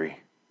hungry.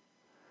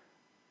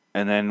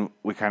 And then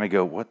we kind of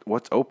go,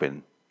 what's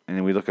open? And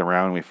then we look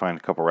around and we find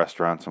a couple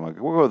restaurants. I'm like,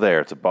 we'll go there.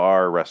 It's a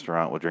bar,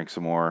 restaurant. We'll drink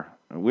some more.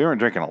 We weren't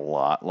drinking a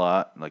lot.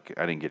 Like,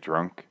 I didn't get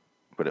drunk,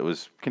 but it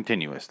was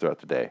continuous throughout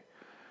the day.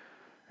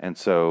 And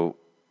so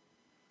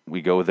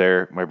we go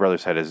there. My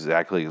brother's had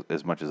exactly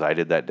as much as I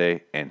did that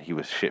day, and he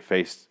was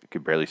shit-faced,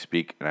 could barely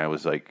speak, and I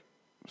was, like,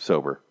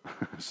 sober.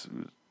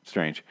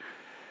 Strange.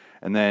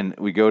 And then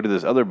we go to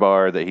this other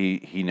bar that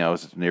he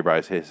knows. It's nearby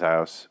his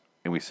house,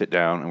 and we sit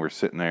down, and we're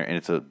sitting there, and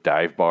it's a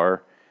dive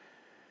bar.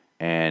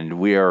 And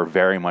we are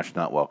very much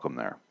not welcome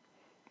there.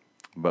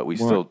 But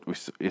it's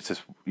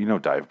just,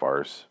 dive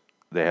bars.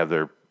 They have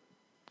their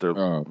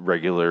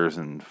regulars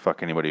and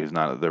fuck anybody who's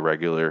not the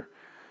regular.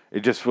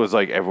 It just was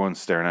like everyone's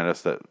staring at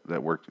us that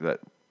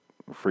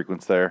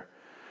frequents there.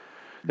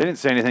 They didn't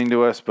say anything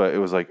to us, but it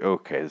was like,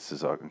 okay, this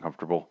is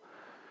uncomfortable.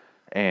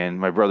 And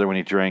my brother, when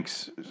he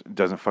drinks,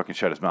 doesn't fucking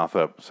shut his mouth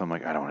up. So I'm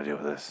like, I don't want to deal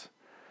with this.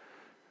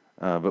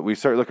 But we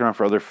started looking around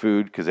for other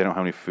food because they don't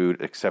have any food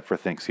except for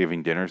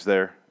Thanksgiving dinners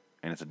there.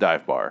 And it's a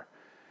dive bar.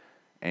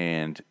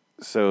 And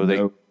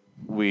so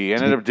we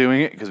ended up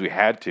doing it because we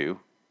had to.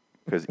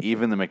 Because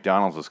even the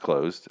McDonald's was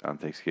closed on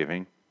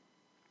Thanksgiving.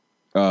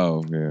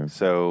 Oh, yeah.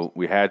 So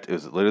it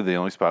was literally the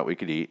only spot we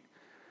could eat.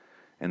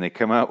 And they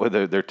come out with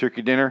their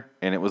turkey dinner,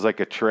 and it was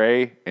like a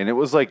tray, and it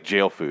was like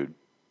jail food.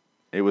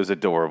 It was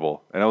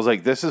adorable. And I was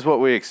like, this is what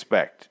we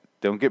expect.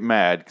 Don't get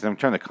mad, because I'm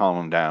trying to calm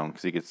him down,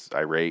 because he gets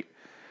irate.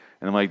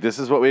 And I'm like, this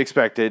is what we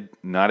expected.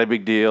 Not a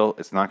big deal.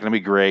 It's not going to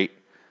be great.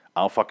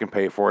 I'll fucking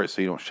pay for it,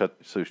 so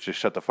just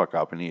shut the fuck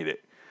up and eat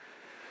it.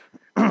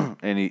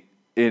 And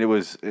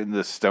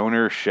the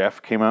stoner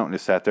chef came out and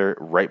just sat there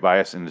right by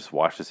us and just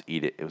watched us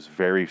eat it. It was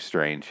very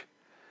strange.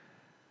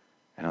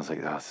 And I was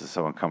like, oh, this is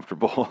so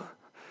uncomfortable.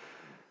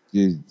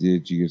 Did you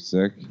get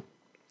sick?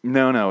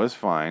 No, it was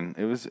fine.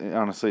 It was,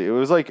 honestly, it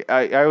was like,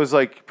 I was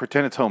like,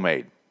 pretend it's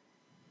homemade.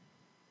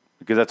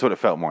 Because that's what it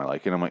felt more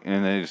like. And I'm like,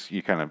 and then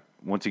you kind of,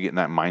 once you get in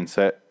that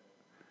mindset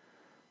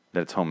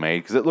that it's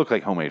homemade, because it looked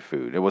like homemade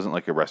food. It wasn't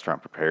like a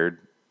restaurant prepared.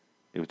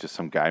 It was just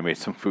some guy made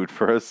some food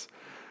for us.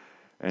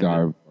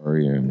 And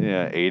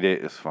yeah, ate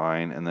it. It was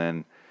fine. And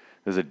then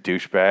there's a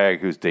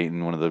douchebag who's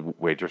dating one of the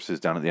waitresses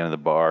down at the end of the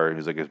bar.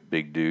 He's like a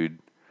big dude.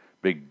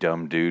 Big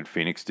dumb dude,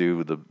 Phoenix dude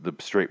with the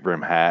straight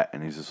brim hat,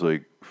 and he's just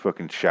like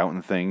fucking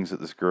shouting things at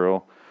this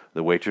girl.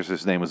 The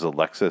waitress's name was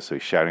Alexa, so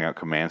he's shouting out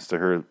commands to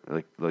her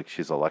like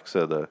she's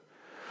Alexa.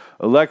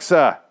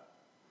 Alexa!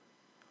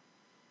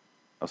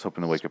 I was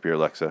hoping to wake up your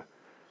Alexa.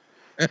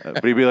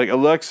 But he'd be like,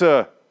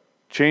 Alexa,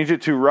 change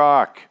it to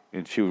rock.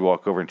 And she would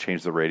walk over and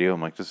change the radio.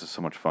 I'm like, this is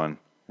so much fun.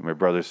 And my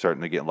brother's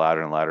starting to get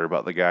louder and louder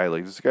about the guy.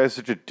 Like, this guy's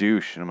such a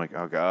douche. And I'm like,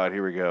 oh, God,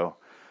 here we go.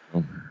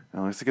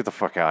 Let's get the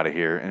fuck out of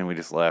here. And we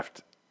just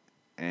left.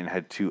 And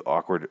had 2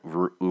 awkward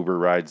Uber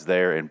rides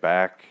there and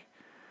back.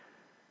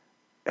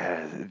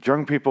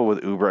 Drunk people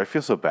with Uber, I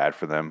feel so bad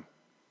for them.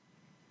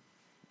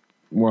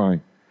 Why?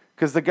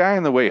 Because the guy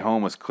on the way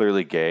home was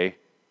clearly gay.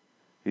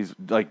 He's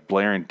like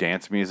blaring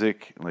dance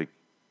music, like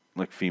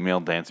female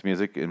dance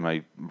music. And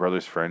my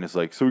brother's friend is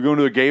like, so we going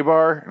to a gay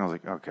bar? And I was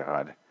like, oh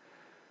God.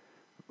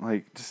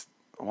 Like, just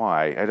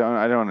why? I don't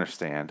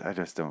understand. I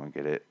just don't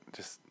get it.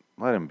 Just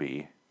let him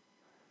be.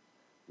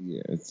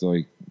 Yeah, it's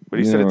like. But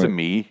he said it to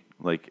me.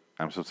 Like,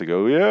 I'm supposed to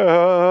go,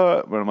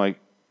 yeah. But I'm like,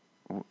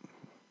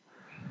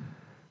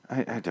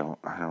 I don't.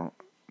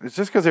 It's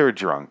just because they were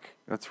drunk.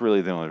 That's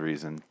really the only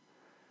reason.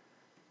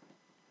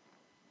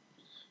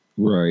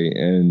 Right,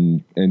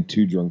 and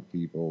 2 drunk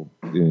people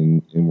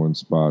in one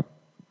spot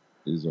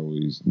is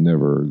always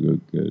never a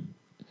good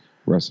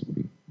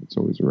recipe. It's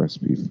always a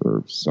recipe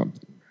for something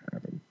to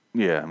happen.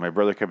 Yeah, my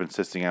brother kept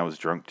insisting I was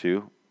drunk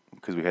too,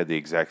 because we had the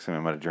exact same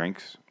amount of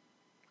drinks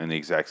and the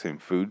exact same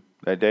food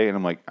that day, and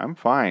I'm like, I'm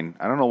fine.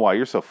 I don't know why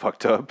you're so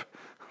fucked up.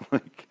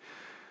 Like,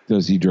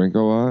 does he drink a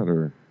lot,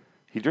 or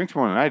he drinks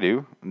more than I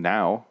do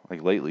now?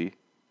 Like lately,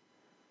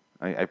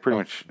 I pretty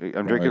much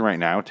I'm drinking right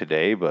now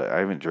today, but I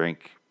haven't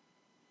drank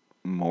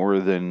more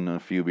than a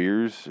few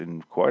beers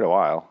in quite a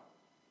while.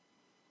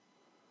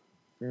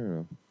 Fair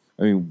enough.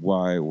 I mean,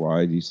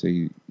 why do you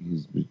say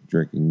he's been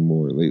drinking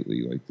more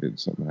lately? Like, did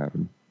something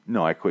happen?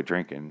 No, I quit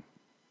drinking.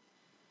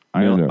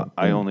 I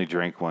only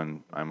drink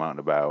when I'm out and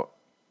about.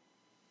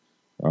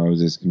 I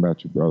was asking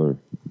about your brother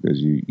because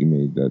you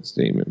made that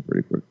statement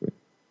pretty quickly.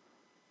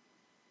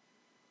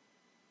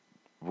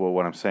 Well,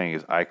 what I'm saying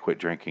is I quit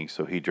drinking,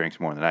 so he drinks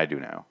more than I do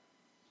now.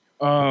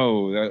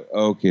 Oh,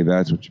 okay,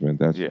 that's what you meant.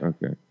 That's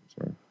okay.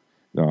 Sorry.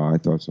 No, I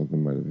thought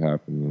something might have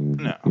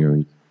happened. And,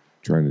 he's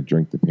trying to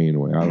drink the pain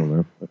away. I don't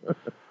know.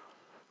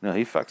 No,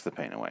 he fucks the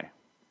pain away.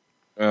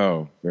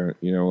 Oh, fair.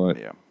 You know what?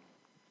 Yeah.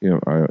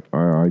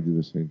 I do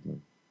the same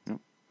thing. Yep.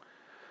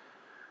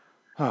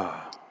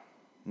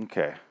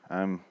 Okay.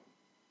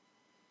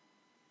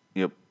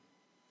 Yep.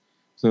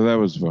 So that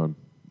was fun.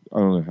 I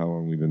don't know how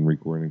long we've been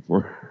recording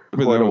for.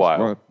 Quite a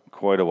while.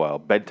 Quite a while.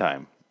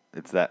 Bedtime.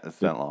 It's that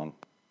long.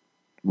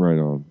 Right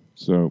on.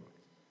 So,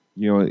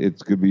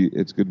 it's good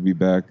to be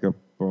back up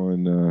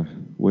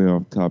on Way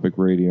Off Topic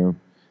Radio.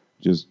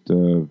 Just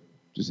having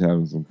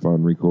some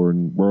fun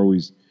recording. We're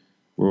always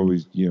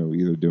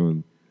either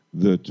doing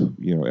the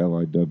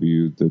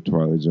LIW, the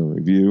Twilight Zone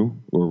Review,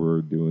 or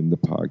we're doing the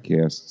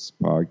podcast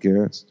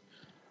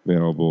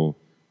available.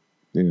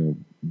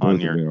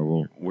 Both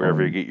available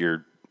wherever you get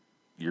your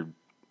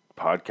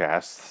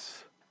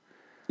podcasts.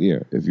 Yeah,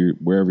 if you're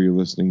wherever you're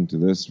listening to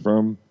this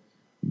from,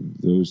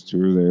 those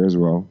 2 are there as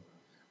well.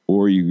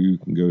 Or you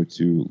can go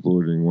to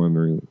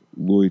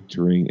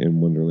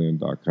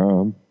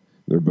loiteringinwonderland.com.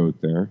 They're both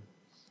there.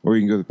 Or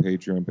you can go to the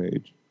Patreon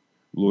page,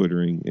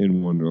 Loitering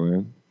in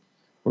Wonderland.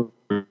 We're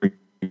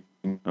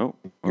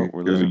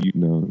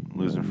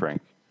losing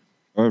Frank.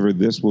 However,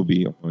 this will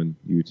be on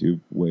YouTube,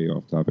 Way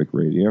Off Topic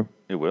Radio.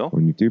 It will?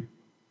 On YouTube.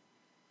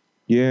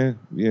 Yeah.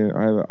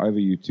 I have a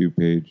YouTube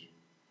page.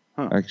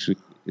 Huh. Actually,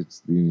 it's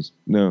these.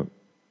 No,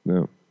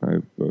 I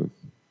have both.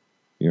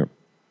 Yep.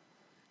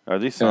 Are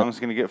these songs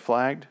going to get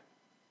flagged?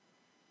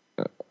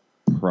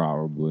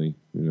 Probably.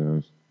 Who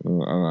knows?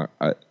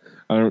 I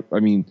don't. I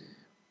mean,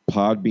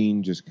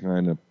 Podbean just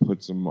kind of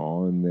puts them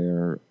on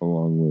there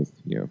along with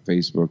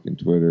Facebook and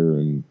Twitter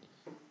and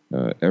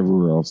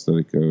everywhere else that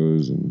it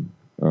goes. And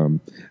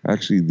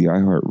actually, the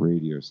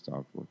iHeartRadio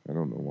stopped working. I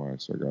don't know why,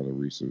 so I got to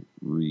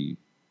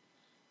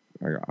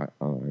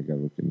I got to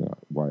look into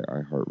why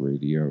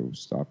iHeartRadio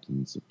stopped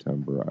in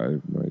September. I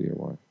have no idea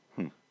why.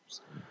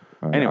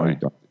 Anyway,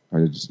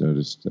 I just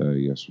noticed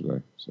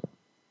yesterday, so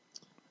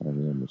I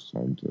haven't had much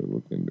time to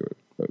look into it.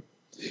 But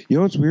you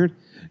know what's weird?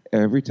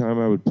 Every time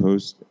I would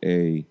post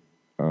a,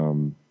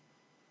 and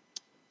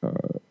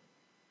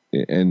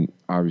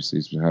obviously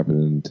it's been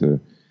happening to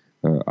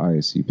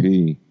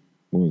ISCP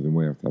more than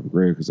Way Off Topic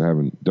Radio because I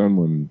haven't done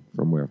one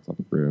from Way Off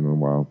Topic Radio in a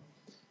while.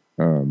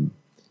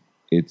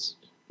 It's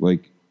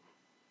like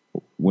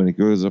when it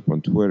goes up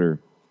on Twitter,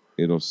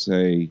 it'll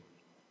say,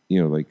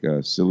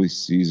 silly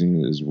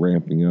season is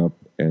ramping up,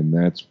 and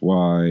that's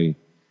why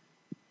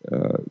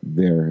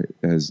there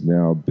has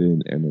now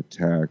been an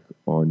attack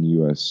on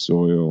U.S.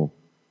 soil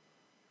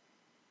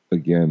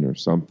again or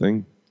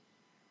something.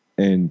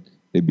 And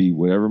it'd be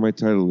whatever my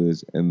title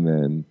is, and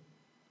then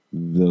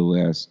the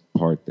last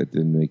part that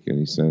didn't make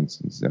any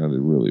sense and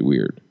sounded really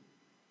weird.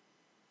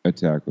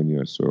 Attack on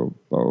U.S. soil,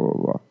 blah, blah,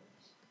 blah.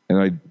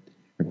 And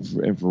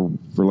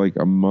for like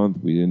a month,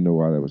 we didn't know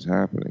why that was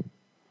happening.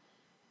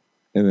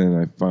 And then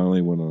I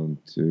finally went on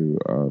to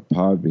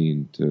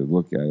Podbean to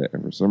look at it,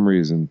 and for some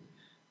reason,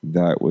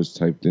 that was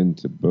typed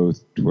into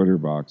both Twitter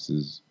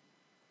boxes.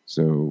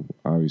 So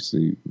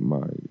obviously,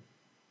 my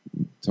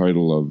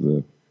title of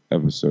the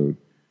episode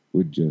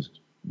would just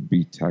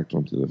be tacked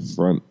onto the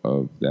front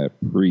of that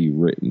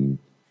pre-written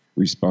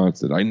response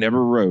that I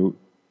never wrote,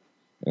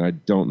 and I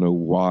don't know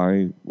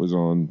why was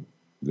on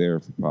there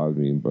for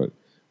Podbean, but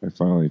I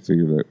finally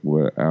figured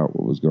out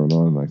what was going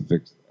on, and I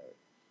fixed that.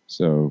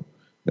 So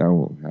that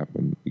won't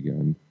happen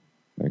again,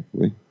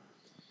 thankfully.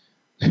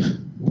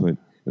 But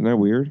isn't that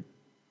weird?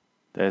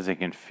 That is a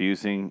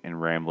confusing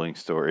and rambling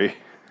story.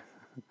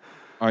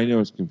 I know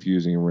it's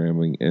confusing and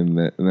rambling, and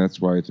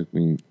that's why it took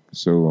me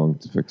so long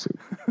to fix it,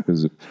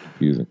 because it's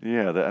confusing.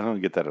 Yeah, I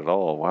don't get that at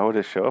all. Why would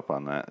it show up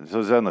on that?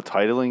 So is that on the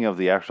titling of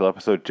the actual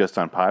episode just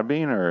on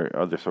Podbean or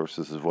other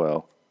sources as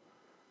well?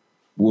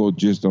 Well,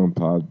 just on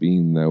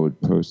Podbean, that would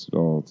post it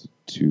all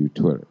to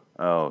Twitter.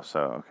 Oh,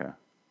 so, okay.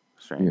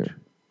 Strange. Yeah.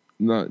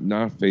 Not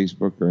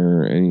Facebook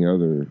or any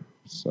other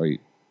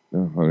site,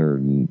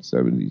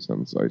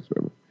 170-some sites,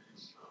 whatever.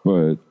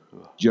 But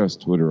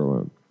just Twitter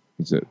alone.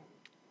 That's it.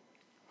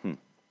 Who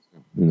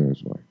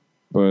knows why?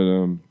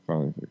 But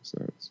finally fixed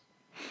that. It's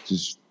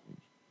just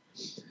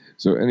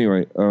so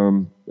anyway.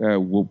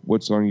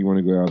 What song you want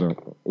to go out on?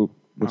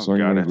 What song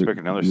God, you want I have to pick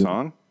another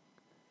song?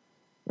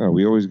 Oh,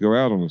 we always go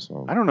out on a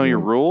song. I don't know your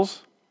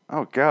rules.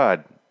 Oh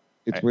God.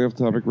 It's Way Off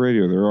Topic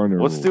Radio. There are no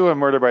rules. Let's do a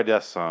Murder by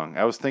Death song.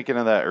 I was thinking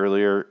of that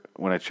earlier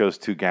when I chose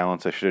 2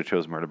 Gallons. I should have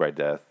chose Murder by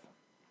Death.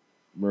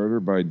 Murder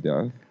by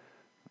Death?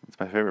 It's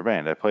my favorite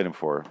band. I played them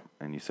for,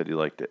 and you said you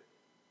liked it.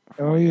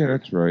 Oh, yeah,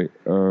 that's right.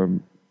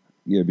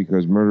 Yeah,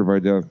 because Murder by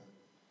Death,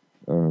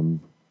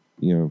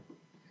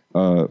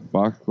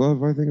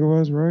 Foxglove, I think it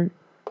was, right?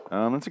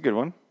 That's a good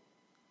one.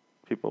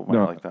 People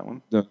might like that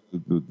one. The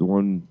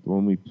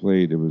one we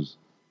played, it was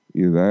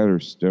either that or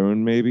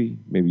Stone, maybe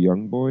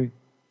Young Boy.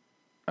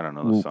 I don't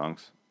know the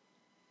songs.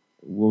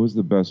 What was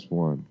the best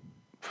one?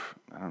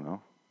 I don't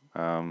know.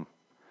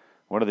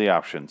 What are the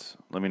options?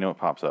 Let me know what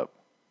pops up.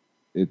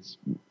 It's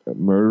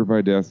Murder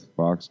by Death,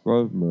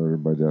 Foxglove, Murder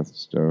by Death,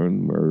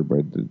 Stone,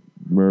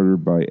 Murder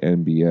by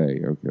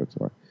NBA. Okay, that's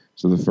why.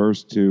 So the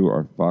first 2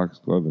 are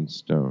Foxglove and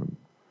Stone.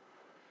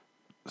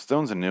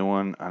 Stone's a new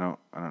one. I don't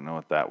know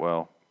it that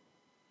well.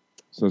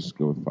 So let's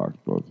go with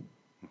Foxglove.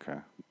 Okay.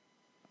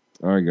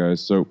 All right,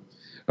 guys. So,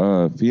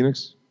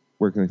 Phoenix,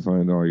 where can they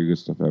find all your good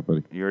stuff at,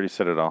 buddy? You already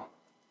said it all.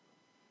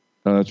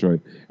 That's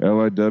right.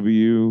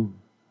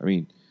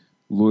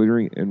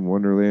 Loitering in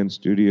Wonderland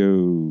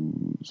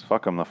Studios.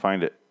 Fuck them, they'll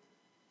find it.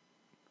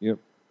 Yep.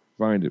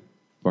 Find it,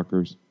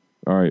 fuckers.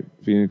 All right,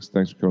 Phoenix,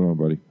 thanks for coming on,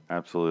 buddy.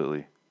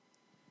 Absolutely.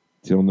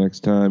 Till next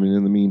time, and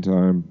in the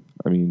meantime,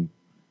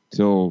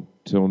 till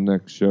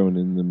next show and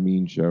in the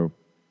mean show.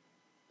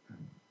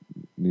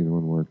 Neither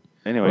one worked.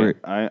 Anyway,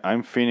 right.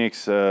 I'm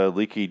Phoenix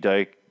Leaky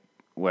Dyke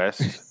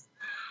West.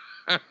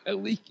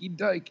 Leaky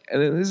Dyke,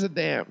 and it is a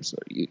dam, so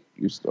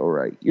you're still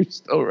right. You're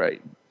still right.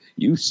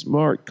 You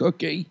smart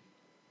cookie.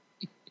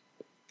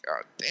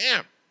 God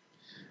damn.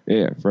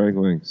 Yeah, Frank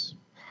Links.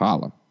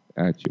 Holla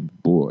at your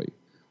boy.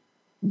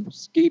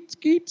 Skeet,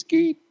 skeet,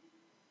 skeet.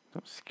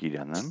 Don't skeet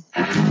on them.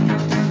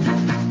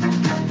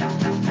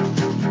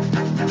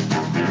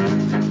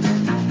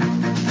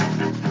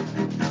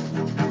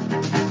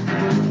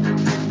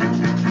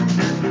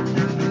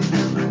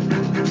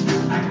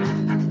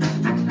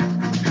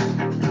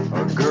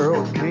 A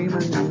girl came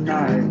in the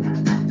night.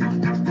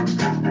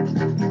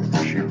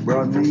 She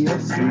brought me a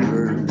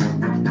fever.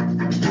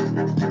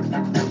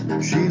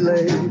 She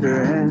laid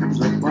her hands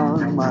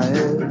upon my my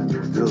head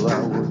till I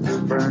was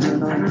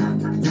burning up.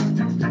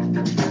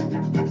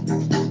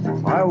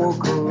 I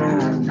woke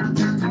alone.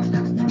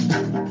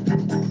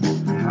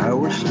 I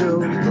was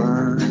still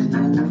burning.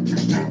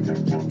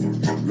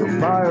 The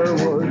fire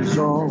was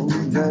all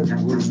that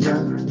was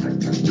left.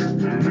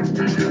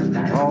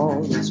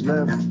 All that's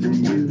left of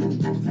you.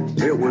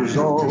 It was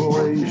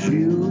always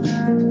you.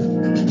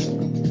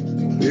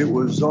 It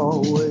was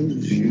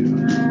always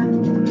you.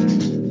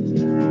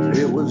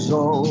 It was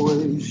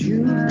always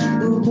you.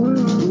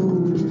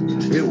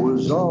 It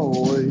was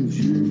always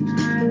you.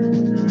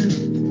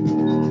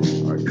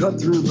 I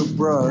cut through the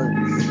brush.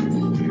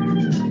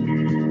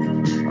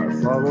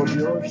 I followed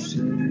your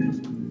scent.